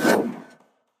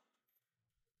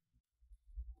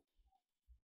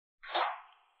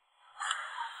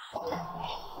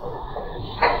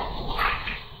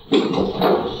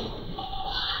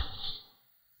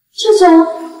秋秋，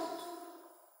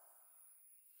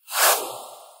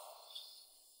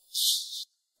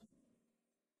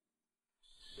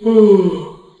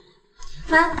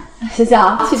小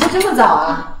小，起得这么早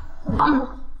啊？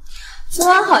昨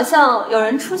晚好像有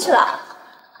人出去了。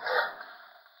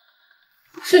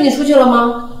是你出去了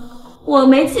吗？我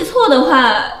没记错的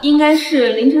话，应该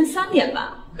是凌晨3点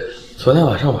吧。昨天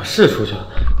晚上我是出去了，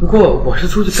不过我是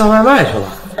出去干外卖去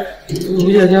了。你不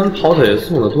夜间跑腿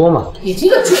送的多吗？你这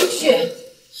个准婿，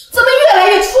怎么越来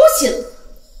越出息了？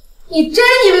你真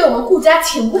以为我们顾家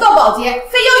请不到保洁，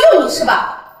非要用你是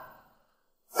吧？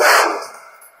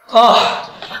啊！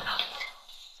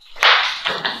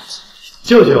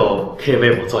舅舅可以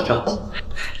为我作证。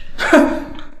哼，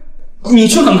你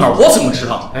去门口，我怎么知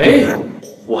道？哎，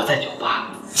我在酒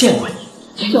吧见过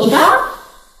你。酒吧？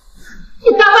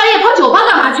你大半夜跑酒吧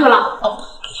干嘛去了？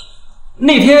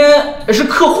那天是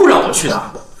客户让我去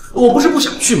的，我不是不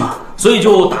想去吗？所以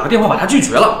就打个电话把他拒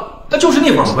绝了。但就是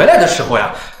那会儿回来的时候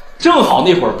呀，正好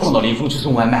那会儿碰到林峰去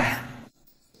送外卖，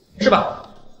是吧？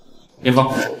林峰，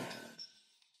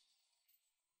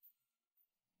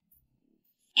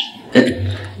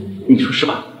你说是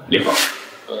吧，林峰？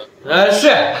是。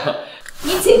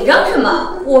你紧张什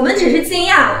么？我们只是惊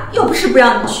讶，又不是不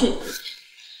让你去。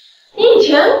你以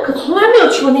前可从来没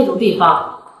有去过那种地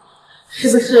方，是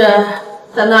不是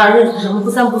在那儿认识什么不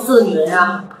三不四的女人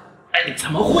啊？哎，怎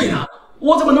么会呢？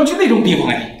我怎么能去那种地方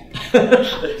哎？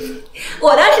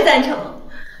我倒是赞成，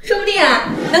说不定啊，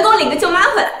能给我领个舅妈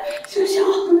回来。小小，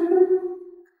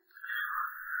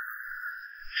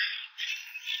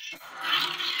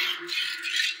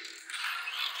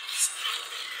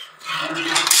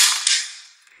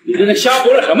你在这瞎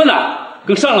活了什么呢？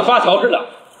跟上了发条似的。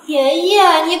爷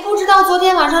爷，你不知道昨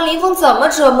天晚上林峰怎么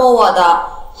折磨我的，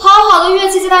好好的乐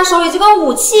器在他手里就跟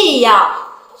武器一样，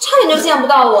差点就见不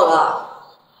到我了。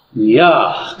你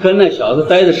呀，跟那小子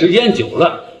待的时间久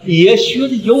了，也学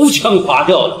的油腔滑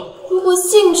调的。如果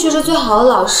兴趣是最好的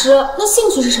老师，那兴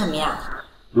趣是什么呀？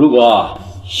如果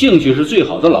兴趣是最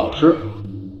好的老师，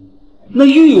那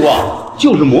欲望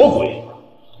就是魔鬼，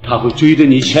他会追着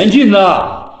你前进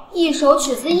的。一首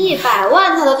曲子100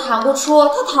万他都弹不出，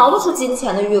他逃不出金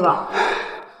钱的欲望。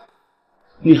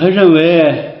你还认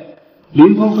为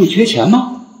林峰会缺钱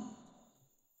吗？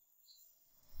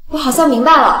我好像明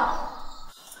白了。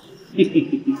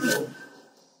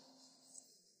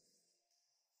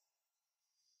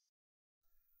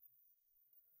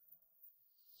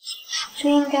这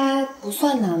应该不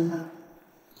算难吧？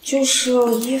就是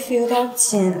我衣服有点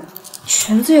紧，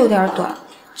裙子有点短，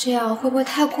这样会不会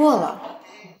太过了？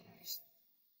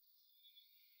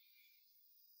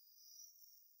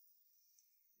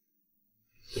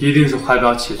一定是怀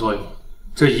表起作用，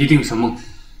这一定是梦。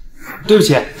对不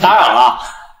起，打扰了。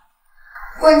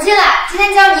滚进来，今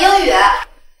天教你英语。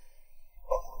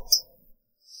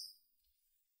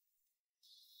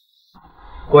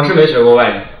我是没学过外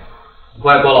语，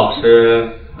外国老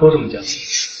师都这么教。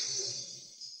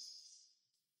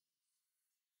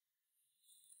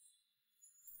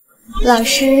老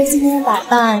师今天的打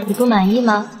扮你不满意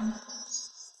吗？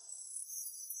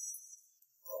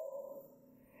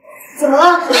怎么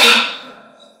了？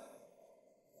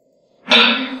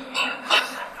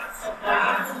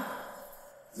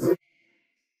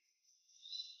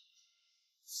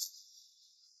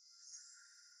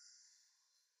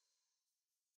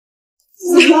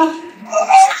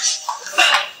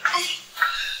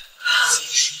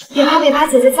别怕别怕，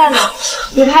姐姐在呢。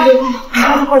别怕别怕，我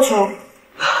帮她过去。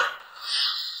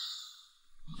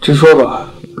直说吧，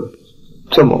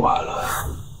这么晚了，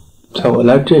叫我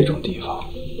来这种地方，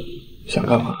想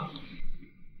干嘛？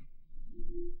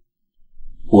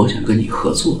我想跟你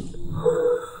合作。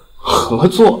合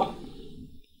作？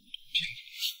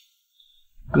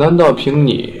难道凭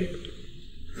你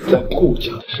在顾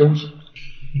家的身份？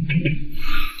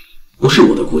不是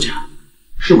我的顾家，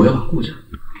是我要把顾家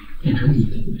变成你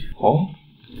的顾家。哦，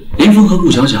林峰和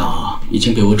顾小小已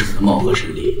经给我整得貌合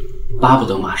神离，巴不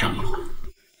得马上离婚。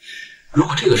如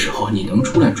果这个时候你能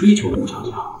出来追求顾小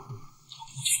小，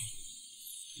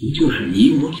不就是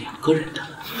你我两个人的了？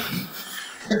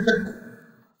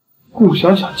顾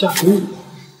小小嫁给我，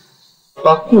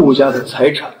把顾家的财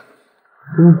产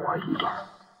跟我一半，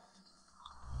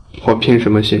我凭什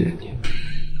么信任你？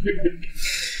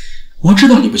我知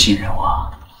道你不信任我，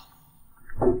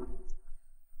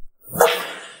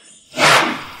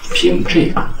凭这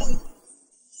个。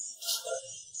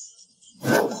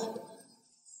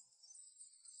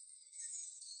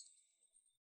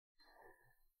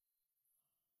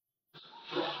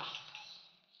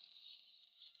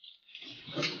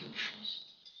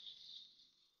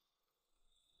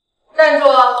站住！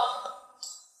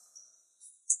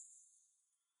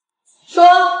说，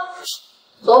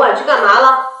昨晚去干嘛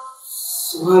了？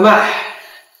送外卖。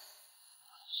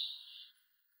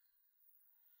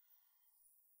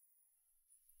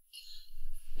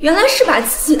原来是把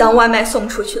自己当外卖送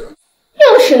出去了。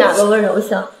又是哪个温柔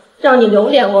乡，让你流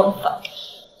连忘返？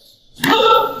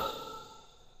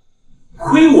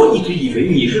亏我一直以为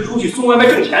你是出去送外卖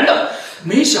挣钱的，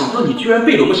没想到你居然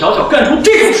背着我们小小干出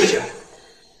这种事情。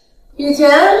以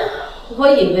前我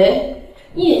以为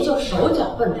你也就手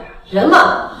脚笨点，人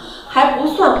嘛还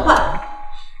不算坏。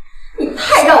你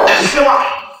太让我失望了，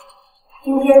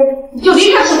今天你就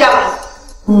离开顾家吧。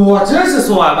我真是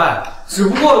送外卖，只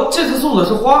不过这次送的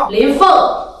是花。林凤，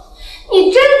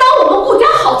你真当我们顾家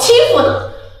好欺负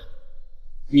呢？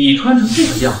你穿成这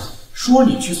个样子，说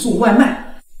你去送外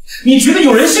卖，你觉得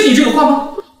有人信你这个话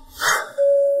吗？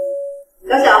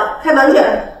小小，开门去。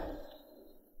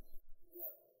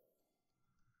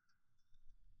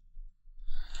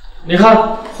你看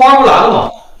花不来了吗？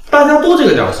大家都这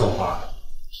个点送花。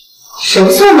谁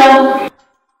送的？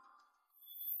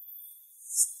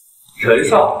陈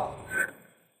少。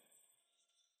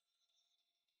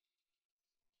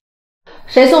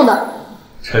谁送的？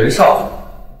陈少。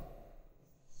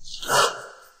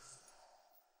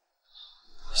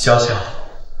小小，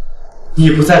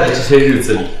你不在的这些日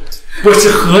子里，我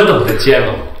是何等的煎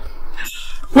熬。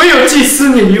唯有寄思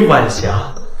念于晚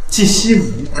霞，寄希望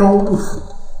于朝露。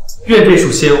愿这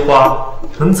束鲜花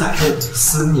能载着我的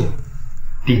思念，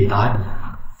抵达你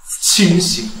清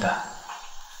醒的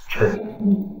晨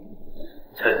意。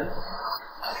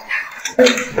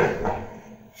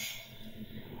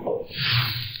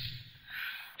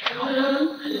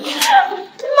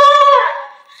妈，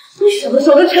你什么时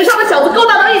候跟陈少的小子勾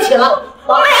搭到一起了？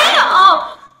我没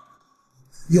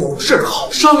有。有事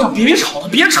好商量，别吵了，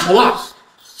别吵了。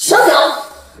小小，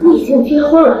你已经结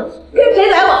婚了，跟谁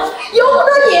来往由不得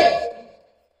你。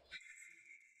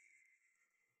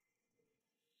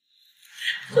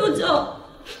舅舅，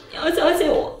你要相信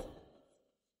我。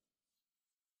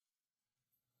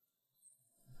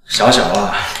小小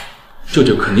啊，舅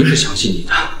舅肯定是相信你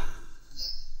的。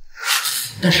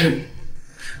但是，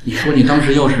你说你当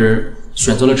时要是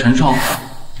选择了陈少，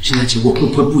现在结果会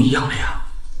不会不一样了呀？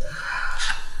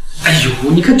哎呦，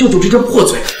你看舅舅这张破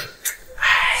嘴。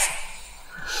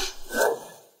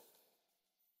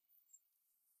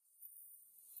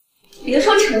别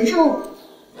说陈少了，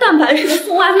但凡是个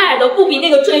送外卖的，不比那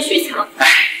个赘婿强。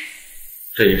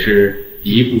这也是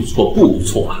一步错步步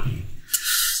错啊！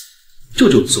舅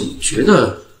舅总觉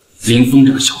得林峰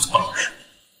这个小子不老实。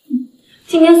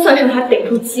今天算是他逮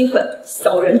住机会，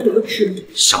小人得志。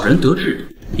小人得志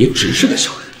也只是个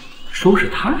小人，收拾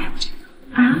他还不简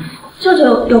单啊！舅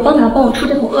舅有办法帮我出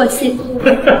这口恶气？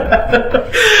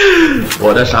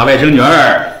我的傻外甥女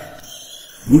儿，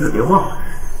你可别忘了，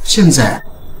现在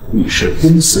你是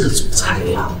公司的总裁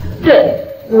呀。对，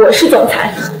我是总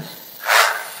裁。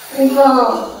林峰，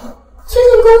最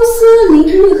近公司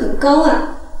离职率很高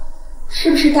啊，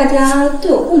是不是大家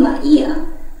对我不满意啊？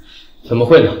怎么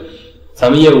会呢？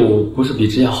咱们业务不是比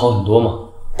之前好很多吗？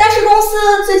但是公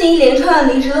司最近一连串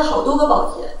离职了好多个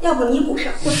保洁，要不你补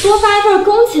上，我多发一份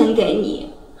工钱给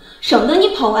你，省得你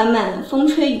跑外卖风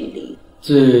吹雨淋。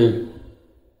这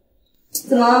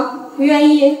怎么不愿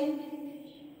意？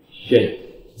愿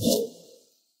意。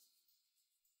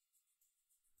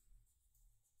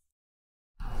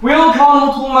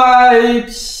Welcome to my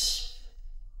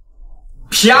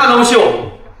瞎能秀。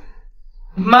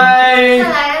买。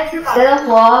看来是谁的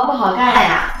活不好干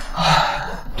呀？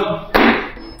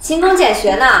勤工俭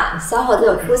学呢，小伙子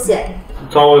有出息。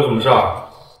找我有什么事儿？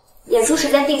演出时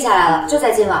间定下来了，就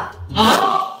在今晚。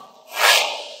啊！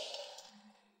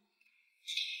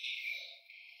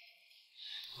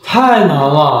太难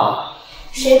了。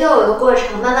谁都有个过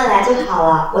程，慢慢来就好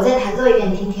了。我再弹奏一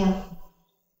遍，你听听。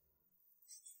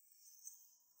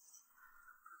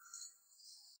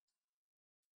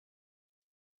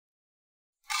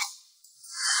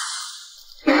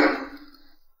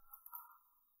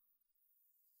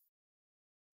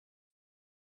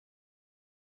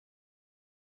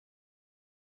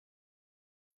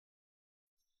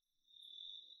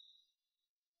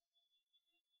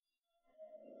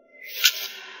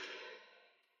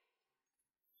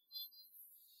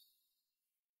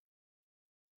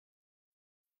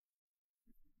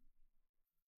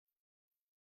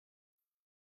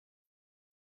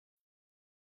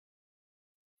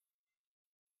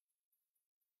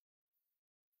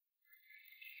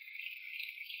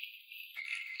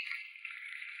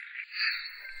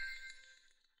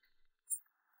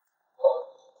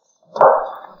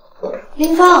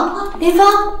林峰，林峰，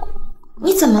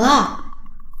你怎么了？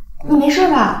你没事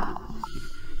吧？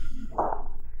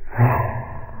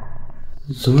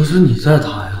怎么是你在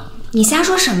弹呀？你瞎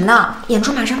说什么呢？演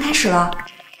出马上开始了。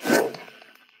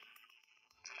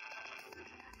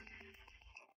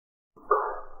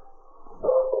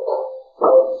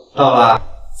到了。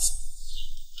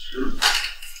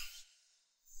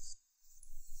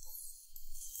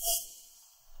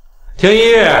天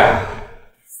一，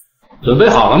准备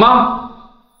好了吗？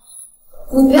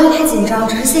你不要太紧张，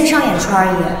只是线上演出而已。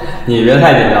你别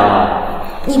太紧张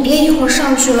了。你别一会儿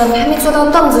上去了，你还没坐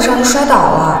到凳子上就摔倒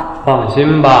了。放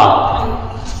心吧。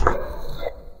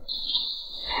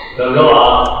等着我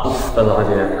啊，大早姐。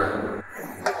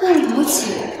那了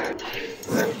解。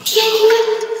天一。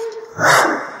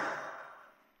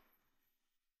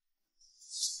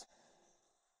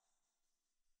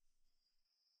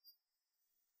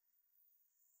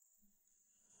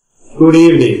Good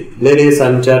evening, ladies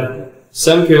and gentlemen.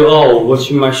 Thank you all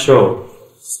watching my show.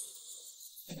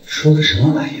 说的什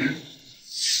么玩意儿？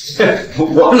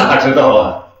我哪知道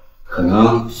啊？可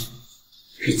能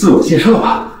是自我介绍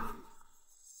吧。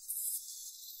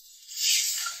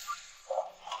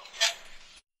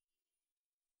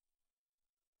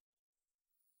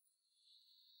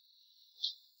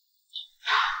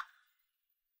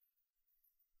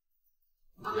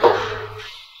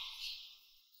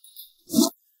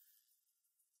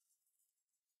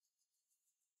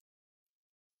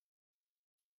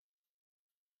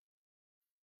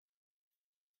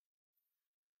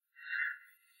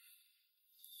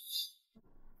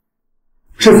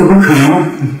这怎么可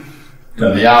能？怎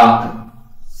么样？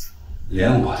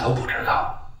连我都不知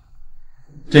道。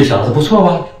这小子不错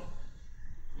吧？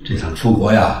这趟出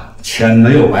国呀，钱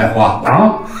没有白花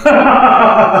啊！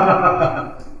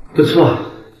不错，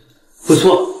不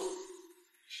错。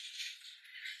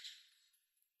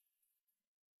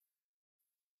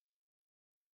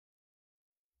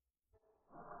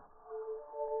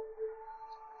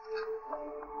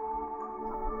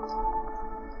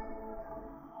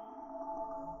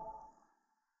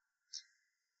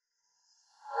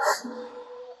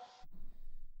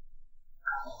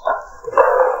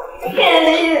天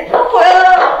理，他回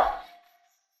来了。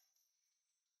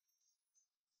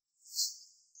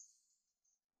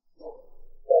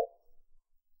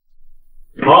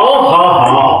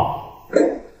好，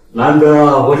难得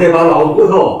我这把老骨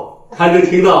头还能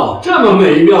听到这么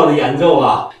美妙的演奏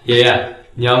啊！爷爷，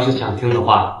你要是想听的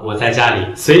话，我在家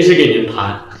里随时给您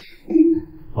弹。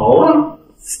好啊，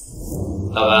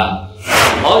大白，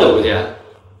好久不见，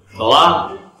走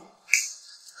了。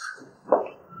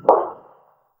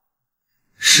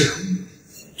是，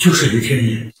就是林天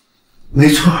一，没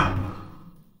错。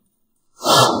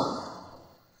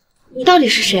你到底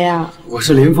是谁啊？我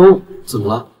是林峰，怎么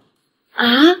了？啊？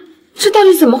这到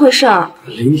底怎么回事？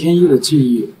林天一的记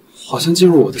忆好像进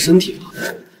入我的身体了。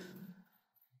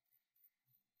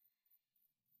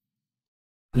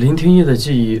林天一的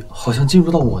记忆好像进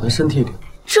入到我的身体里。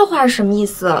这话是什么意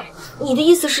思？你的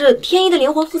意思是天一的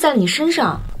灵魂附在了你身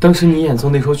上？当时你演奏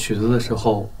那首曲子的时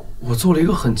候，我做了一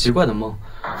个很奇怪的梦，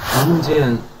我梦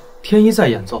见天一在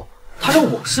演奏，他让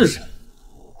我是谁，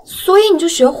所以你就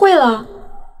学会了。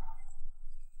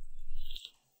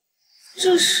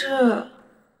这是……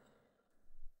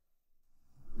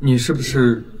你是不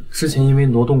是之前因为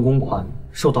挪动公款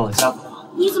受到了家暴？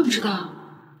你怎么知道？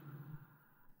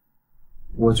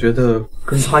我觉得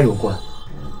跟他有关，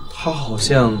他好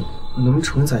像能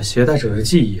承载携带者的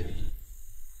记忆。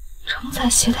承在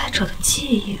携带者的记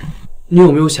忆。你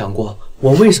有没有想过，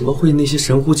我为什么会那些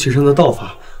神乎其神的道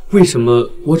法？为什么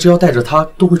我只要带着它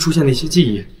都会出现那些记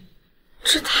忆？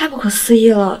这太不可思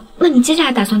议了。那你接下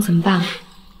来打算怎么办？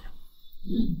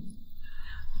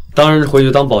当然是回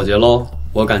去当保洁喽。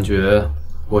我感觉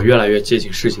我越来越接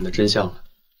近事情的真相了。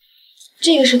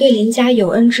这个是对林家有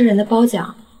恩之人的褒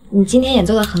奖。你今天演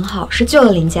奏的很好，是救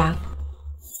了林家。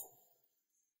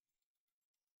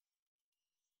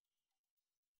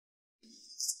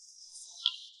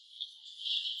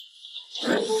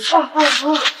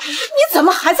你怎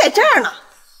么还在这儿呢？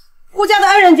顾家的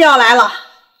恩人就要来了，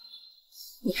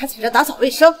你还在这打扫卫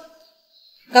生？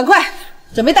赶快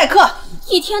准备待客。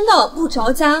一天到晚不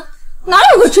着家，哪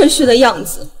有个赘婿的样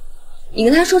子？你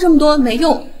跟他说这么多没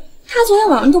用，他昨天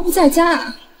晚上都不在家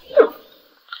啊。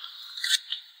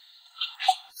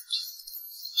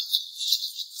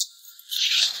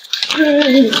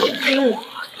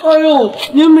哎呦，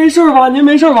您没事吧？您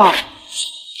没事吧？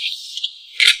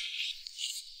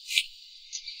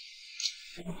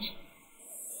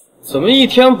怎么一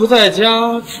天不在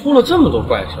家，出了这么多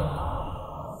怪事？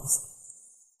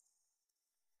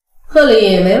贺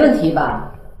礼没问题吧？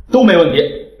都没问题。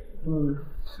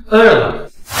恩人呢？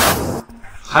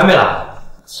还没来？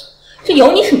这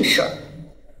有你什么事？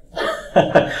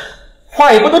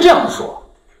话也不能这样说。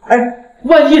哎，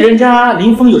万一人家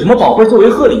林峰有什么宝贝作为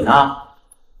贺礼呢？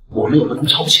我们也不能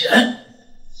超前。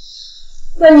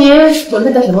那你准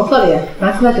备的什么贺礼？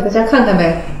拿出来给大家看看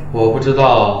呗。我不知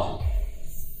道，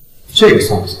这个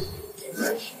算不算？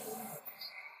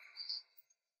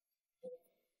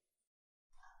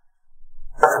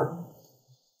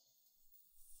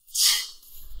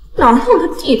哪来的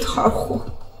地摊货？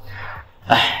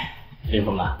哎，林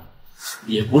峰啊，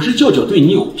也不是舅舅对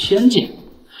你有偏见，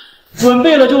准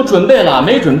备了就准备了，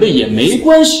没准备也没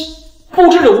关系，不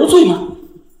知者无罪嘛。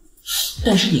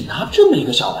但是你拿这么一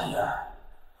个小玩意儿，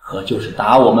可就是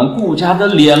打我们顾家的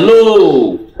脸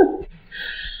喽！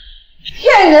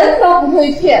骗人都不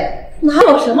会骗，哪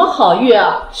有什么好玉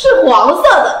啊？是黄色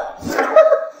的。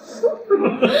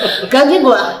赶紧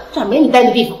滚，这儿没你待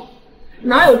的地方。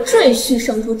哪有赘婿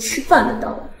上桌吃饭的道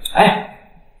理？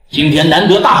哎，今天难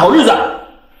得大好日子，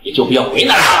也就不要为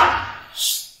难他了。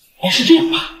哎，是这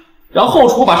样吧？让后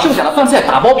厨把剩下的饭菜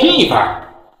打包拼一份，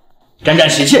沾沾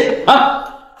喜气啊！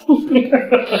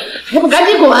还不赶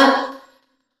紧滚！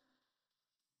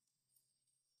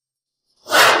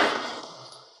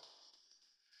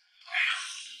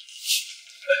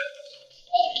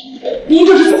您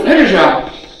这是怎么了？这是？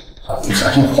不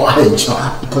小心滑了一跤，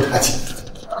不打紧。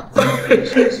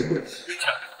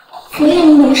佛爷，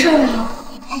您没事吧？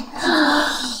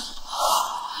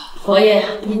佛爷，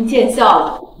您见笑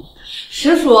了。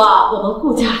实属啊，我们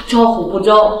顾家招呼不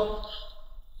周。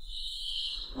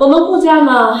我们顾家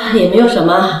呢，也没有什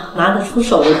么拿得出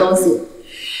手的东西。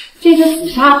这个紫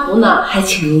砂壶呢，还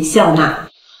请您笑纳。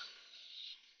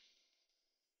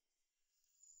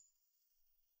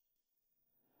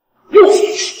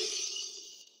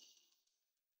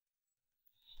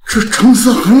这成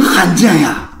色很罕见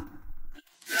呀！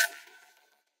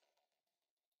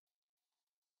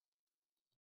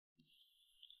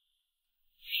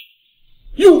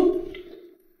哟，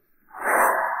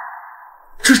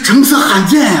这成色罕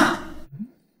见呀！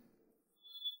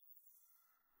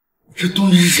这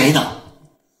东西是谁的？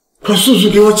快速速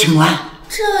给我请来！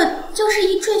这就是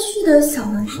一赘婿的小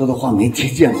玩意。说的话没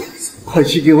听见吗？快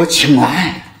去给我请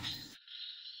来！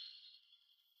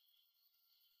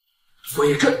佛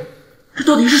爷，这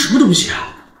到底是什么东西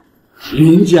啊？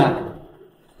林家，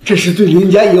这是对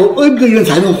林家有恩的人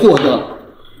才能获得。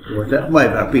我在外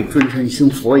边被尊称一声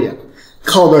佛爷，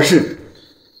靠的是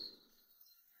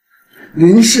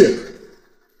林氏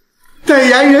代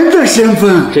言人的身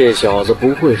份。这小子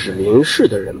不会是林氏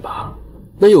的人吧？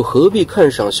那又何必看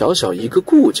上小小一个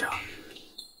顾家？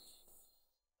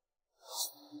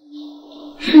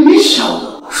是你小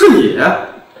子，是你？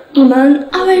你们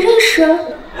二位认识？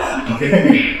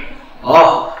认识。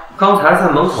哦，刚才在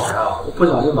门口呀，我不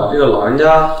小心把这个老人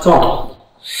家撞倒。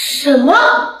什么？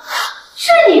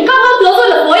是你刚刚得罪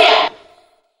了佛爷？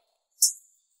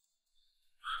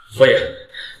佛爷，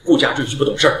顾家赘婿不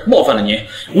懂事，冒犯了您，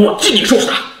我替你收拾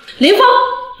他。林峰，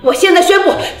我现在宣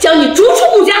布将你逐出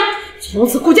顾家，从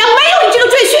此顾家没有你这个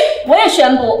赘婿。我也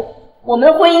宣布，我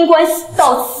们的婚姻关系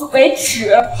到此为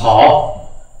止。好，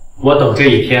我等这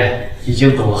一天已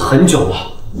经等了很久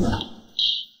了。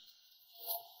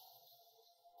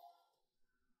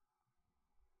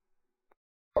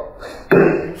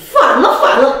反了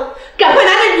反了，赶快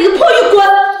拿着你的破玉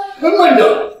滚！慢着，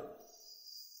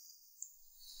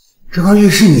这块玉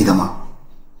是你的吗？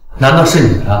难道是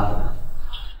你的？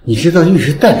你知道玉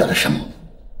石代表着什么？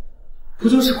不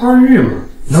就是块玉吗？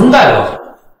能代表什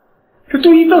么？这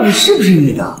东西到底是不是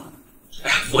你的？哎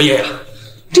呀，佛爷呀，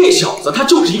这小子他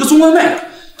就是一个送外卖的，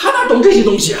他哪懂这些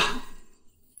东西啊？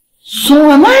送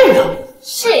外卖的？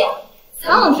是呀，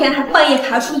前2天还半夜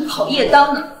爬出去跑夜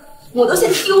当呢，我都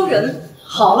嫌丢人。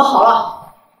好了好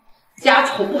了，家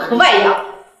丑不可外扬。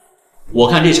我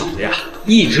看这小子呀，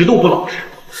一直都不老实，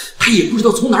他也不知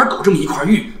道从哪儿搞这么一块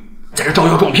玉，在这招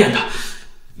摇撞骗的。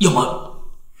要么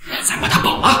咱把他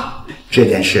绑了。这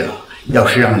件事啊，要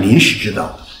是让林氏知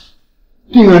道，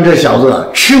定让这小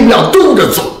子吃不了兜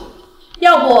着走。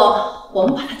要不我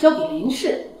们把他交给林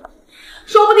氏，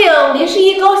说不定林氏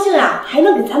一高兴啊，还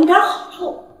能给咱们点好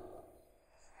处。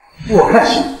我看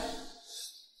行。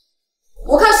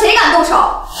我看谁敢动手。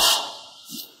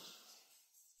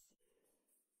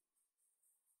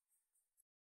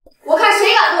我看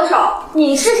谁敢动手。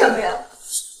你是什么人？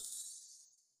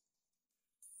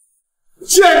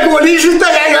见过林氏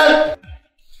代言人。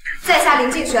在下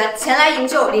林敬玄，前来营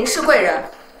救林氏贵人。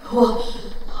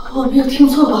我没有听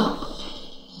错吧？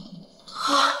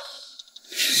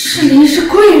是林氏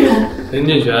贵人。林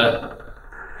敬玄，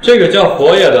这个叫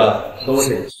佛爷的收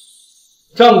拾你，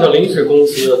仗着林氏公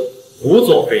司无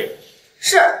作非为。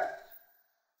是。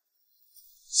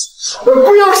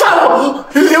不要杀我！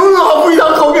刘老夫一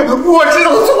条口命，我知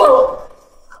道错了。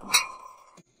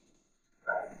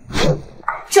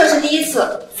这是第一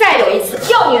次，再有一次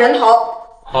要你人头。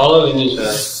好了，林敬玄，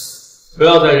不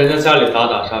要在人家家里打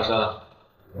打杀杀，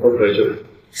都回去。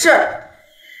是。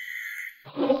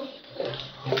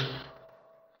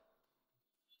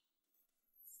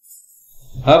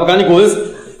还不赶紧滚！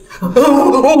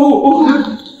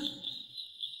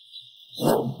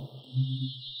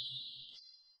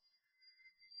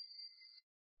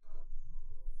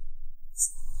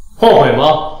后悔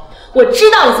吗？我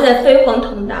知道你现在飞黄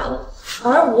腾达了，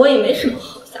而我也没什么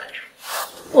好下场。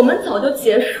我们早就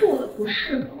结束了，不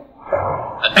是吗？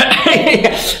哎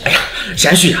呀，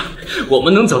贤婿啊，我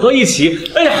们能走到一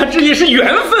起，哎呀，这也是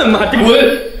缘分嘛！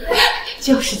滚！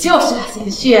就是啊，贤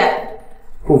婿。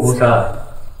顾山，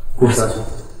顾三兄，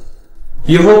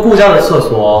以后顾家的厕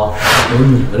所由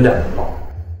你们两个包。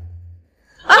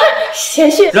啊，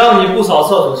贤婿，让你不扫厕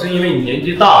所是因为你年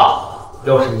纪大了，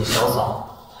要是你想扫，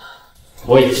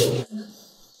我也做。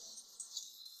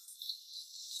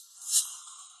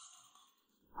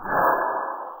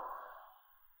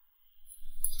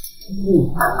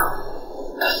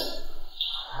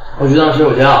我去趟洗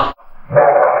手间啊。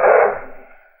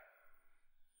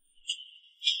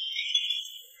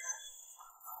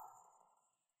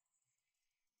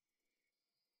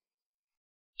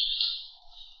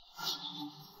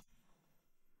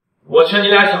我劝你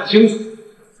俩想清楚，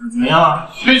怎么样？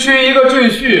区区一个赘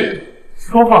婿，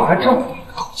说话还这么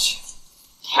高兴，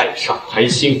太上抬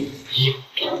心，一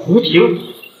变无停。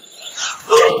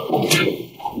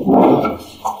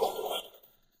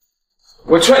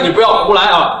我劝你不要胡来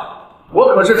啊！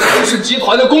我可是陈氏集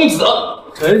团的公子。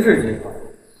陈氏集团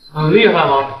很厉害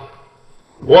吗？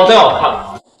我倒要看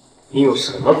看你有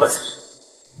什么本事。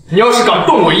你要是敢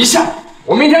动我一下，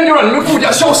我明天就让你们顾家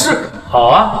消失。好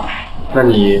啊，那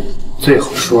你最好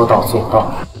说到做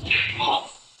到。好，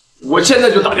我现在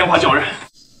就打电话叫人。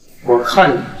我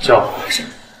看你叫谁？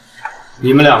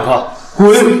你们两个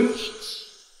滚！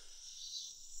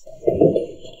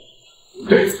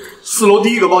对，4楼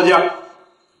第1个包间，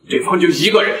对方就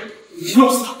1个人，弄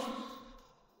死他。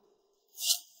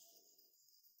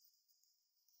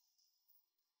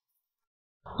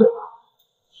对，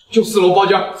就4楼包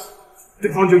间，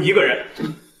对方就1个人。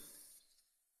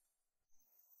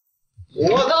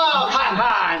我倒要看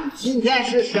看今天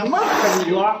是什么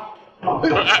狠角。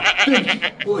对，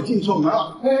我进错门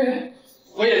了。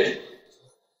我也。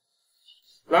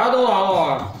来都来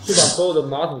了，去把所有的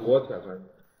马桶给我舔干净。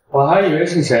我还以为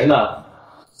是谁呢，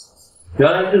原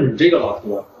来是你这个老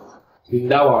师。你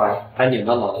待会儿还拧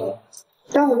到哪去了？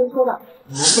待会儿就说吧。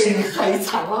我被你害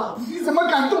惨了！你怎么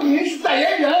敢动林氏代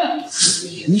言人？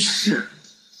林氏？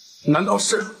难道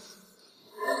是？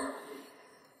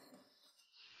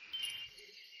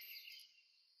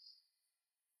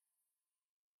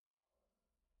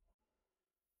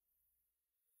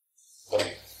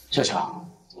小乔，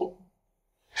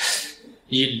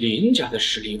以林家的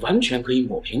实力，完全可以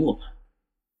抹平我们。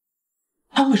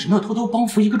他为什么要偷偷帮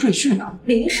扶一个赘婿呢？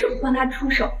林氏不帮他出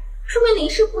手，说明林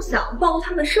氏不想暴露他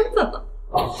们的身份嘛。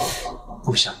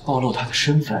不想暴露他的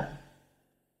身份，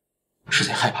是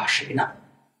在害怕谁呢？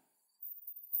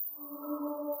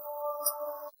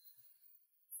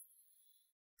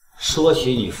说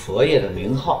起你佛爷的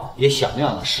名号，也响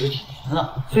亮了10几年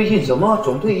了。最近怎么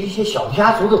总对一些小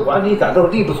家族的管理感到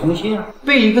力不从心啊？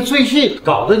被一个赘婿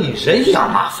搞得你人仰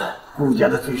马翻。顾家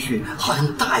的赘婿好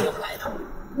像大有来头，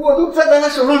我都栽在他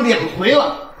手上2回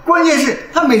了。关键是，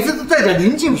他每次都带着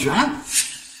林敬玄。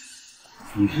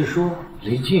你是说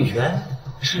林敬玄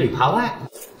吃里扒外？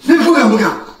不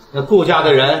敢。那顾家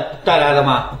的人带来了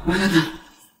吗？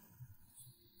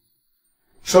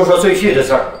说说赘婿的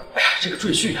事儿。哎呀，这个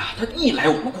赘婿啊，他一来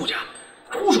我们顾家，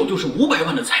出手就是500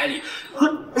万的彩礼和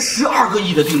12个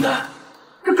亿的订单，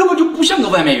这根本就不像个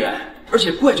外卖员。而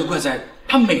且怪就怪在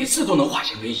他每次都能化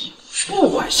险为夷，不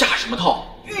管下什么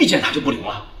套，遇见他就不灵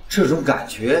了。这种感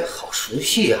觉好熟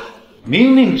悉啊！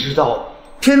明明知道，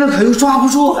偏偏可又抓不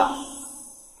住的。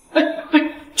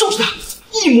就是他，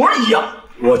一模一样。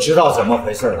我知道怎么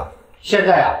回事了。现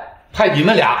在啊，派你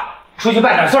们俩出去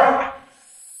办点事儿。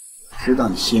知道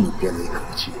你心里憋了一口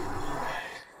气。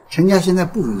陈家现在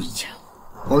不如以前，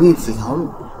我给你指条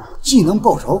路，既能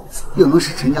报仇，又能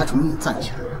使陈家重新站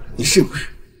起来，你是不是？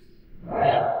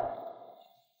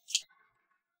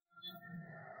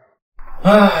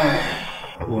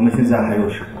我们现在还有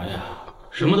什么呀？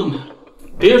什么都没有，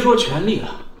别说权力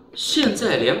了，现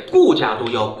在连顾家都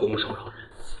要拱手让人。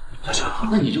小小，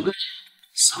那你就跟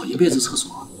扫一辈子厕所。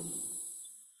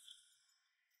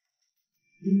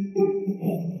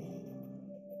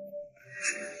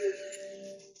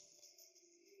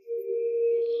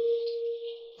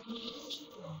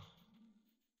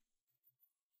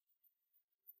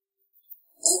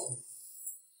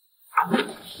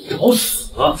找死！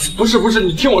不是，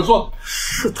你听我说，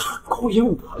是他勾引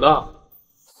我的。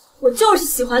我就是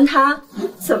喜欢他，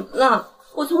怎么了？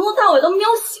我从头到尾都没有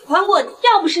喜欢过你，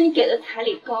要不是你给的彩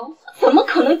礼高，怎么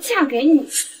可能嫁给你？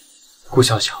顾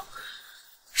小小，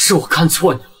是我看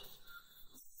错你了。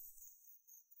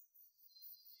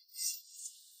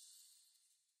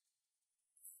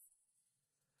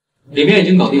里面已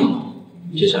经搞定了，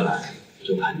接下来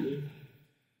就看你。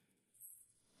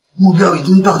目标已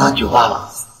经到达酒吧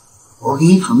了，我给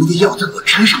你准备的药在我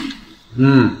车上。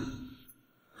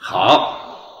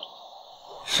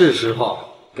好，是时候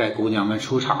该姑娘们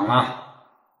出场了。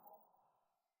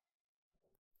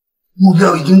目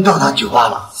标已经到达酒吧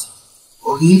了，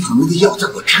我给你准备的药在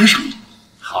我车上。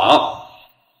好，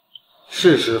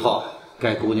是时候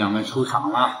该姑娘们出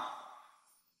场了。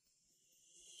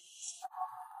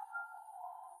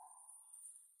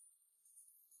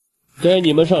该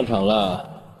你们上场了，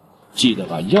记得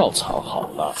把药藏好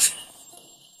了。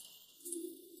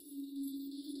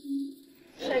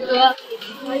帅哥，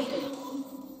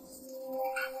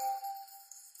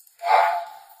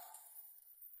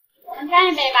咱干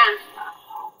一杯吧。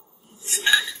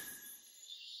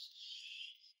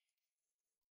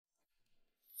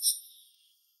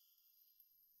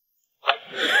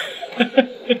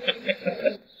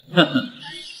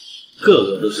个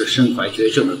个都是身怀绝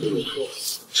症的毒乳托，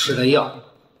吃了药，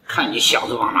看你小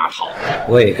子往哪跑！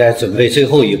我也该准备最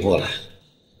后一步了，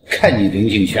看你林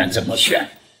敬轩怎么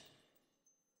选。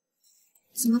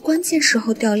怎么关键时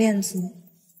候掉链子？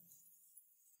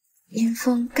严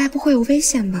峰该不会有危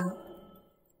险吧？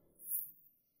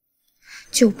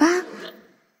酒吧？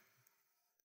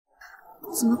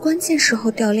怎么关键时候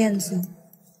掉链子？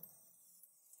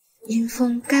严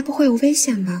峰该不会有危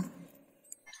险吧？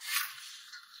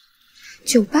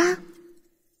酒吧？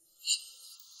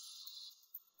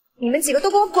你们几个都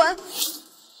给我滚！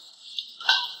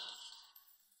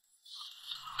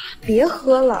别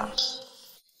喝了。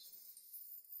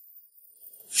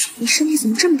你身体怎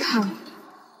么这么烫？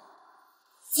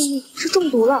你是中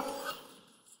毒了。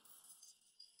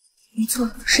没错，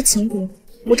是情毒。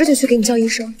我这就去给你叫医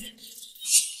生。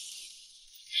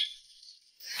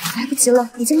来不及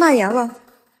了，已经蔓延了。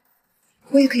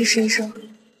我也可以是医生。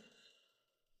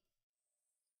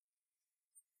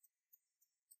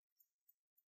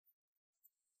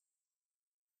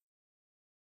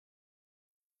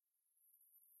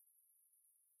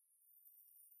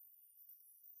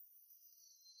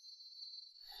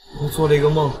我做了一个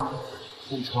梦，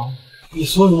很长，比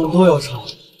所有梦都要长。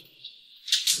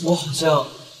我好像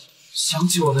想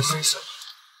起我的身世。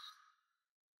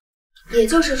也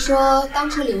就是说，当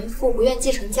初林父不愿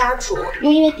继承家主，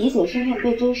又因为嫡子身份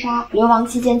被追杀，流亡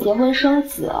期间结婚生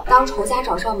子。当仇家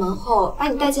找上门后，把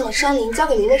你带进了山林，交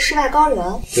给了一位世外高人。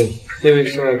对，那位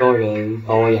世外高人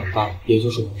把我养大，也就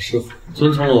是我的师傅，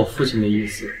遵从了我父亲的意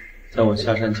思，在我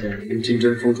下山前用金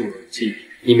针封住我的记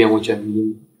忆，以免我卷入阴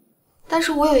影。但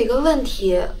是我有一个问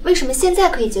题，为什么现在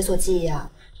可以解锁记忆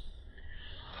啊？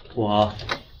我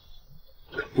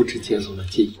可不止解锁了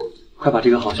记忆，快把这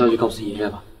个好消息告诉爷爷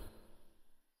吧。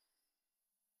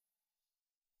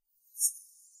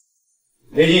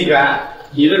林进全，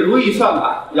你的如意算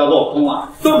盘要落空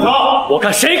了。动手！我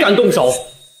看谁敢动手！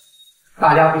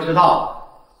大家不知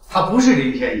道，他不是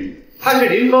林天一，他是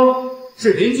林峰，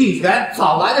是林进全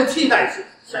早来的替代者，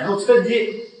想要趁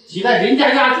机取代林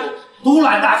家主，独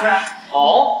揽大权。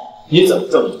好，你怎么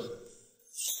证明？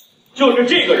就是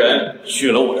这个人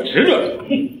娶了我的侄女。哼，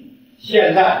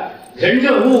现在人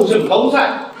证物证都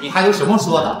在，你还有什么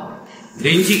说的？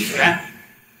林进全，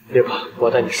别怕，我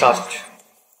带你杀出去。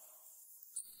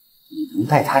你能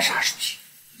带他杀出去？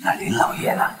那林老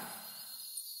爷呢？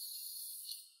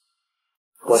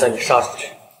我带你杀出去。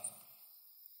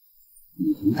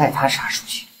你能带他杀出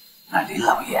去？那林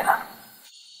老爷呢？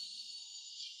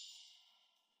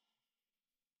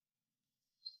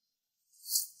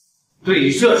对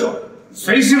你射手，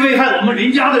谁是危害我们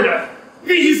林家的人，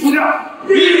必须除掉！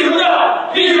必须除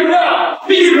掉！必须除掉！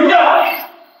必须除掉！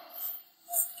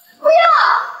不要！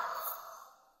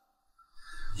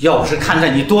要不是看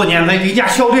在你多年为林家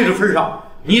效力的份上，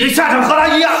你的下场和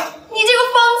他一样。你这个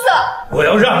疯子！我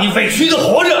要让你委屈的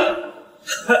活着！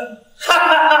哈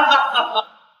哈哈哈哈！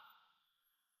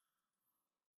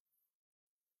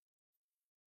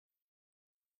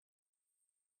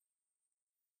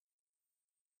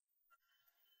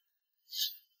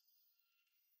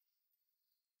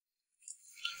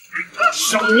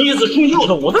小妮子终于落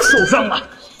到我的手上了，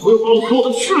我要把我所有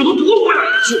的刺都夺回来，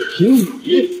就凭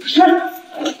你！是。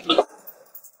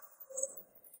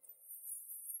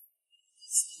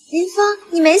林峰，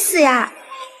你没死呀？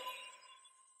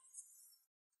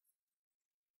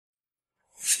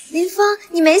林峰，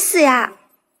你没死呀？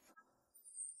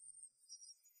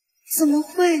怎么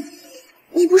会？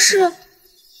你不是……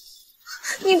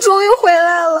你终于回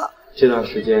来了！这段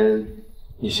时间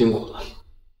你辛苦了。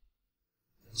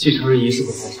继承人仪式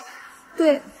会开始。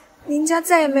对，林家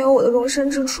再也没有我的容身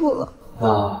之处了。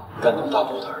那干掉大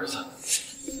伯的儿子？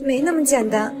没那么简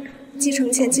单。继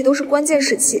承前期都是关键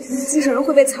时期，继承人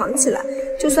会被藏起来，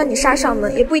就算你杀上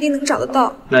门，也不一定能找得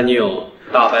到。那你有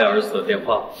大伯儿子的电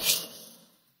话吗？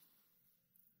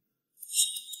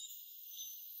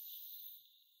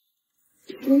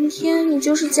明天你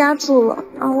就是家主了，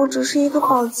而我只是一个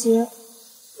保洁。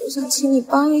我想请你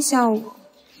帮一下我，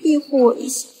庇护我一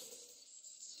下。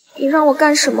你让我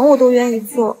干什么我都愿意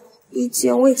做，毕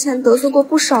竟我以前得罪过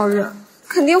不少人，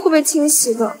肯定会被清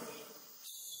洗的。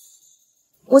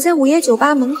我在午夜酒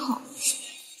吧门口。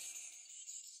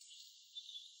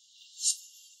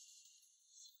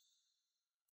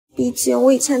毕竟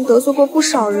我以前得罪过不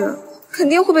少人，肯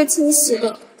定会被清洗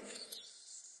的。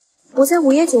我在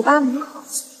午夜酒吧门口。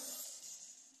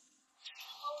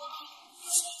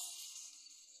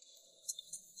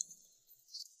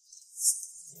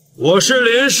我是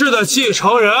林氏的继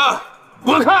承人，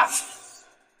滚开！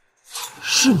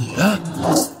是你？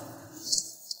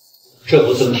这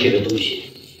不增铁的东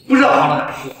西，不知道跑到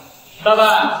哪去了。大伯，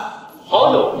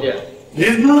好久不见。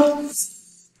林峰，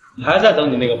你还在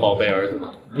等你那个宝贝儿子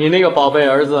吗？你那个宝贝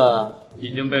儿子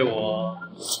已经被我……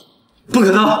不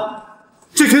可能，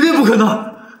这绝对不可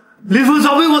能！林峰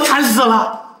早被我砍死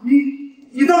了。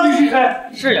你到底是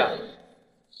谁？是呀，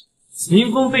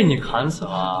林峰被你砍死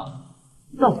了。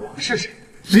那我是谁？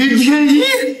林天一。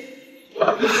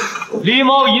狸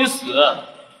猫已死，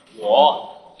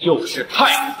我就是太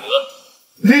子。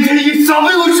林天一早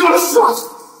被我撞死了。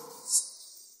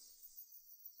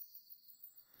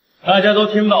大家都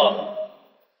听到了吗？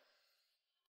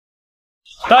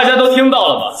大家都听到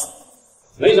了吗？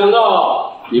没想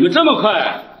到你们这么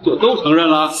快就都承认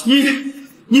了。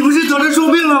你不是得了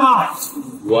重病了吗？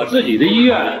我自己的医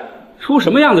院出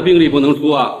什么样的病例不能出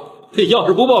啊？要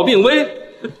是不报病危，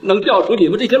能调出你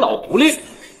们这些老狐狸。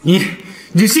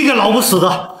你是一个老不死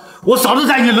的，我早就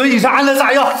在你轮椅上安了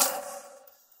炸药。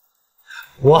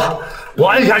我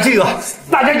按下这个，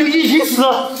大家就一起死。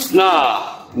那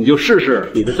你就试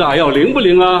试你的炸药灵不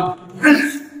灵啊？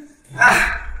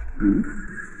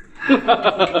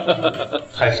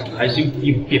太上台星，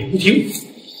应变不停。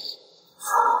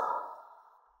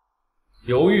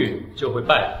犹豫就会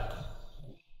败。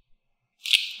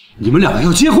你们两个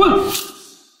要结婚？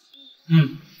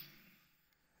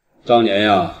当年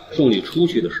呀，送你出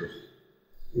去的时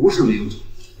候，不是没有找。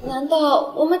难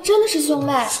道我们真的是兄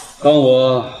妹？当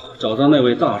我找到那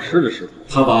位大师的时候，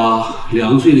他把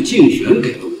2岁的竞选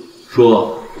给了我，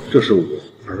说这是我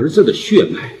儿子的血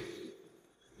脉，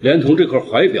连同这块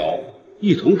怀表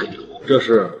一同给了我。这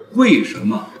是为什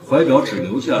么怀表只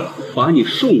留下了把你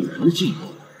送人的记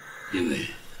忆？因为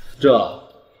这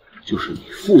就是你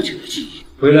父亲的记忆。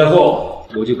回来后，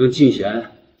我就跟竞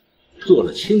贤做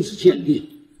了亲子鉴定。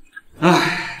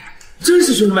真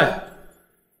是兄妹？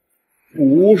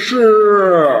不是。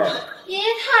爷爷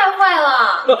太太坏了。